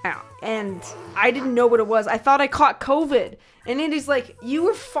 Ow. And I didn't know what it was. I thought I caught COVID. And Andy's like, you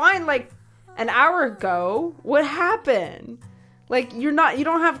were fine like an hour ago. What happened? Like, you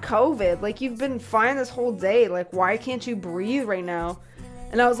don't have COVID. Like, you've been fine this whole day. Like, why can't you breathe right now?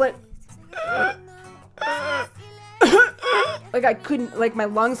 And I was like, like, I couldn't, like, my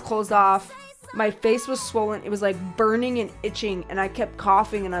lungs closed off. My face was swollen. It was, like, burning and itching. And I kept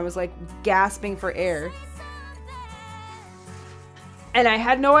coughing and I was, like, gasping for air. And I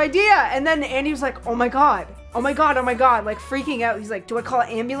had no idea. And then Andy was like, oh my God. Oh my God. Oh my God. Like, freaking out. He's like, do I call an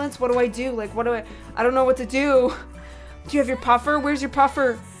ambulance? What do I do? Like, I don't know what to do. Do you have your puffer? Where's your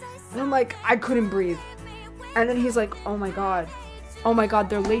puffer? And I'm like, I couldn't breathe. And then he's like, oh my God. Oh my God,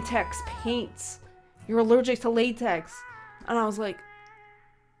 they're latex paints. You're allergic to latex. And I was like,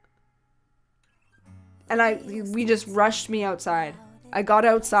 and we just rushed me outside. I got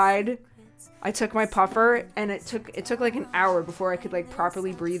outside. I took my puffer and it took like an hour before I could like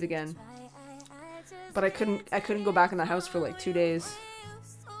properly breathe again. But I couldn't go back in the house for like 2 days.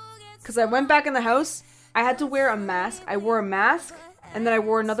 Cause I went back in the house, I had to wear a mask. I wore a mask and then I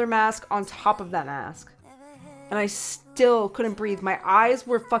wore another mask on top of that mask. And I still couldn't breathe. My eyes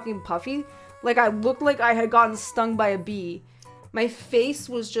were fucking puffy. Like I looked like I had gotten stung by a bee. My face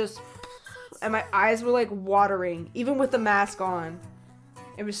was just, and my eyes were like watering, even with the mask on.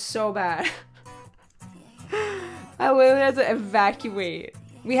 It was so bad. I literally had to evacuate.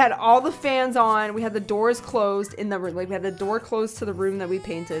 We had all the fans on. We had the doors closed in the room. Like we had the door closed to the room that we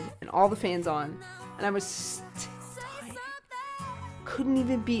painted and all the fans on. And I was still dying. Couldn't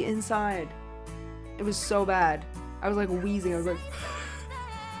even be inside. It was so bad. I was like wheezing. I was like,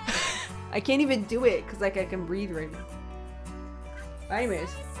 I can't even do it because like I can breathe right now. But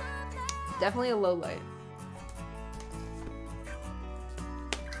anyways, definitely a low light.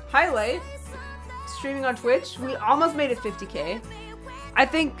 Highlight, streaming on Twitch. We almost made it 50K. I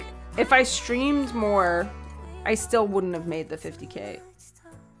think if I streamed more, I still wouldn't have made the 50K.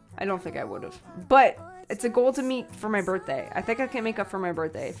 I don't think I would have. But it's a goal to meet for my birthday. I think I can make up for my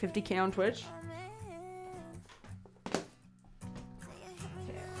birthday. 50K on Twitch. Okay,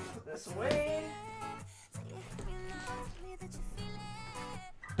 put this away.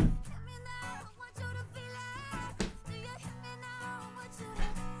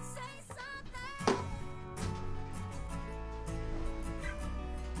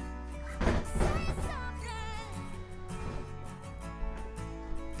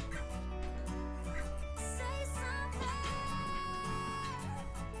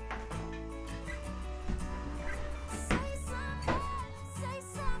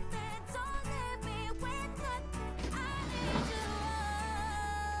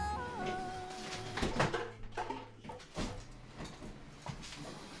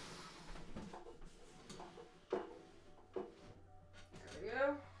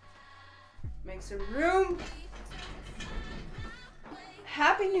 Make some room.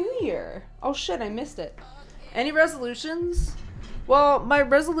 Happy New Year. Oh shit, I missed it. Any resolutions? Well, my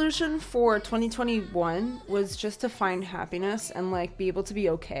resolution for 2021 was just to find happiness and like be able to be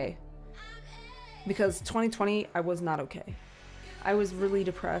okay. Because 2020, I was not okay. I was really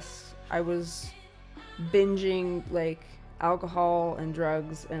depressed. I was binging like alcohol and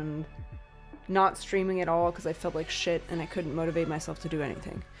drugs and not streaming at all because I felt like shit and I couldn't motivate myself to do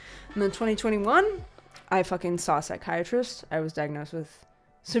anything. And then 2021, I fucking saw a psychiatrist. I was diagnosed with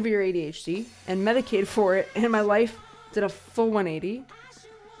severe ADHD and medicated for it, and my life did a full 180.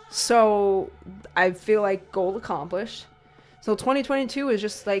 So I feel like goal accomplished. So 2022 is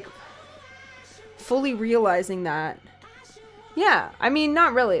just like fully realizing that. Yeah, I mean,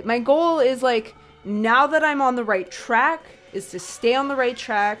 not really. My goal is like, now that I'm on the right track, is to stay on the right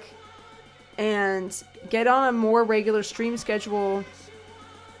track and get on a more regular stream schedule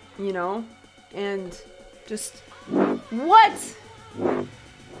you know? And just, what?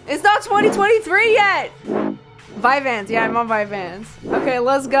 It's not 2023 yet! Vyvanse, yeah, I'm on Vyvanse. Okay,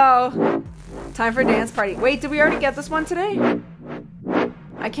 let's go. Time for dance party. Wait, did we already get this one today?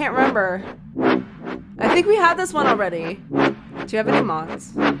 I can't remember. I think we had this one already. Do you have any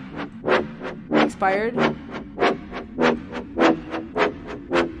mods? Expired?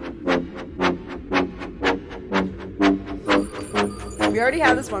 We already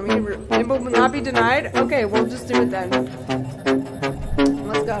have this one. It will not be denied? Okay, we'll just do it then.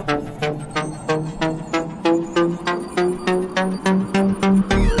 Let's go.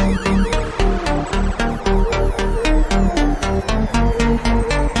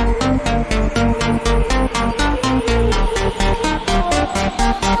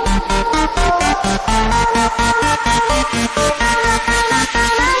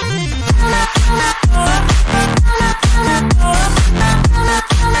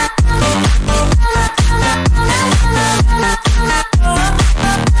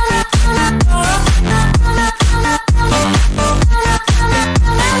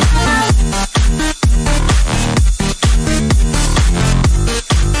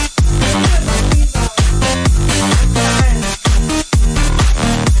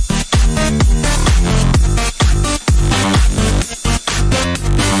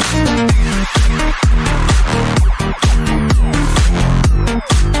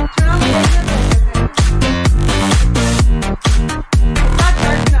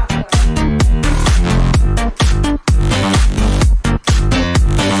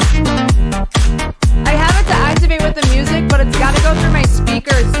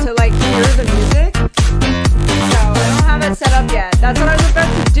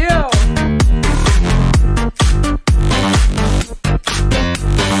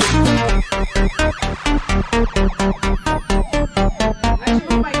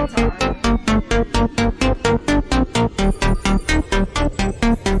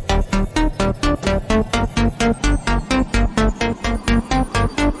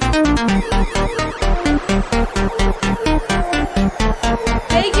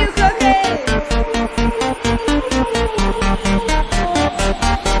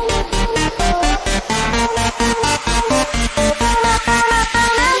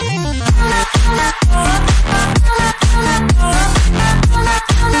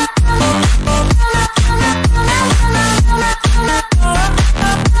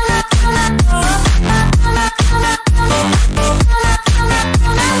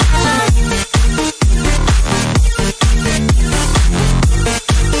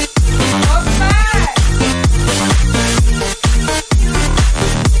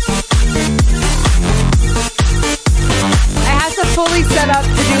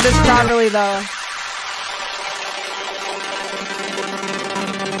 Though.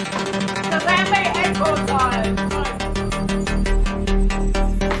 Because I have my headphones on.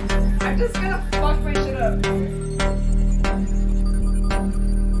 I'm just gonna fuck my shit up.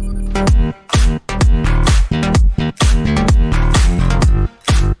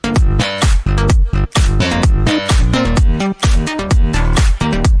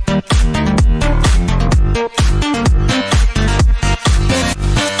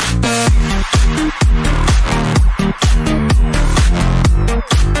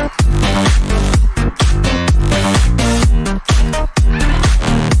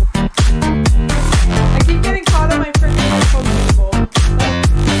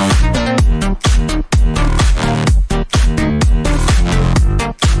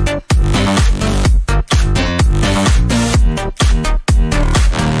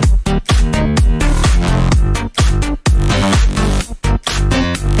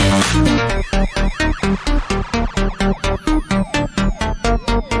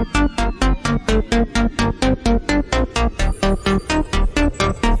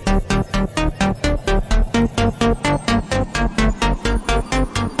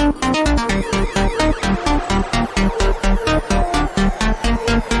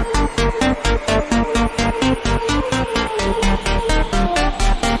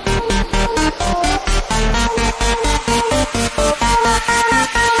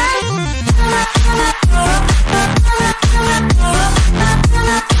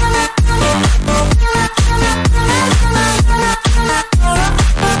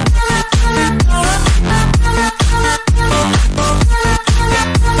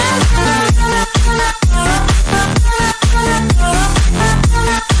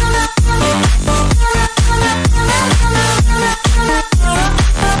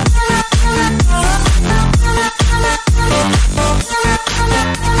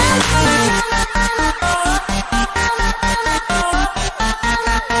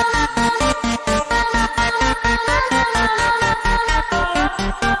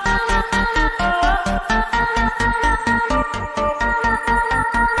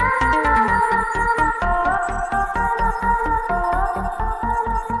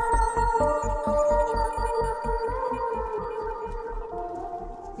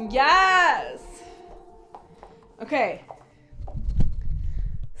 Yes! Okay.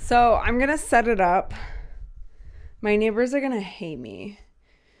 So I'm gonna set it up. My neighbors are gonna hate me.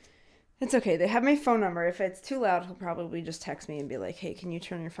 It's okay. They have my phone number. If it's too loud, he'll probably just text me and be like, hey, can you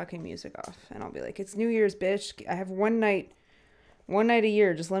turn your fucking music off? And I'll be like, it's New Year's, bitch. I have one night a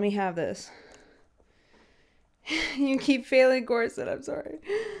year. Just let me have this. You keep failing, Corset. I'm sorry.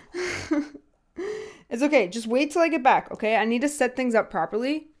 It's okay. Just wait till I get back, okay? I need to set things up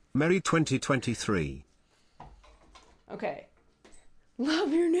properly. Merry 2023. Okay.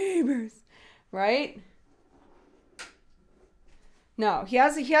 Love your neighbors. Right? No, he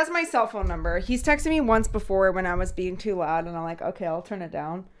has my cell phone number. He's texted me once before when I was being too loud, and I'm like, okay, I'll turn it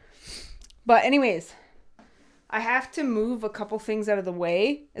down. But anyways, I have to move a couple things out of the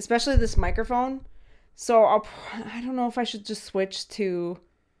way, especially this microphone. So I don't know if I should just switch to,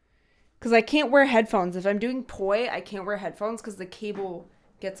 because I can't wear headphones. If I'm doing poi, I can't wear headphones because the cable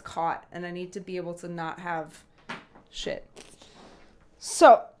gets caught, and I need to be able to not have shit.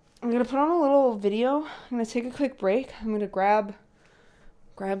 So I'm going to put on a little video. I'm going to take a quick break. I'm going to grab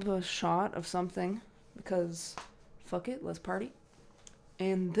a shot of something because fuck it, let's party.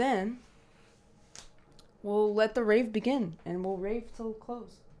 And then we'll let the rave begin and we'll rave till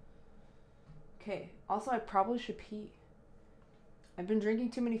close. Okay, also I probably should pee. I've been drinking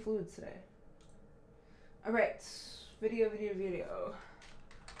too many fluids today. Alright, video.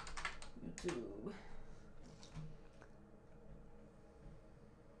 YouTube.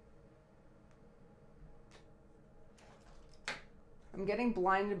 I'm getting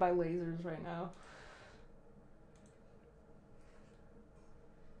blinded by lasers right now.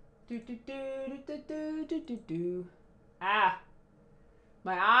 Ah!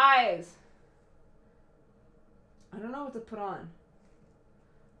 My eyes! I don't know what to put on.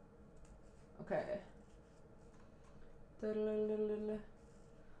 Okay.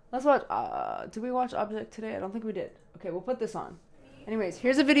 Let's watch, did we watch Object today? I don't think we did. Okay, we'll put this on. Anyways,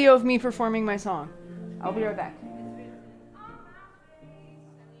 here's a video of me performing my song. I'll be right back.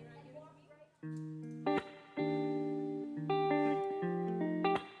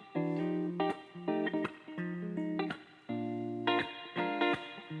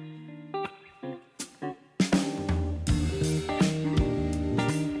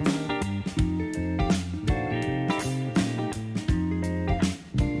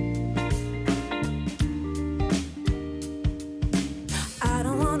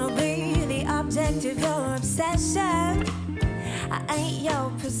 Of your obsession, I ain't your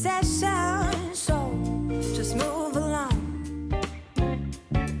possession, so just move along.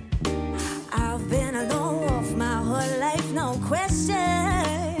 I've been a lone wolf my whole life, no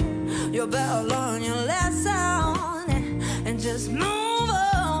question. You better learn your lesson and just move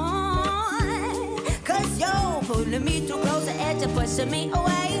on. Cause you're pulling me too close to the edge and pushing me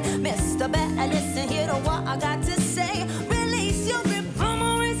away. Mr. Better listen here to what I got to say. Release your grip from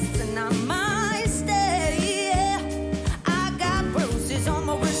my wrist and I'm mine.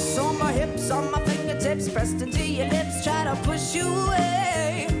 On my fingertips, pressed into your lips, try to push you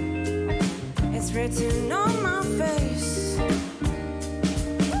away. It's written on my face.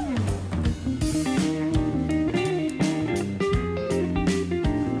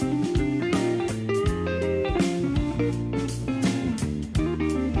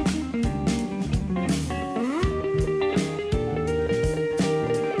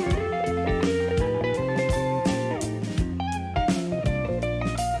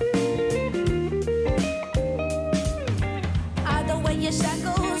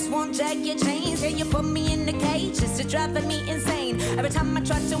 Driving me insane. Every time I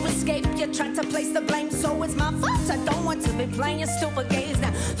try to escape, you try to place the blame. So it's my fault. I don't want to be playing stupid games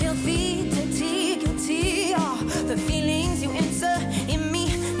now. Feel free to take guilty. Oh, the feelings you insert in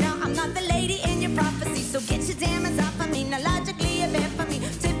me. Now I'm not the lady in your prophecy, so get your damn hands off of me. Now logically you're bad for me.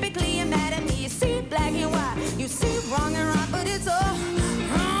 Typically you're mad at me. You see black and white. You see wrong and right, but it's all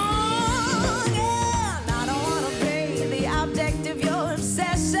wrong. Yeah, I don't wanna be the object of your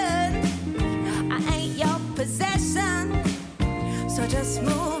obsession. I ain't your possession, so just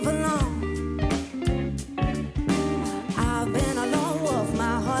move along. I've been a lone wolf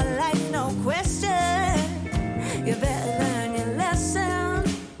my whole life, no question. You better learn your lesson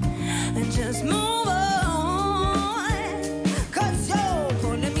and just move on. Cause you're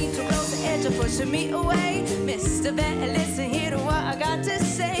pulling me too close to the edge, you're pushing me away. Mr. Better listen here to what I got to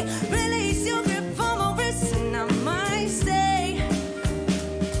say. Release your grip from my wrist and I might stay.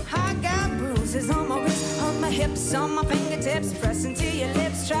 I got bruises on my wrist, on my hips, on my fingertips, pressing to your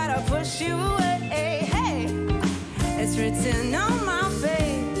lips, try to push you away. Hey, it's written on my face.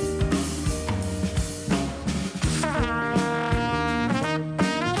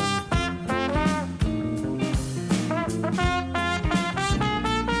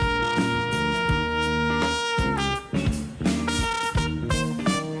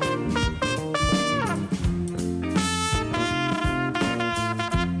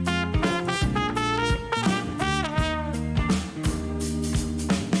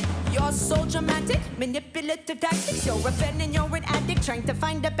 dramatic, manipulative tactics. You're a fan and you're an addict, trying to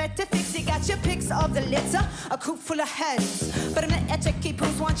find a better fix. You got your pics of the litter, a coop full of heads. But I'm not at your keep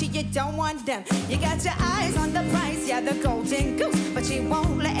who's want you don't want them. You got your eyes on the prize, yeah, the golden goose. But she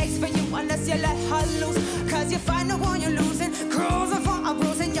won't lay eggs for you unless you let her loose. Cause you find the one you're losing, cruising for a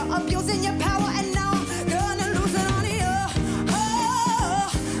bruising. You're abusing your power and now I'm gonna lose it on you.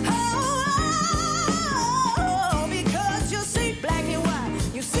 Because you see black and white,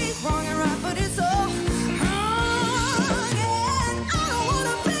 you see wrong and right, but it's all wrong. And I don't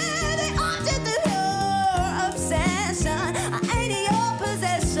wanna be the object of your obsession. I ain't in your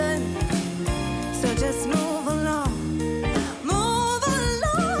possession. So just move along. Move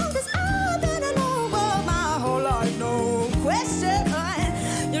along, 'cause I've been alone for my whole life, no question.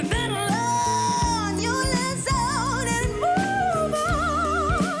 You better learn your lesson and move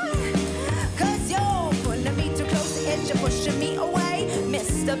on. 'Cause you're pulling me too close to edge, you're pushing me away.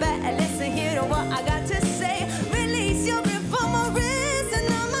 Mr. Better listen here to what I got to say. Release your grip on my wrist and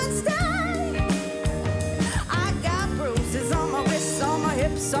I might stay. I got bruises on my wrists, on my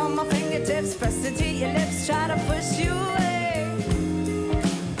hips, on my fingertips. Pressed into your lips, try to push you away.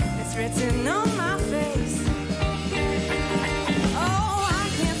 It's written on my face. Oh, I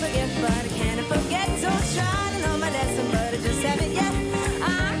can't forget, but I can't forget. Don't try to know my lesson, but I just haven't yet.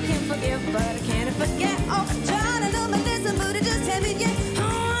 I can't forget, but I can't forget. Oh, try to know my lesson, but I just haven't yet. Oh,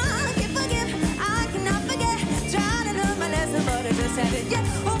 I can't forget, I cannot forget. Try to know my lesson, but I just haven't yet.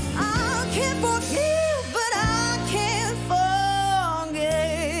 Oh, I can't forgive, but I can't forget.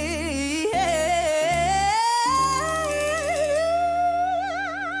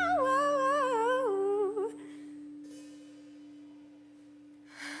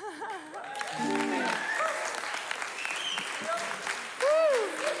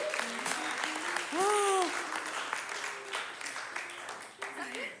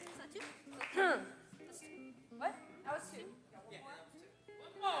 What? That was 2.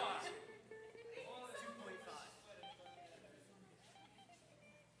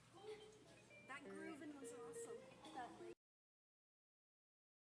 That grooving was awesome.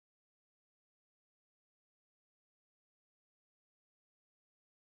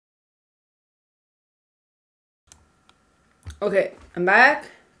 Okay, I'm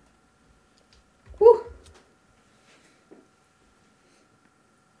back. Woo.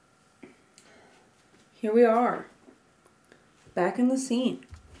 Here we are. Back in the scene.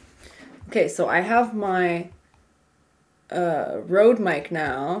 Okay, so I have my Rode mic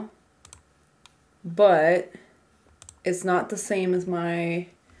now, but it's not the same as my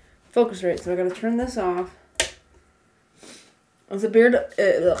focus rate, so I gotta turn this off. It's a beard.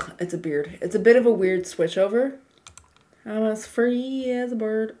 It's a beard. It's a bit of a weird switch over. I'm as free as a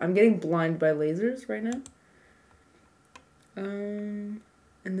bird. I'm getting blinded by lasers right now. And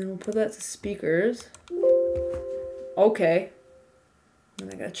then we'll put that to speakers. Okay. Then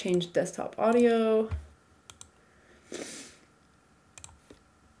I gotta change desktop audio.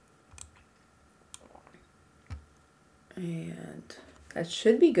 And that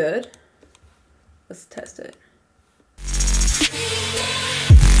should be good. Let's test it.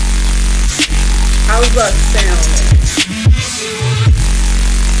 How's that sound?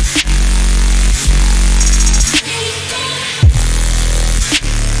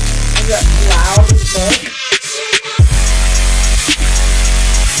 Is that loud as fuck?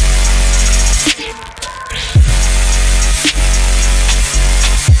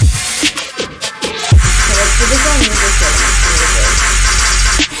 Okay, let's put this on music setting.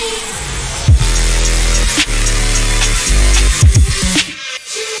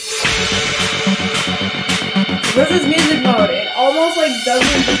 This is music mode. It almost like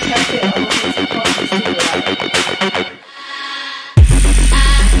doesn't detect it unless it's fucking super loud.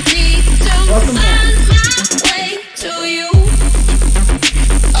 Welcome back.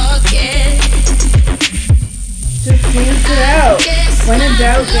 Just dance it out. When in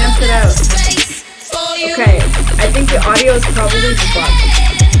doubt, dance it out. Okay, I think the audio is probably fucked.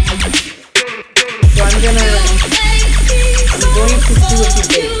 So I'm going to see what you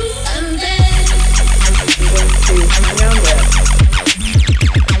think. I'm going to hang on with.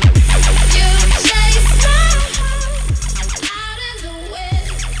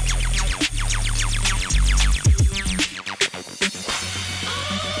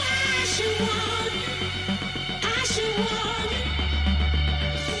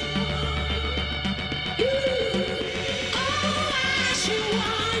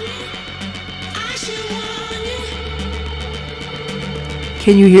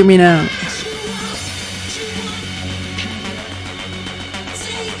 Can you hear me now?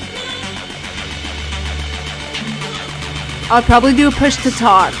 I'll probably do a push to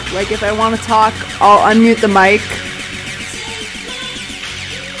talk. Like if I want to talk, I'll unmute the mic.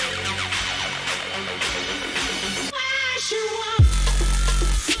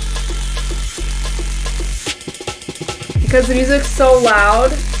 Because the music's so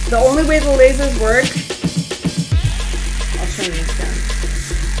loud, the only way the lasers work, I'll show you again.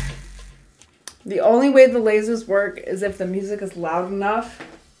 The only way the lasers work is if the music is loud enough.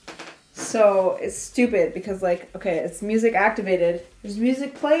 So it's stupid because like, okay, it's music activated. There's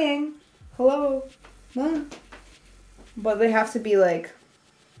music playing. Hello. Huh. But they have to be like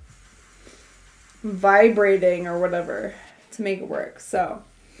vibrating or whatever to make it work. So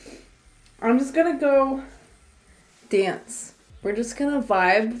I'm just gonna go dance. We're just gonna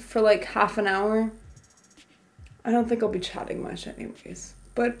vibe for like half an hour. I don't think I'll be chatting much anyways,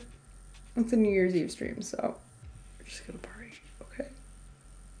 but it's a New Year's Eve stream, so we're just gonna party. Okay,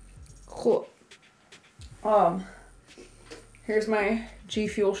 cool. Here's my G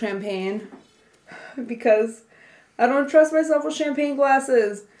Fuel champagne because I don't trust myself with champagne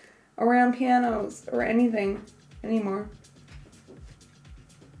glasses around pianos or anything anymore.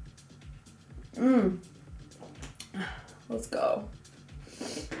 Let's go.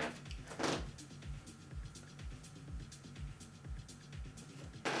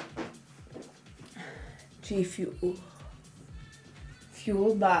 G Fuel.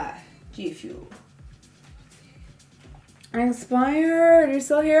 Fueled by G Fuel. Inspired, you're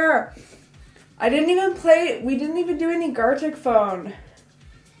still here. We didn't even do any Gartic phone.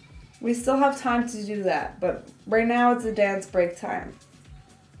 We still have time to do that, but right now it's a dance break time.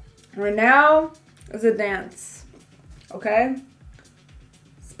 Right now is a dance. Okay?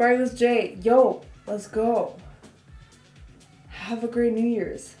 Sparkless J, yo, let's go. Have a great New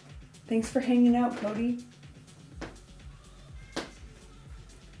Year's. Thanks for hanging out, Cody.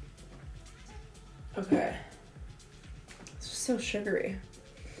 Okay. It's just so sugary.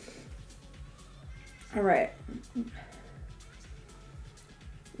 Alright.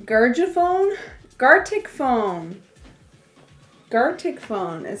 Gargiphone? Gartic phone. Gartic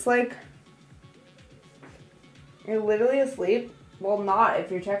phone. It's like you're literally asleep. Well, not if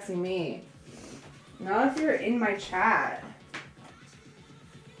you're texting me. Not if you're in my chat.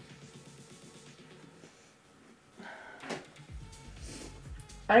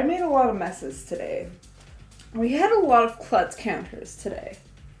 I made a lot of messes today. We had a lot of klutz counters today.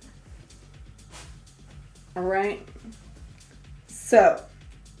 Alright. So,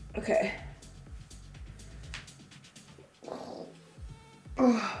 okay.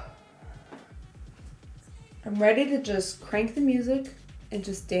 I'm ready to just crank the music and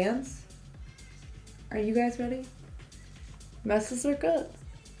just dance. Are you guys ready? Messes are good.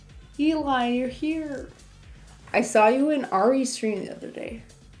 Eli, you're here. I saw you in Ari's stream the other day.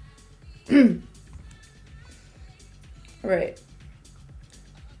 Right.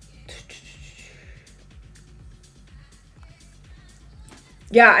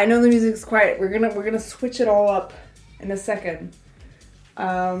 Yeah, I know the music's quiet. We're gonna switch it all up in a second.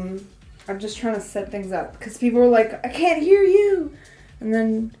 I'm just trying to set things up because people are like, I can't hear you, and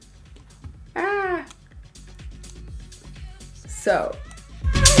then so.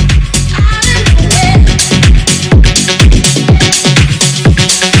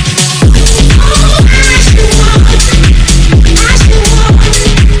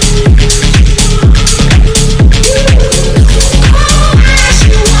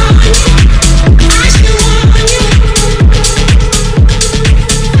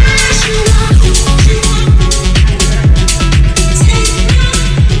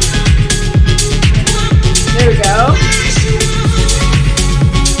 There we go.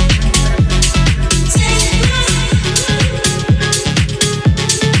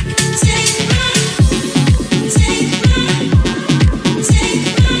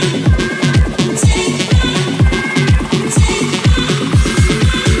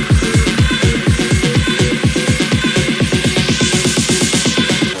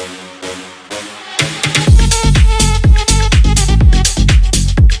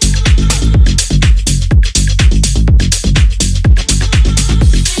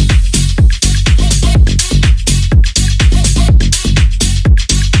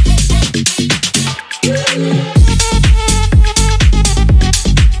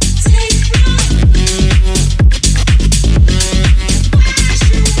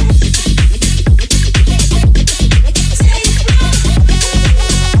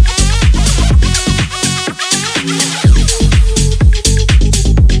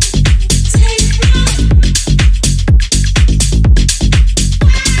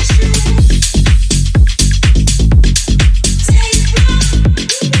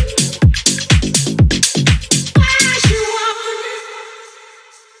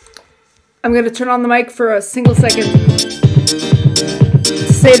 I'm going to turn on the mic for a single second.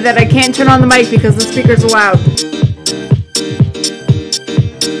 Say that I can't turn on the mic because the speakers are loud.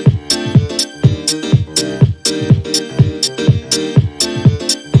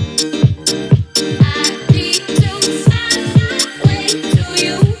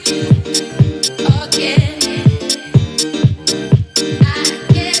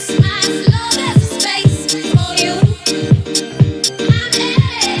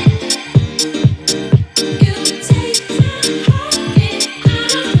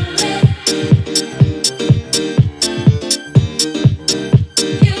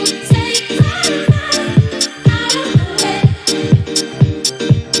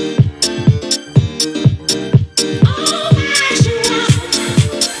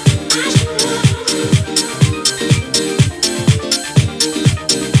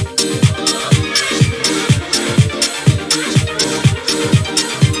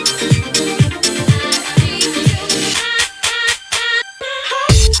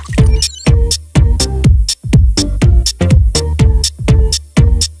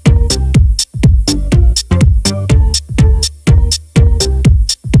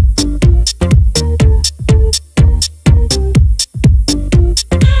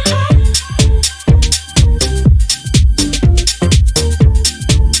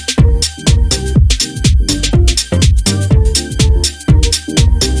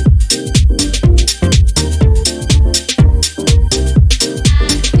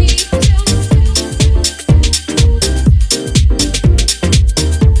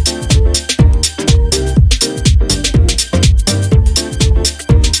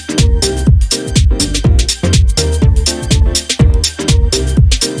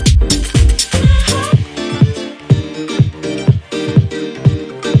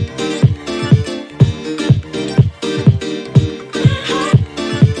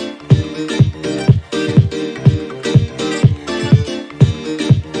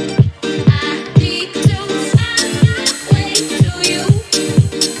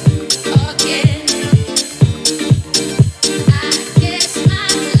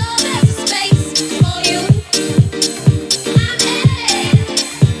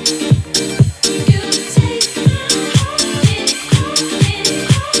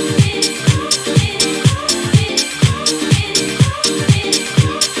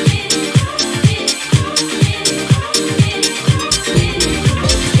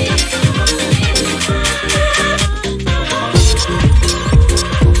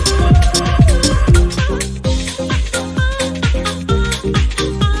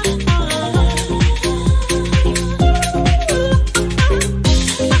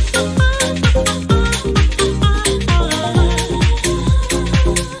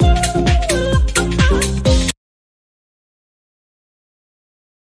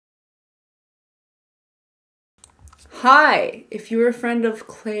 Hi, if you're a friend of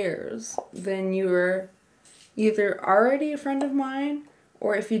Claire's, then you're either already a friend of mine,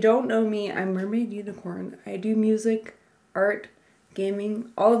 or if you don't know me, I'm Mermaid Unicorn. I do music, art,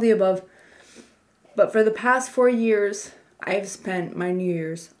 gaming, all of the above. But for the past 4 years, I've spent my New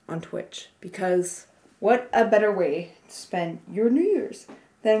Year's on Twitch, because what a better way to spend your New Year's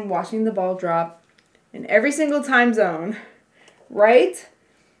than watching the ball drop in every single time zone, right?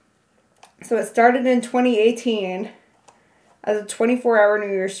 So it started in 2018 as a 24-hour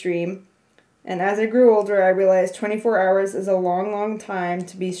New Year's stream. And as I grew older, I realized 24 hours is a long, long time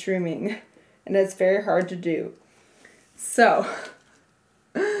to be streaming. And it's very hard to do. So,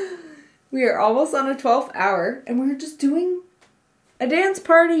 we are almost on a 12th hour. And we're just doing a dance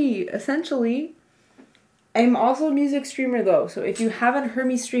party, essentially. I'm also a music streamer, though. So if you haven't heard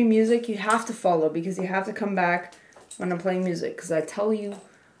me stream music, you have to follow. Because you have to come back when I'm playing music. Because I tell you,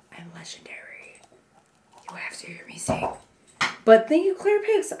 I'm legendary. You have to hear me sing. But thank you, Claire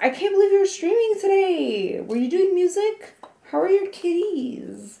Pix. I can't believe you're streaming today. Were you doing music? How are your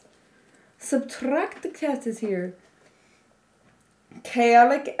kitties? Subtract the cat is here.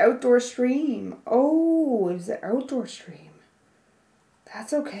 Chaotic outdoor stream. Oh, it was an outdoor stream.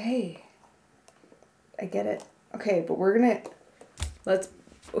 That's okay. I get it. Okay, but we're gonna...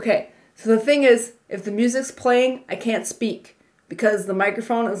 Okay, so the thing is, if the music's playing, I can't speak. Because the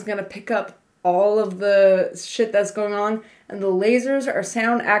microphone is gonna pick up all of the shit that's going on, and the lasers are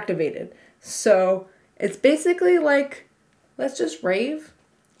sound activated. So it's basically like, let's just rave.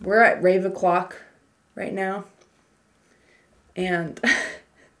 We're at rave o'clock right now. And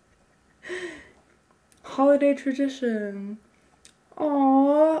holiday tradition.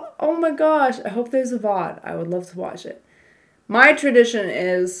 Aww, oh my gosh, I hope there's a VOD. I would love to watch it. My tradition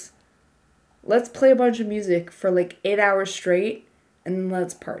is, let's play a bunch of music for like 8 hours straight, and then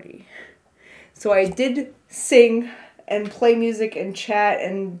let's party. So I did sing and play music and chat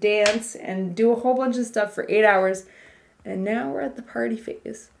and dance and do a whole bunch of stuff for 8 hours. And now we're at the party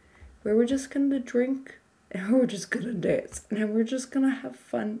phase where we're just gonna drink and we're just gonna dance and we're just gonna have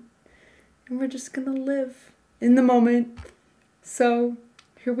fun and we're just gonna live in the moment. So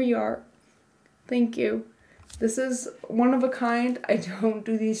here we are. Thank you. This is one of a kind. I don't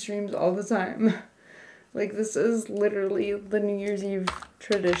do these streams all the time. Like, this is literally the New Year's Eve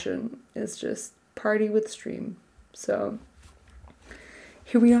tradition. It's just party with stream. So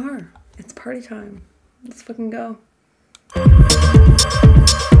here we are. It's party time. Let's fucking go.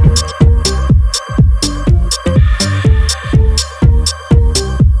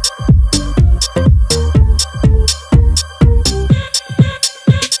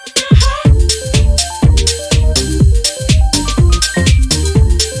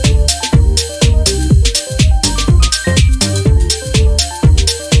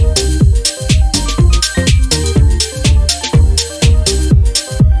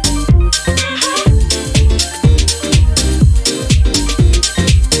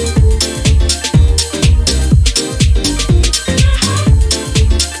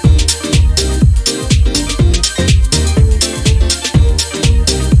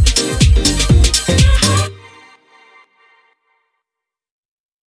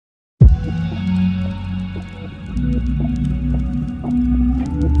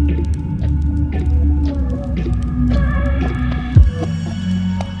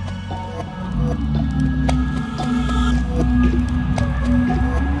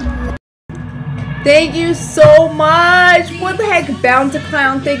 Thank you so much. What the heck? Bound to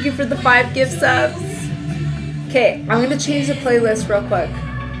Clown, thank you for the 5 gift subs. Okay, I'm gonna change the playlist real quick.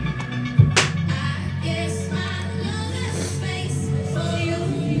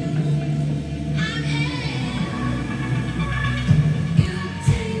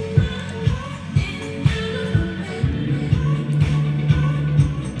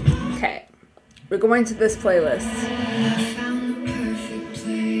 Okay, we're going to this playlist.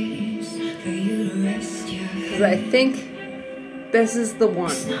 I think this is the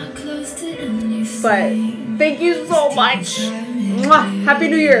one. But thank you so much. Mwah! Happy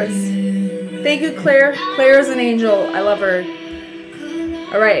New Year's. Thank you, Claire. Claire is an angel. I love her.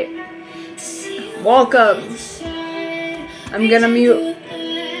 Alright. Welcome. I'm gonna mute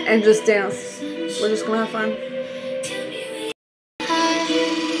and just dance. We're just gonna have fun.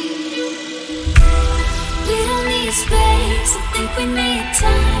 We don't need space. I think we need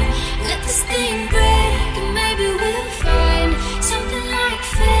time. Let this thing break. We'll find something like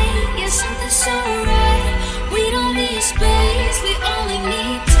fate, yeah, something so right. We don't need space, we only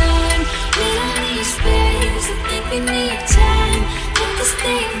need time. We don't need space, I think we need time. Let this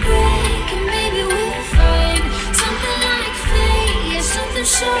thing break and maybe we'll find something like fate, yeah, something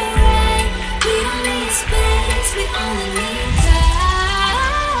so right. We don't need space, we only need time.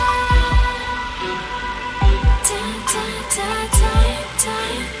 Time, time, time, time,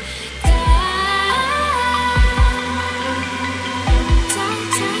 time.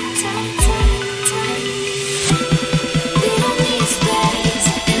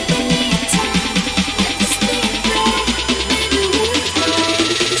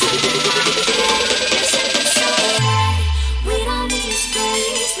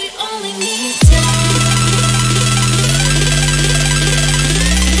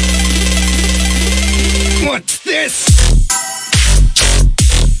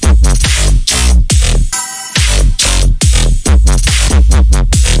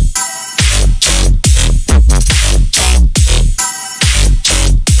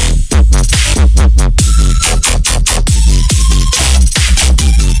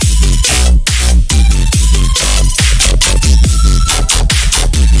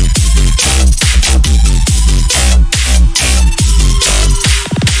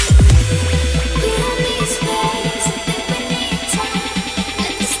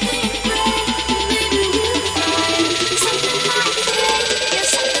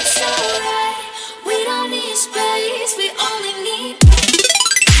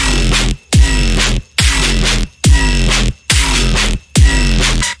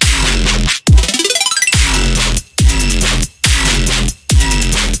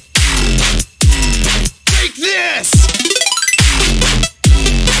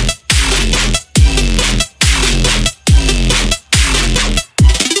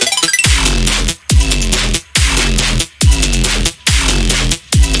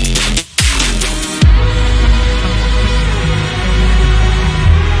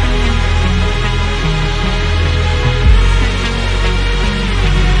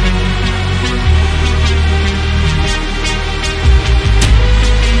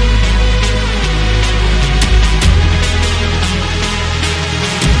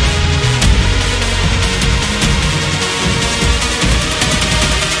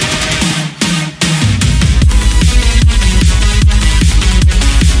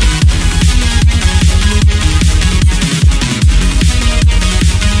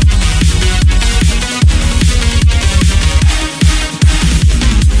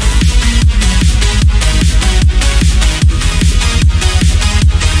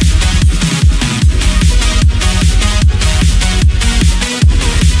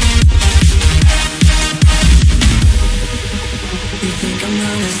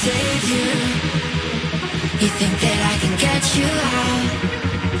 save you. You think that I can get you out.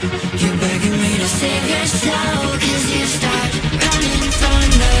 You're begging me to save your soul, 'cause you start running from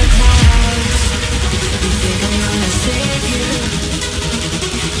the clouds. You think I'm gonna save you.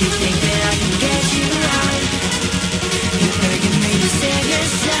 You think that I can get you out. You're begging me to save your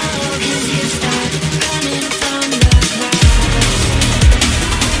soul, 'cause you start running from the clouds.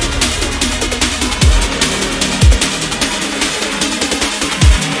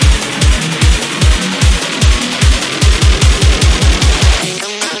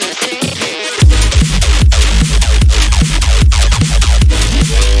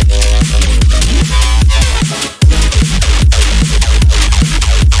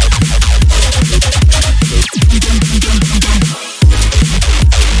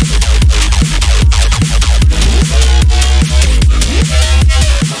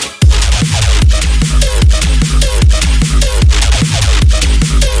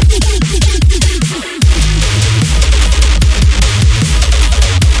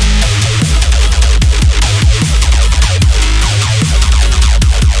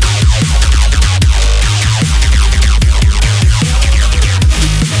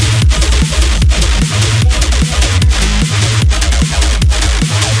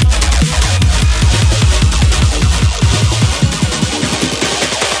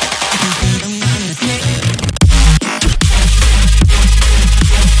 We'll be right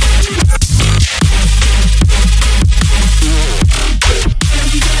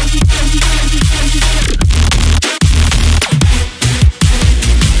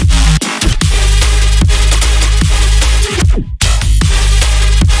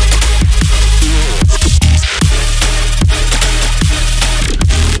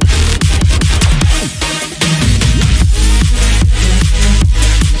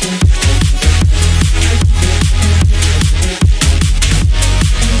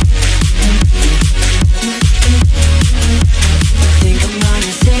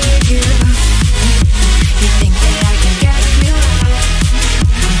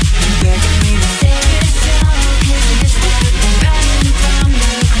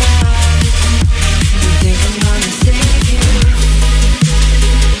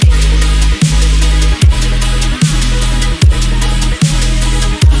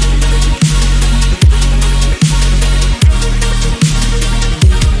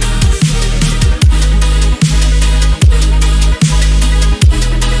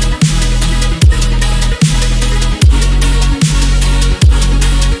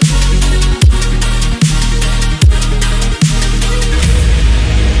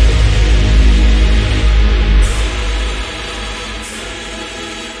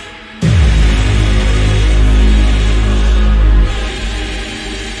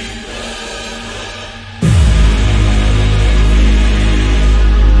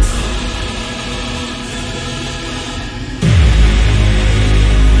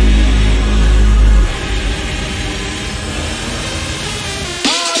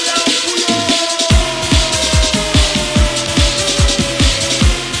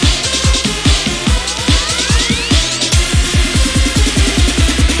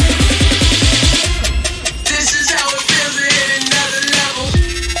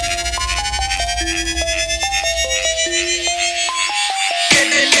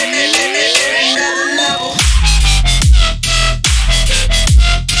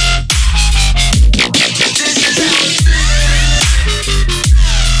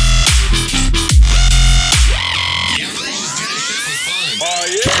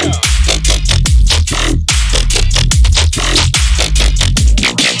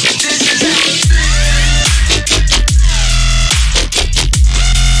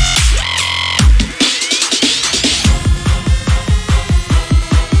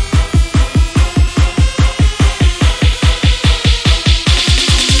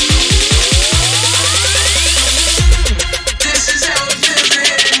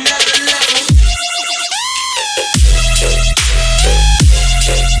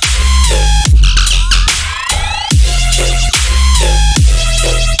back.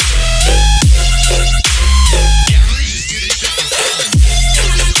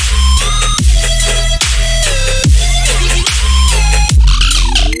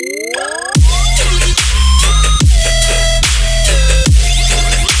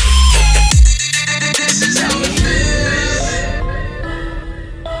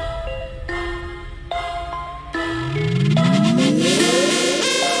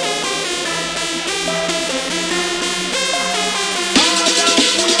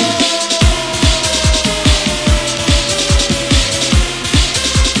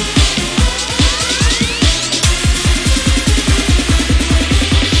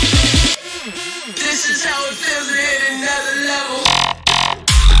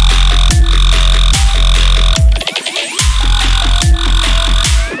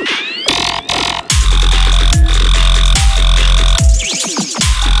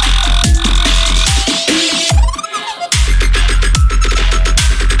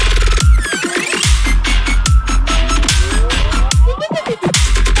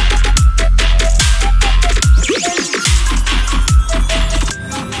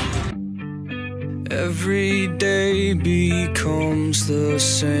 every day becomes the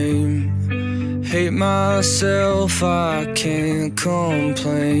same. Hate myself, I can't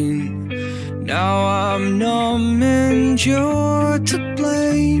complain. Now I'm numb and you're to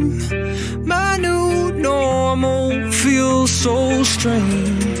blame. My new normal feels so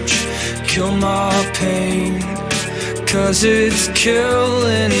strange. Kill my pain, 'cause it's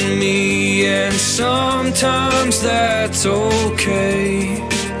killing me, and sometimes that's okay.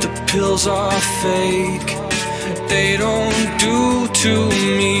 The pills are fake, they don't do to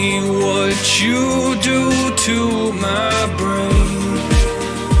me what you do to my brain.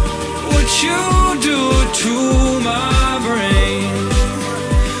 What you do to my brain,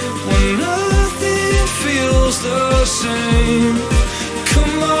 when nothing feels the same.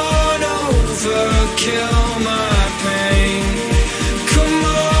 Come on over, kill my pain. Come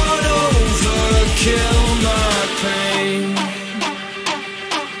on over, kill my pain.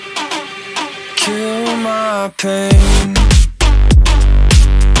 Kill my pain.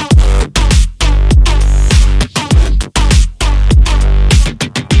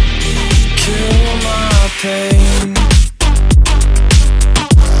 Kill my pain.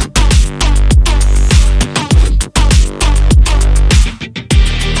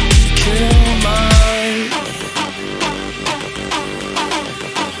 Kill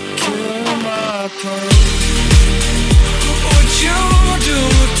my pain. What you do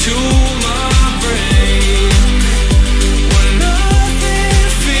to my brain, when nothing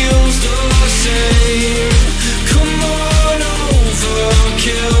feels the same. Come on over,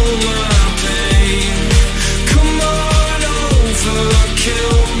 kill my pain. Come on over,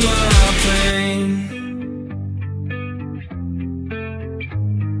 kill my pain.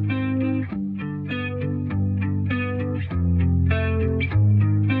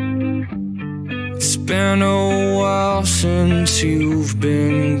 It's been a while since you've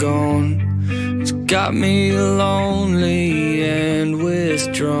been gone. It's got me lonely and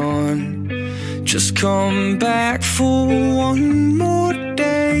withdrawn. Just come back for one more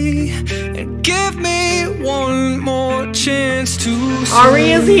day and give me one more chance to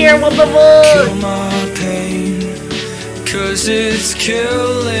Ari is here with the voice. kill my pain, 'cause it's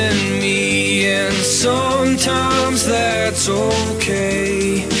killing me, and sometimes that's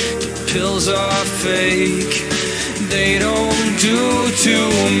okay. Pills are fake, they don't do to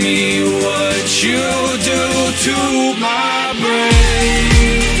me what you do to my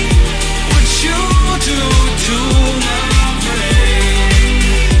brain. What you do to my brain,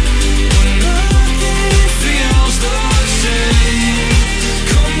 when nothing feels the same.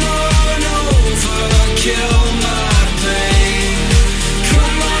 Come on over, kill my pain.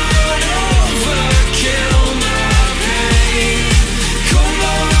 Come on over, kill my pain. Come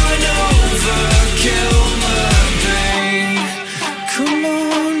on over, kill my pain. Come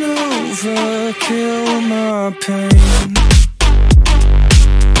on over, kill my pain.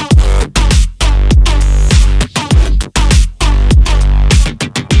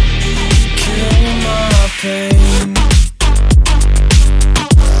 Kill my pain.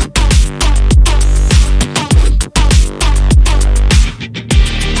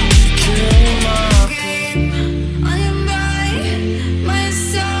 Kill my pain. I am by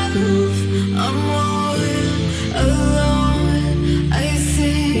myself. I'm all alone. I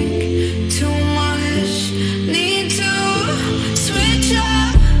think too much. Need to switch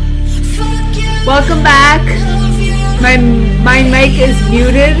up. Fuck you. Welcome back. Love you. My mic is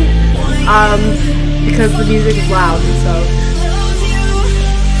muted because the music is loud, so. Love you.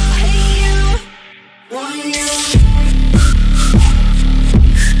 Hate you. Want you.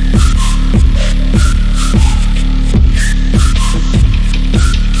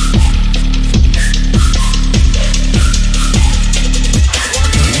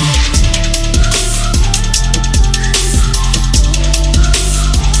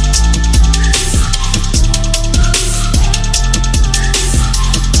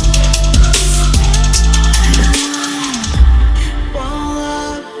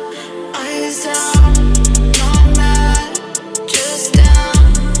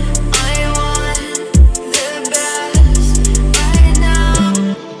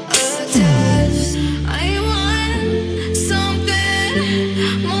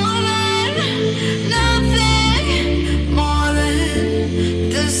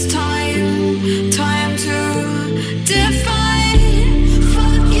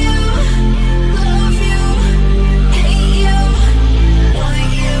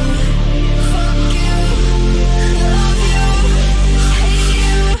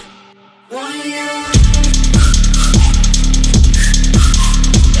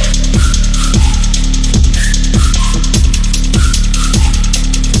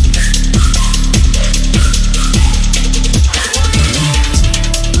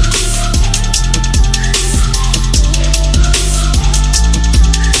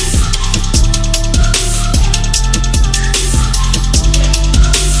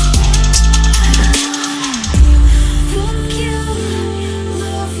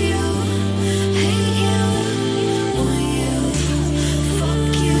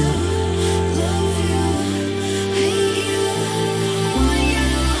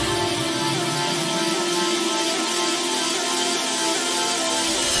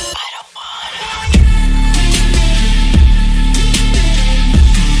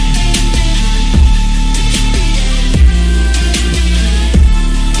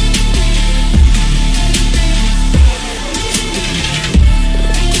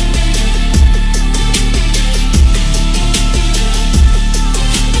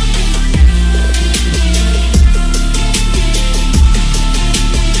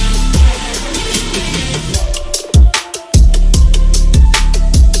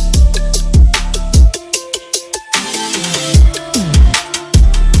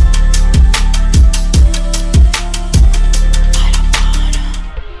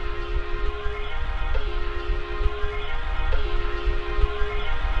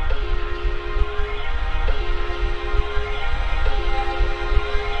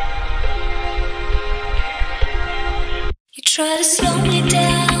 Try to slow me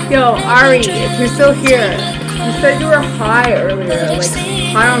down. Yo, Ari, if you're still here, you said you were high earlier, like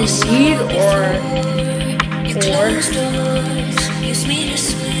high on weed or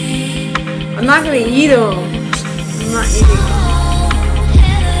I'm not gonna eat them. I'm not eating them.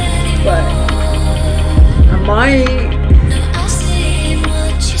 But I might.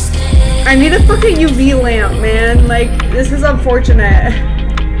 I need a fucking UV lamp, man. Like, this is unfortunate.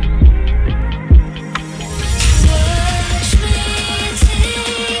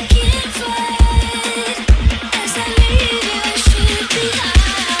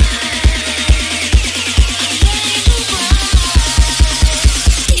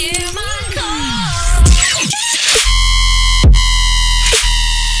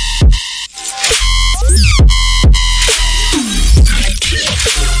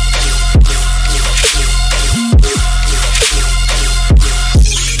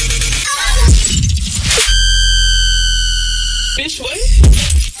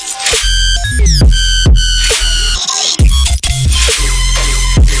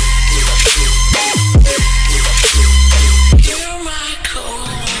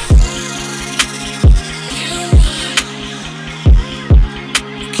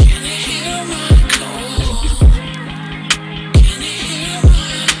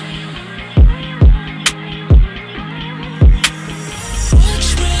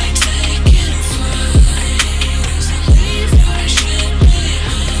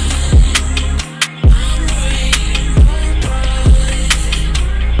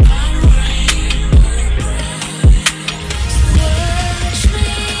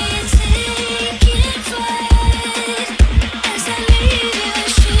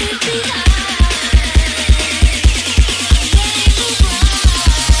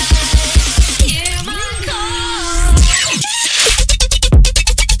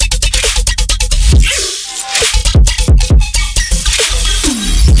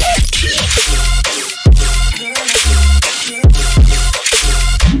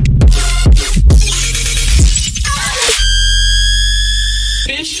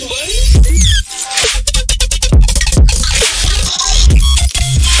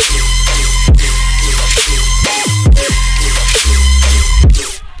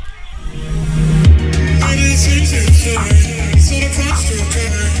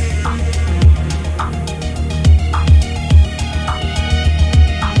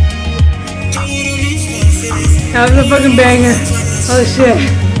 That was a fucking banger. Oh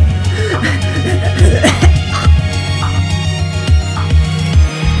shit.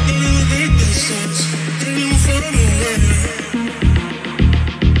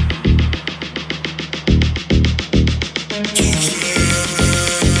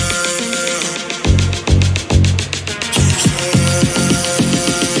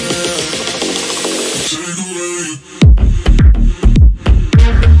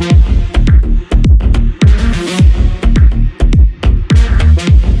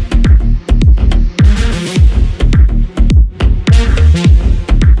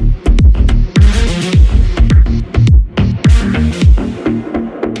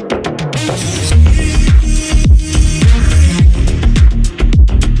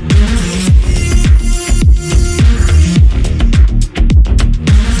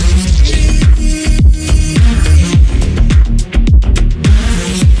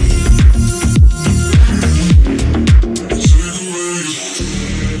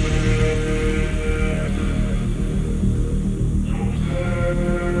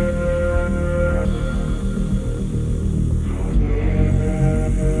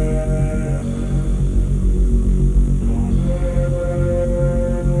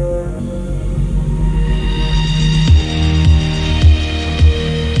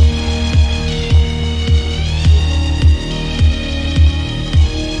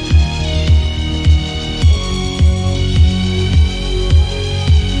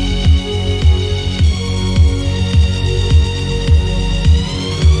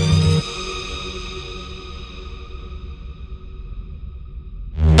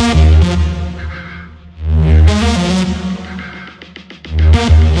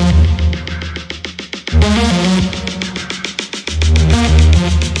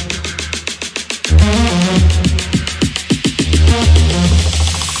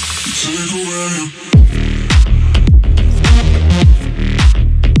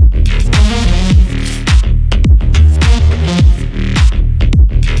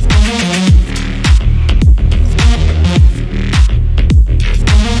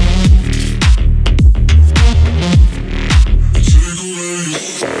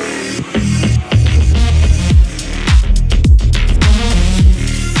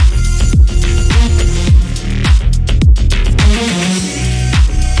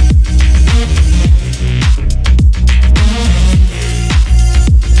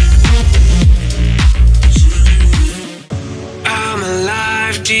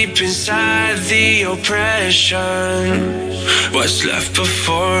 aside the oppression. What's left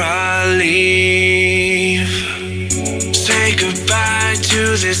before I leave? Say goodbye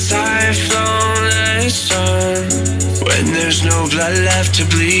to this lifelong lesson when there's no blood left to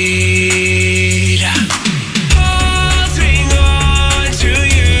bleed. Holding on to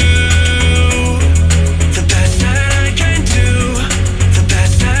you, the best that I can do, the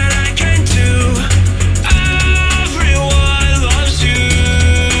best that I can do. Everyone loves you,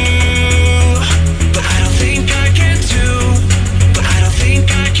 but I don't think I can do, but I don't think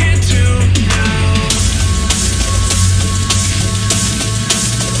I can do now.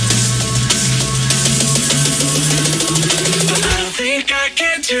 But I don't think I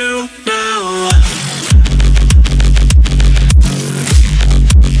can do now.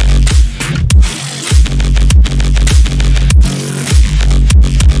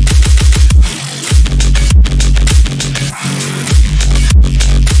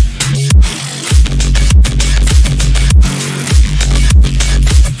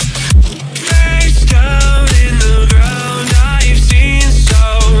 Face down in the ground, I've seen so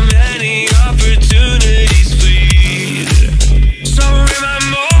many opportunities flee. So am I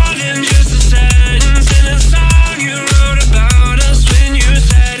more than just a sentence in a song you wrote about us when you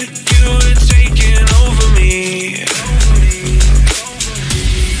said you were taking over me?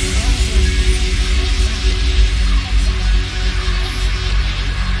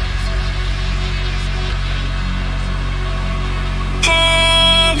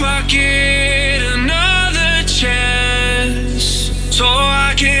 Hope I get another chance so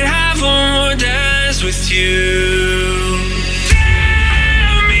I can have one more dance with you.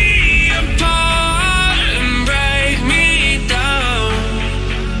 Tear me apart and break me down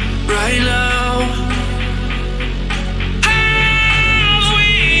right now. Have we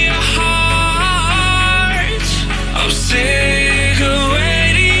a heart? I'm sick of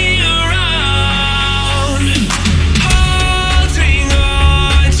waiting around. Holding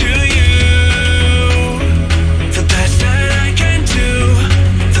on to you, the best that I can do,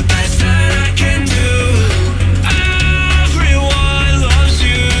 the best that I can do. Everyone loves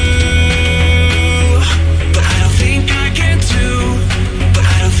you, but I don't think I can do, but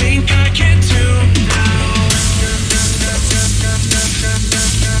I don't think I can do now.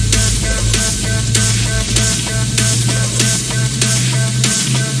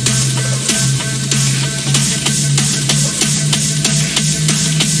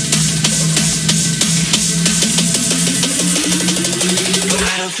 But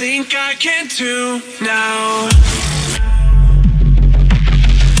I don't think I can do now.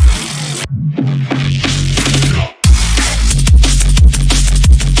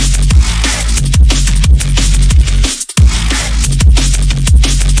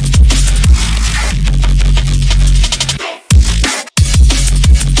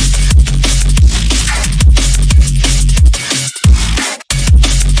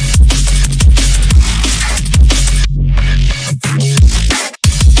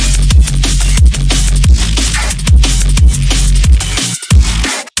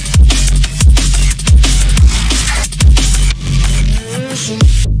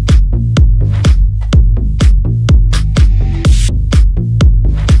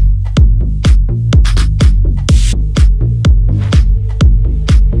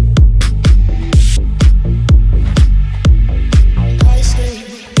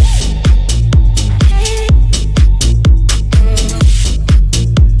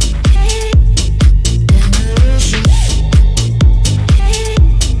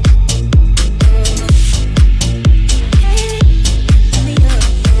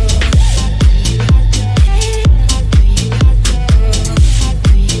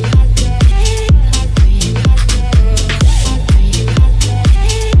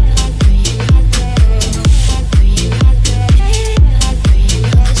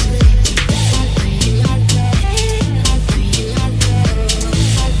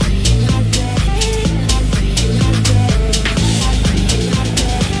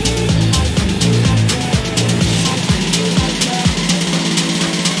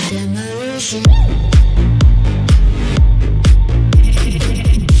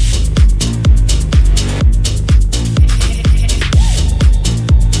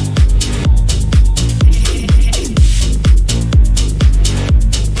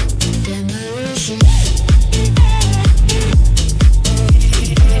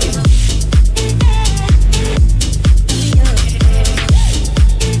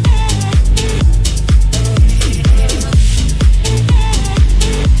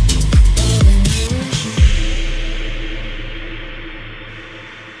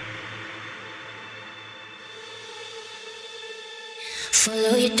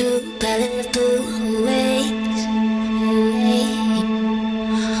 Follow you to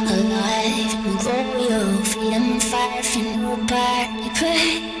life in your back. You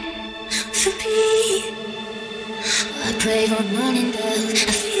pray for me. I pray for morning bell.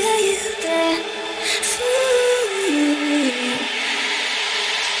 I feel you there.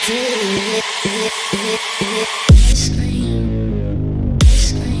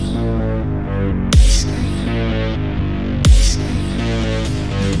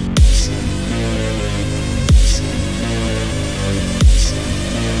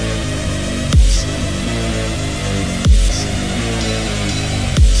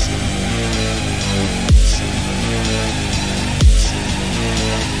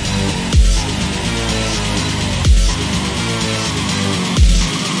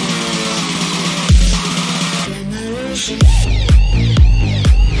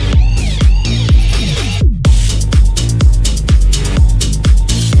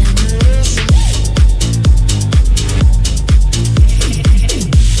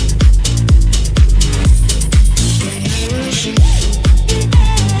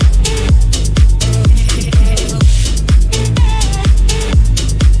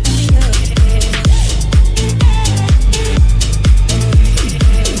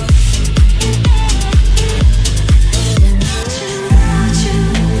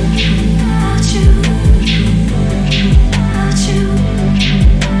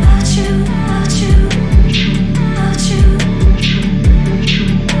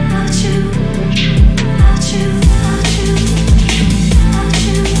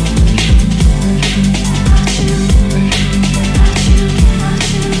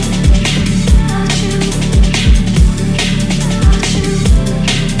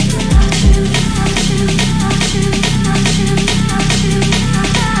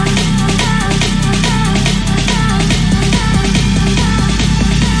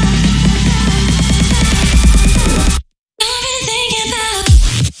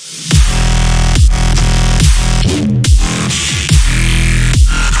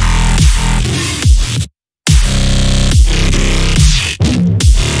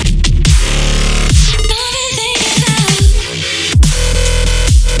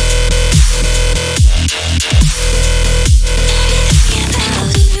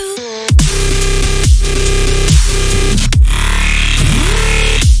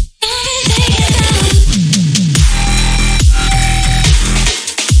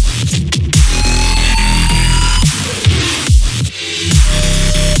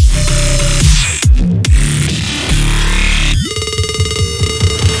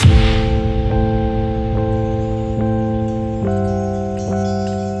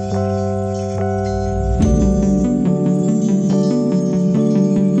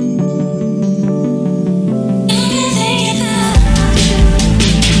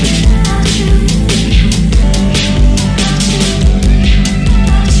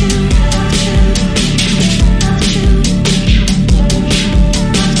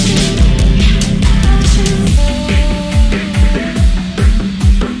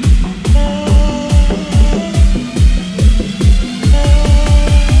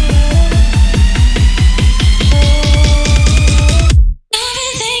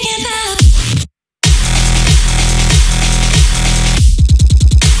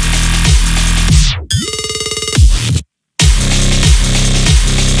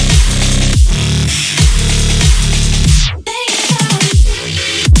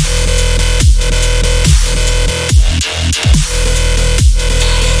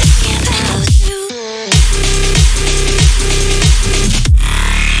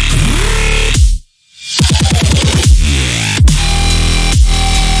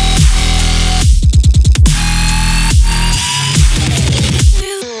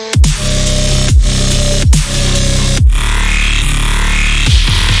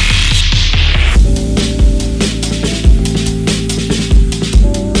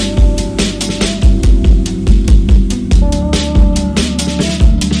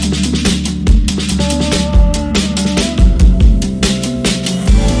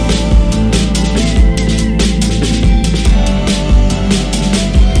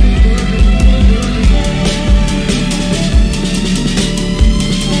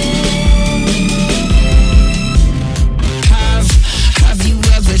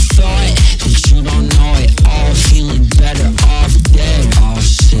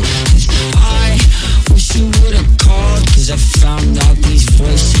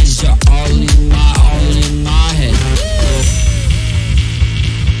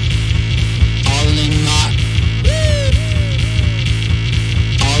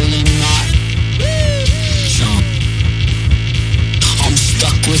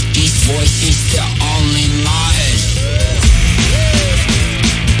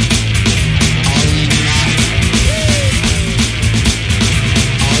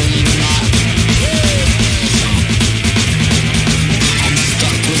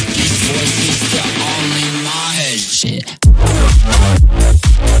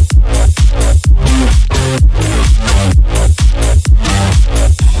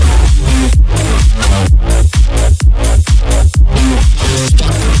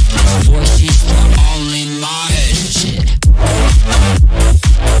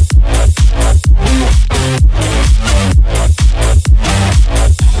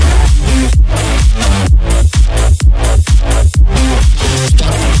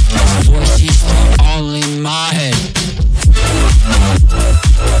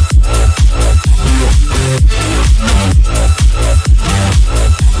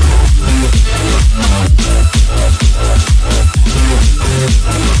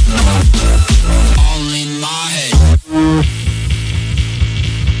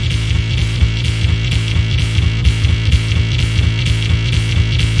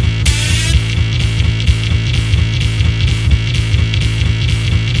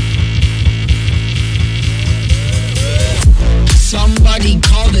 Somebody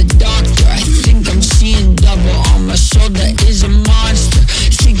call the doctor. I think I'm seeing double. On my shoulder is a monster.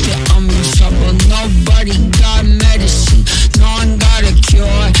 Think that I'm in trouble. Nobody got medicine. No one got a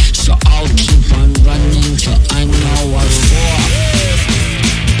cure. So I'll keep on running till I know what for.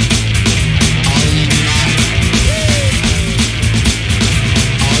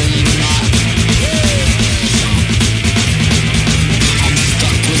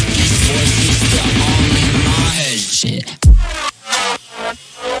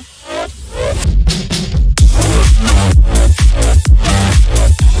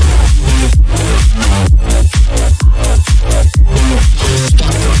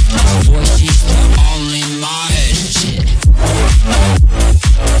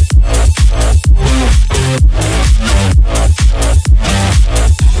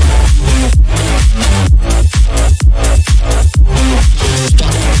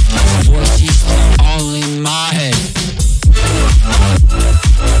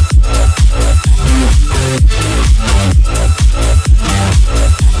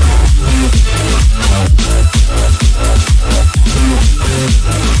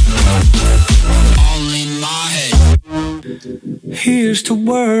 Here's to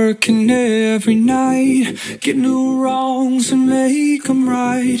working every night, get new wrongs and make them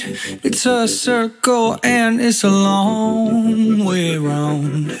right. It's a circle and it's a long way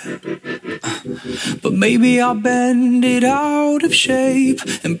round. But maybe I'll bend it out of shape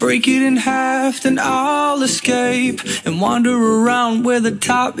and break it in half, then I'll escape and wander around where the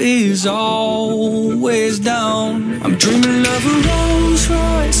top is always down. I'm dreaming of a Rolls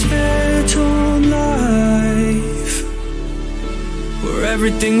Royce Phantom life, where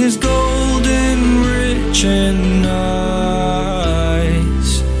everything is golden, rich and nice,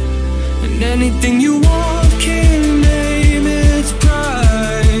 and anything you want can name its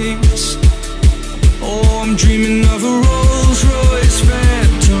price. Oh, I'm dreaming of a Rolls Royce Phantom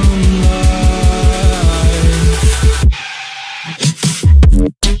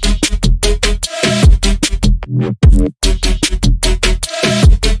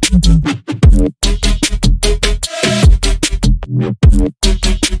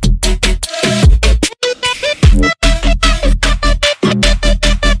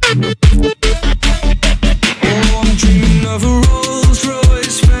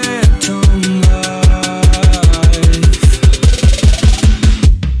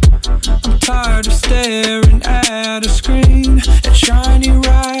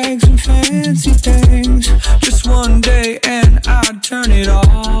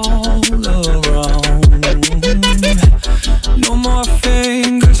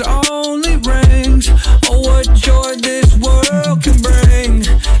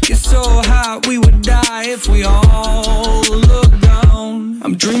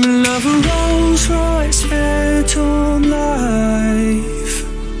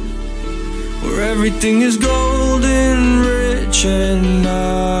everything is golden, rich and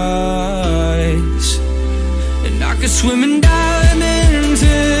nice, and I could swim in diamonds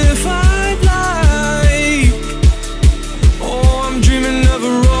if I'd like. Oh, I'm dreaming of a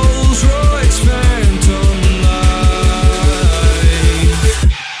Rolls Royce Phantom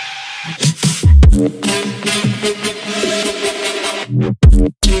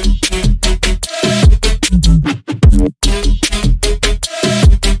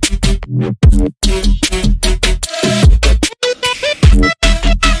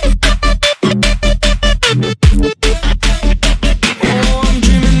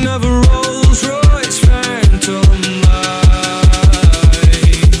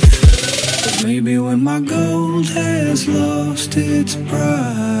its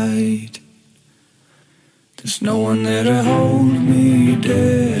pride. There's no one there to hold me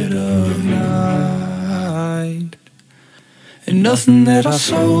dead of night, and nothing that I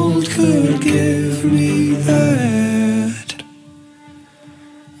sold could give me that.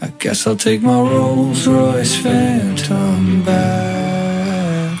 I guess I'll take my Rolls Royce Phantom back.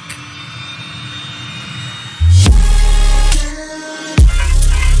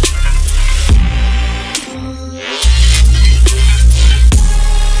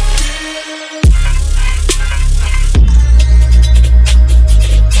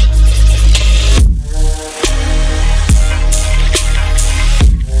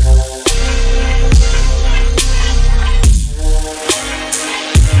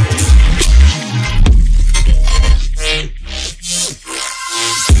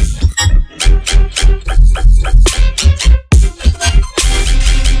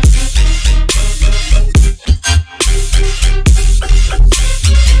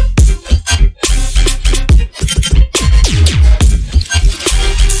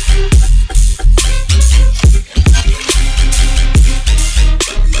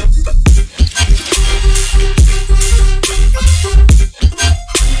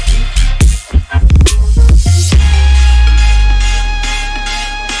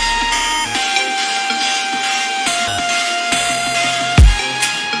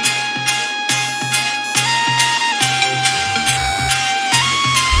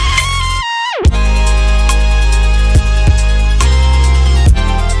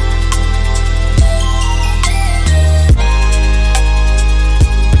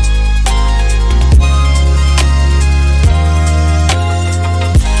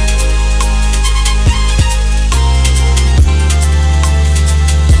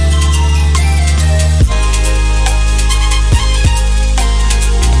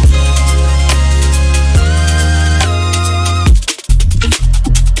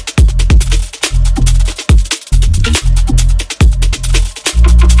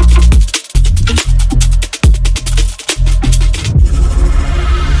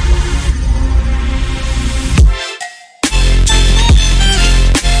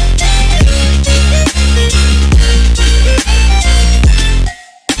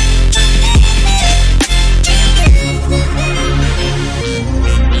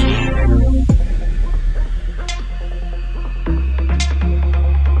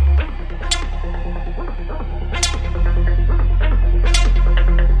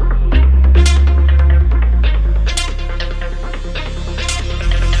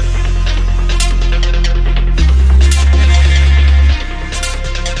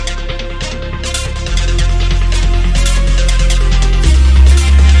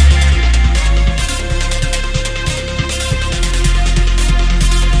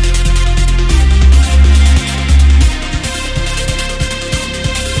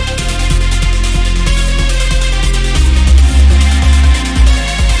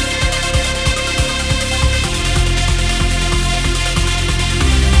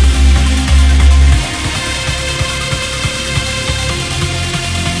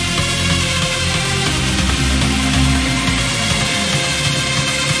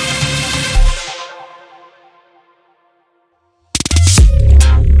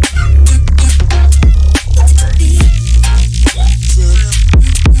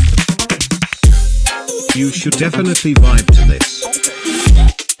 should definitely vibe to this.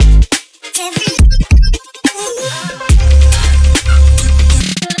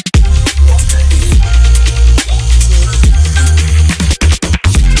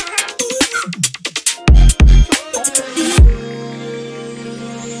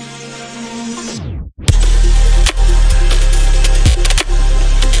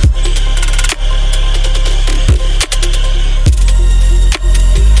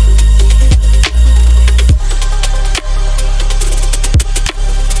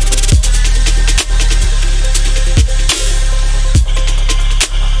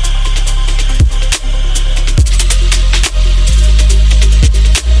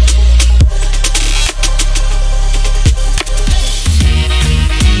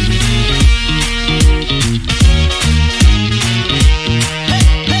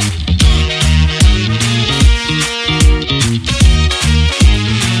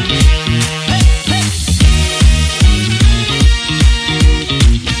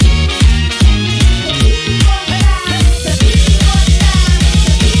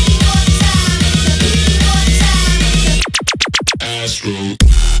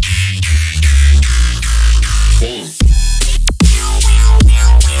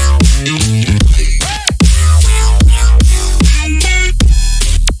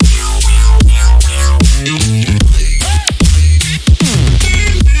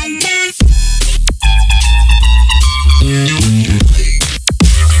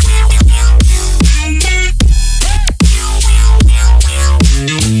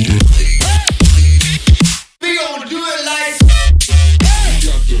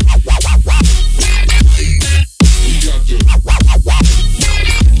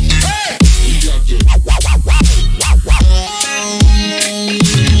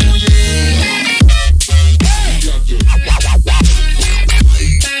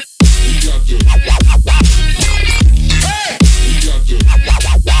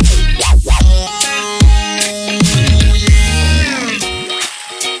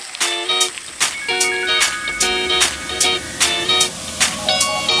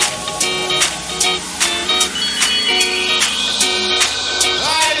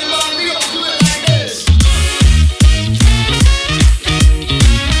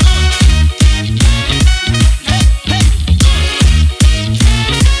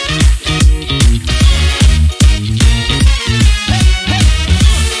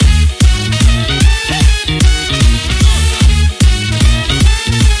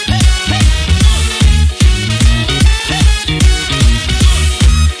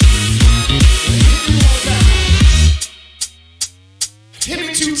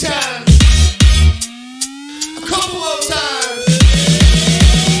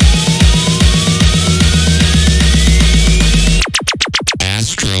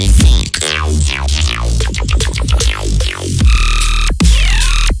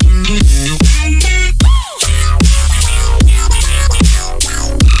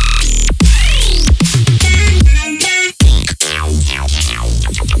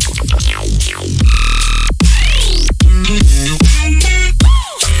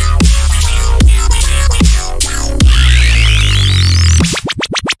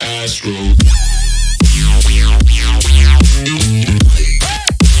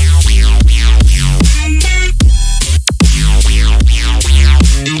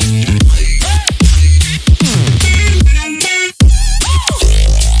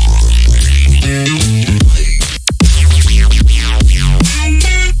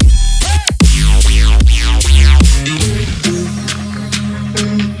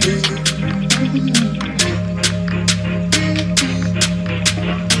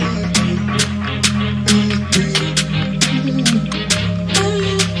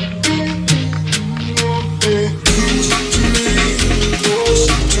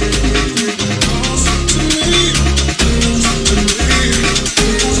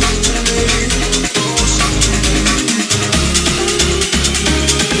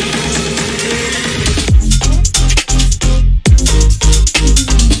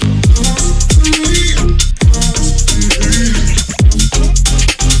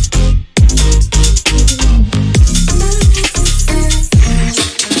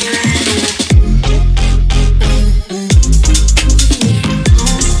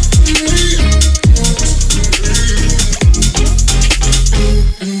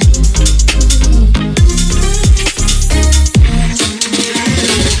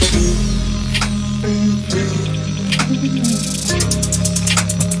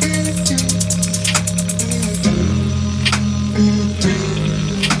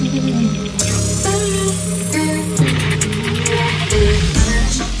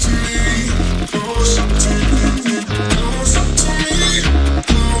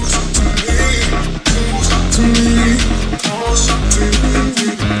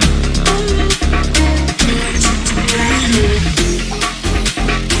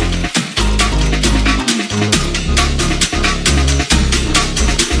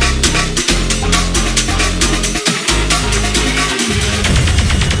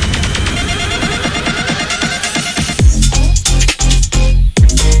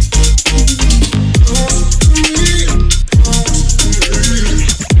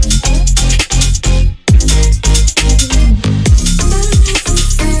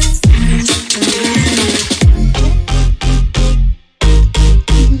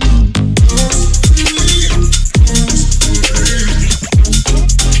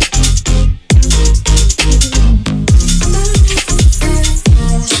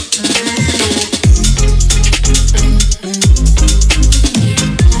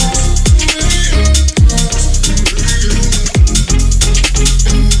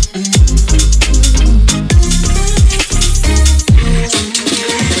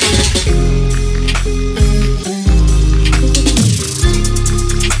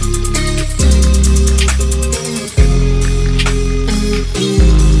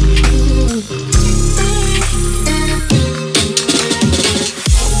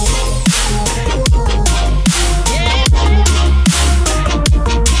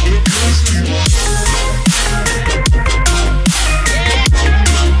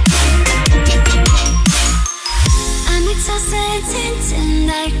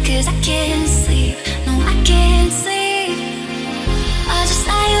 'cause I can't sleep. No, I can't sleep. I'll just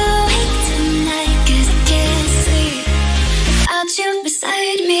lie awake tonight 'cause I can't sleep without you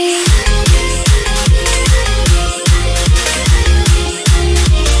beside me.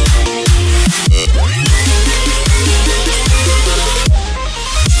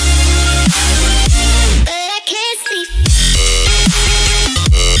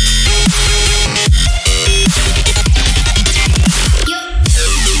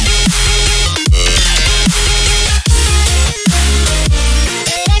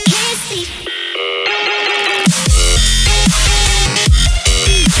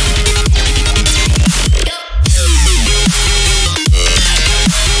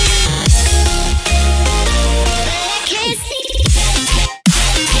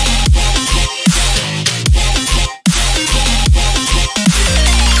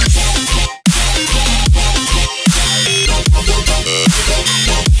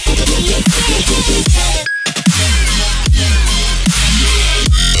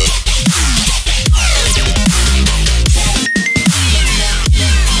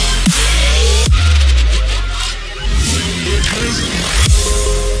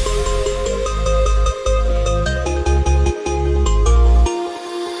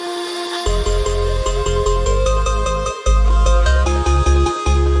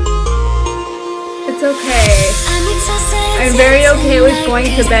 I'm very okay with going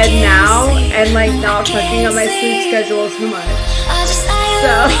to bed now and like not fucking up my sleep schedule too much.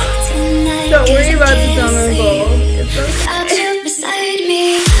 So don't worry about the vulnerable. It's okay. Beside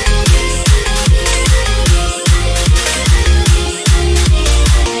me.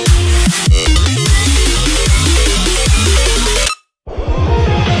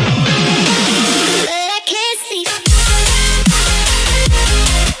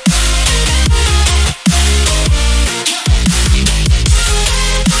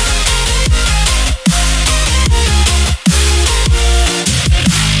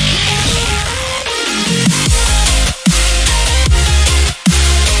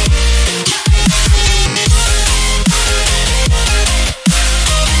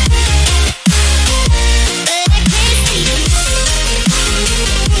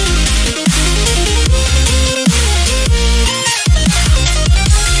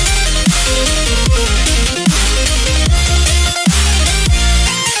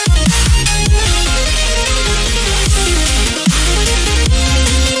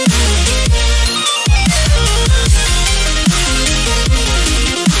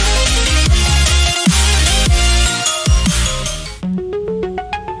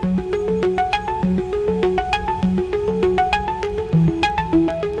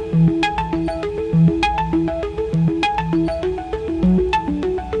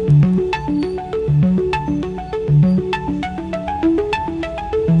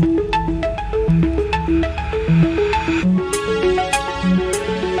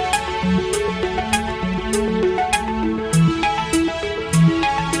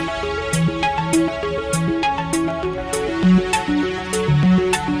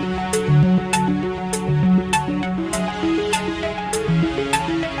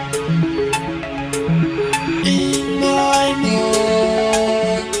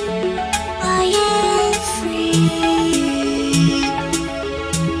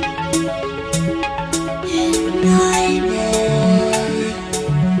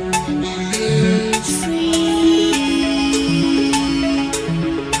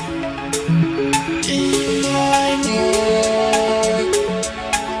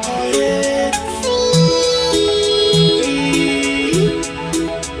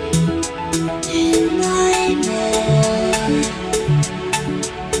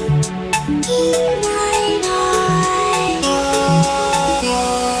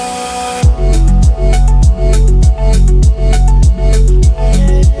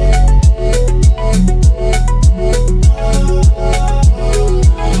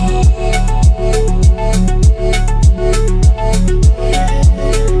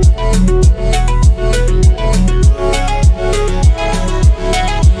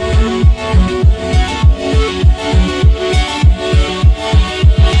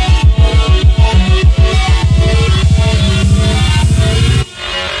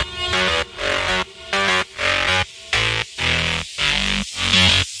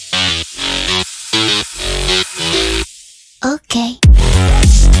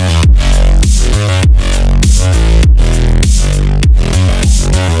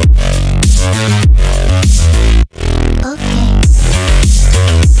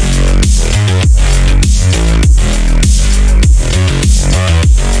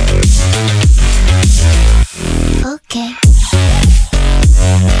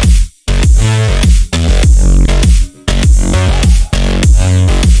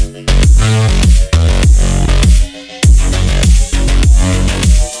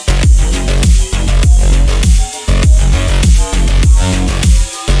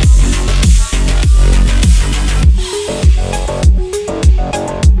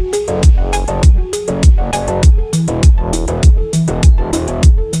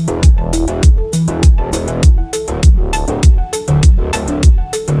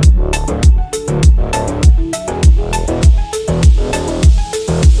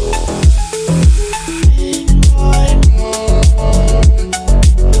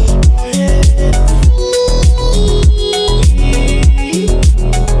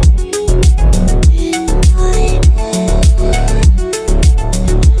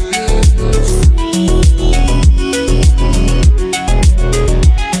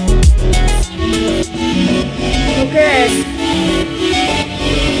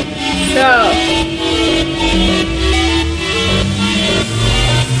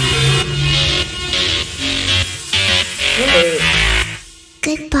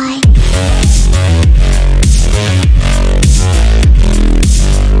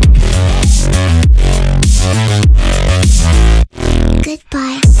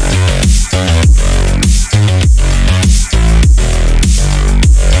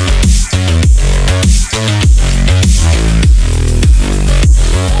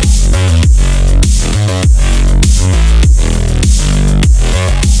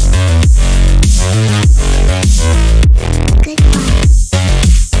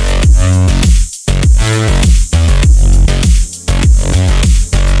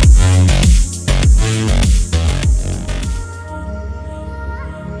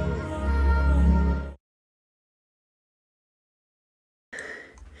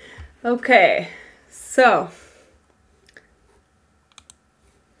 Okay, so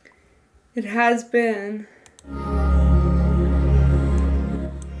it has been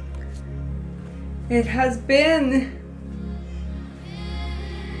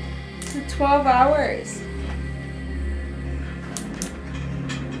 12 hours.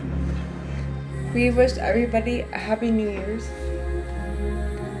 We wished everybody a happy New Year's.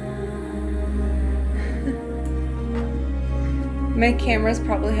 My camera's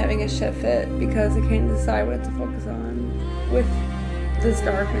probably having a shit fit because I can't decide what to focus on with this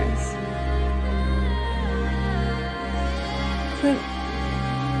darkness. Can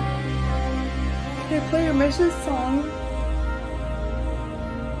I play your mission song?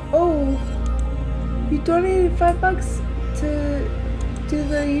 Oh, you donated $5 to do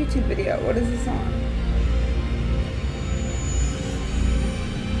the YouTube video. What is the song?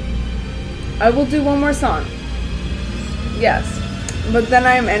 I will do one more song. Yes, but then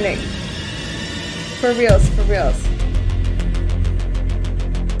I am ending. For reals, for reals.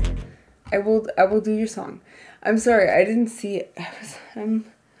 I will do your song. I'm sorry, I didn't see it. I'm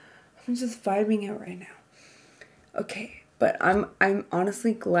just vibing out right now. Okay, but I'm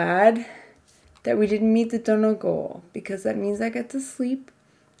honestly glad that we didn't meet the dono goal, because that means I get to sleep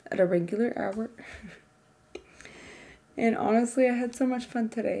at a regular hour. And honestly, I had so much fun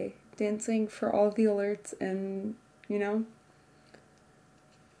today, dancing for all the alerts and, you know.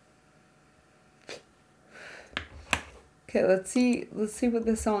 Okay, let's see what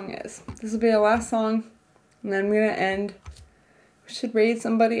this song is. This will be our last song, and then I'm gonna end. We should raid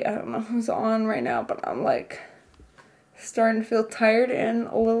somebody. I don't know who's on right now, but I'm like starting to feel tired and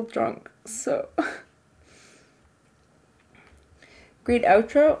a little drunk. So great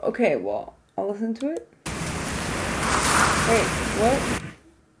outro. Okay, well, I'll listen to it. Wait, what?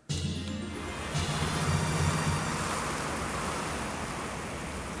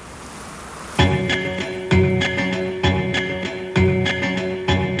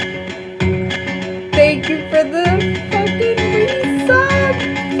 Thank you for the fucking resub!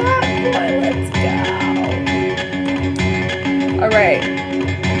 Fat boy, let's go! Alright.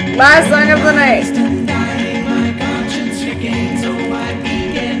 Last song of the night. My conscience regained, so I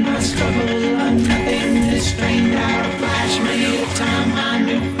began my struggle. Nothing restrained our flash. Many a time I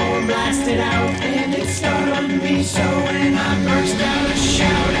knew for blasted out, and it startled me so when I burst out a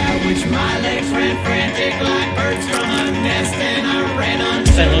shout out, which my legs ran frantic like birds from a nest, and I ran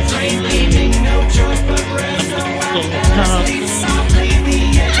until the train, leaving no choice but rest. So I fell asleep softly. The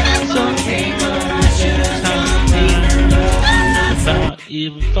edge was okay, but I should have gone deeper. Without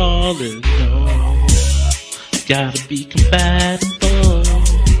even falling, no. Gotta be compatible.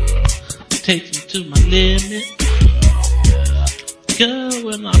 Take you to my limit. Girl,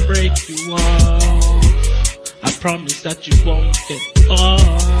 when I break you off, I promise that you won't get off.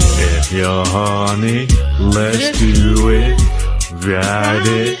 If you're horny, let's do it. Ride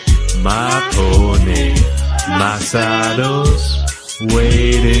it, my pony. My saddle's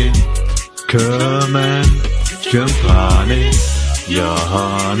waiting. Come and jump on it. You're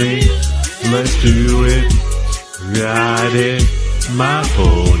horny, let's do it. Ride it, my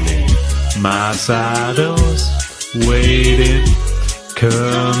pony. My saddle's waiting.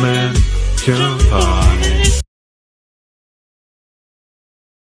 Come and jump on it.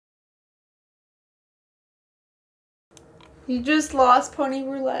 You just lost Pony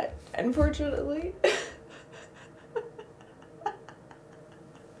Roulette, unfortunately.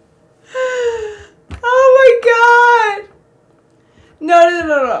 Oh my god!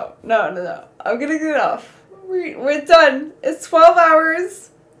 No. I'm gonna get it off. We're done. It's 12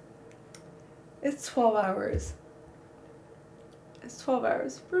 hours. It's 12 hours. It's 12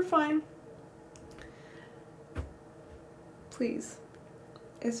 hours. We're fine. Please.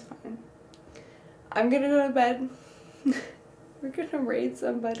 It's fine. I'm gonna go to bed. We're gonna raid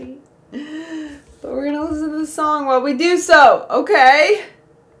somebody. But we're gonna listen to the song while we do so, okay?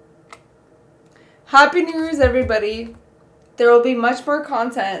 Happy New Year's, everybody. There will be much more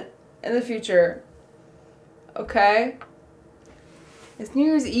content in the future. Okay? It's New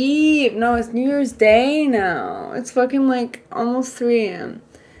Year's Eve. No, it's New Year's Day now. It's fucking like almost 3 a.m.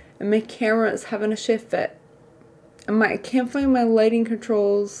 And my camera is having a shit fit. And I can't find my lighting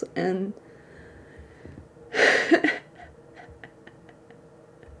controls and...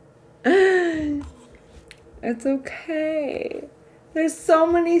 It's okay. There's so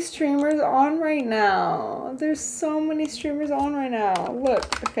many streamers on right now.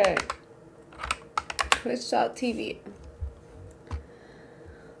 Look, okay. Twitch.tv.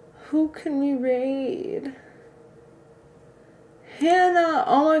 Who can we raid? Hannah.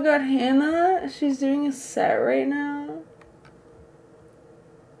 Oh my god, Hannah. She's doing a set right now.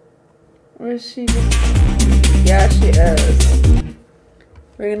 Where is she? Yeah, she is.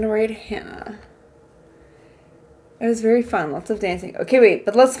 We're gonna rate Hannah. It was very fun. Lots of dancing. Okay, wait.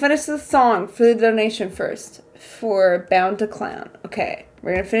 But let's finish the song for the donation first. For Bound to Clown. Okay.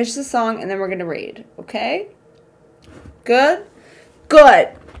 We're gonna finish the song and then we're gonna raid. Okay? Good?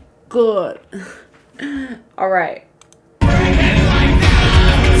 Good. Good. Alright.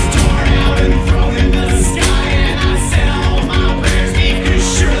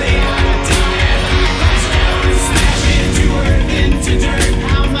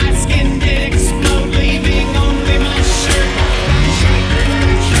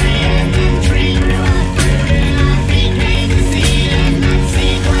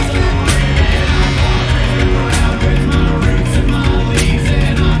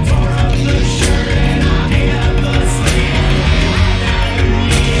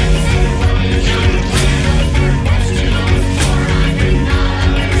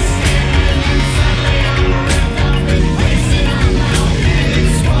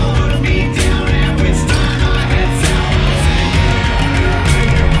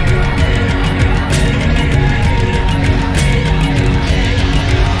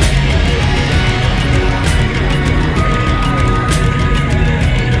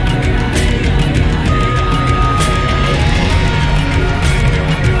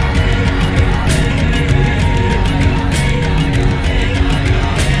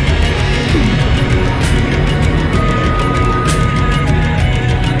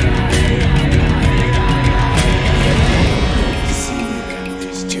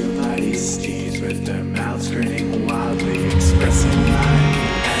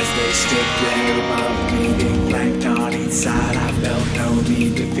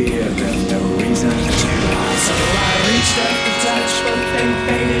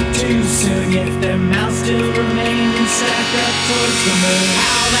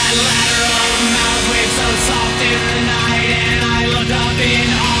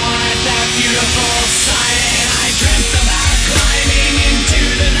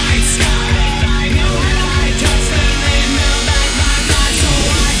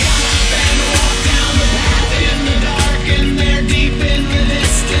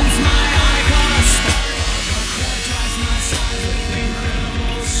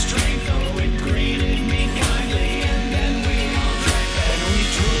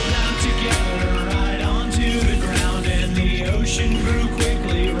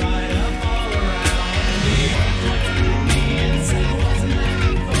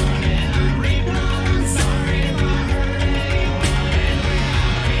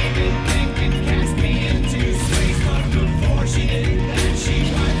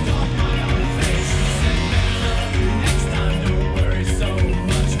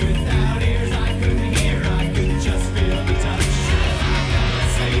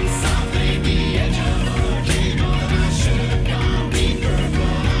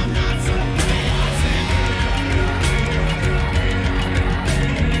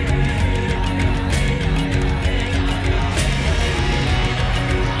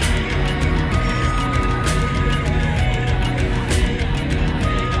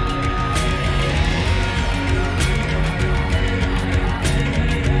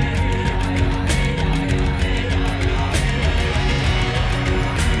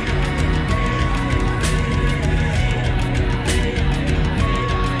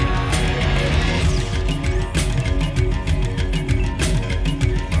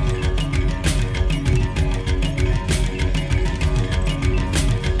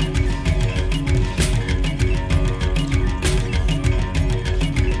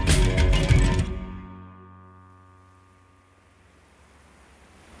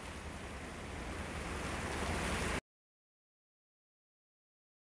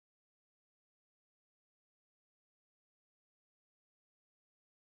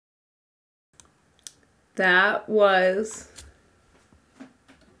 That was...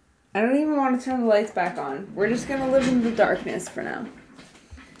 I don't even want to turn the lights back on. We're just gonna live in the darkness for now.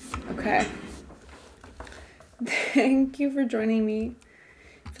 Okay. Thank you for joining me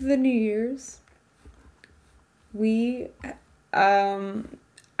for the New Year's. I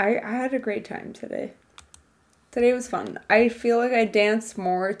had a great time today. Today was fun. I feel like I danced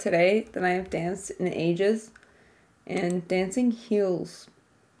more today than I have danced in ages. And dancing heals.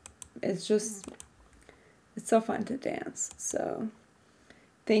 It's so fun to dance. So,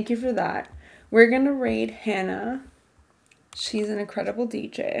 thank you for that. We're going to raid Hannah. She's an incredible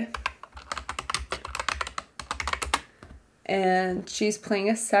DJ. And she's playing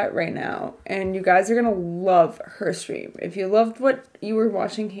a set right now. And you guys are going to love her stream. If you loved what you were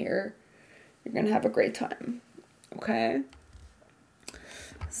watching here, you're going to have a great time. Okay?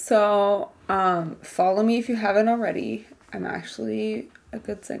 So, follow me if you haven't already. I'm actually a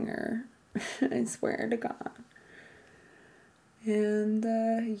good singer. I swear to God. And,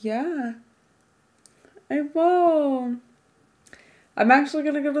 yeah. I won't. I'm actually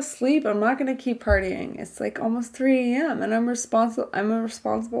gonna go to sleep. I'm not gonna keep partying. It's like almost 3 a.m. and I'm a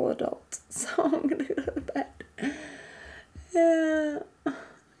responsible adult. So I'm gonna go to bed.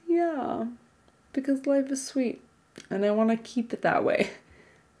 Yeah. Because life is sweet. And I wanna keep it that way.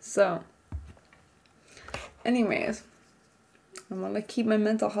 So, anyways, I wanna keep my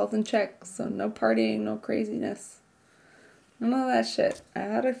mental health in check. So no partying, no craziness. None of that shit. I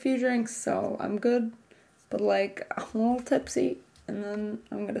had a few drinks, so I'm good. But like, I'm a little tipsy. And then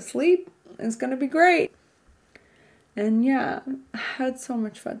I'm gonna sleep. It's gonna be great. And yeah, I had so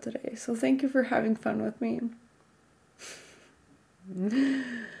much fun today. So thank you for having fun with me.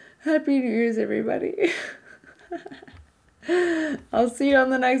 Happy New Year's, everybody. I'll see you on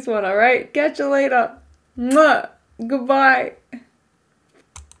the next one, alright? Catch you later. Mwah. Goodbye.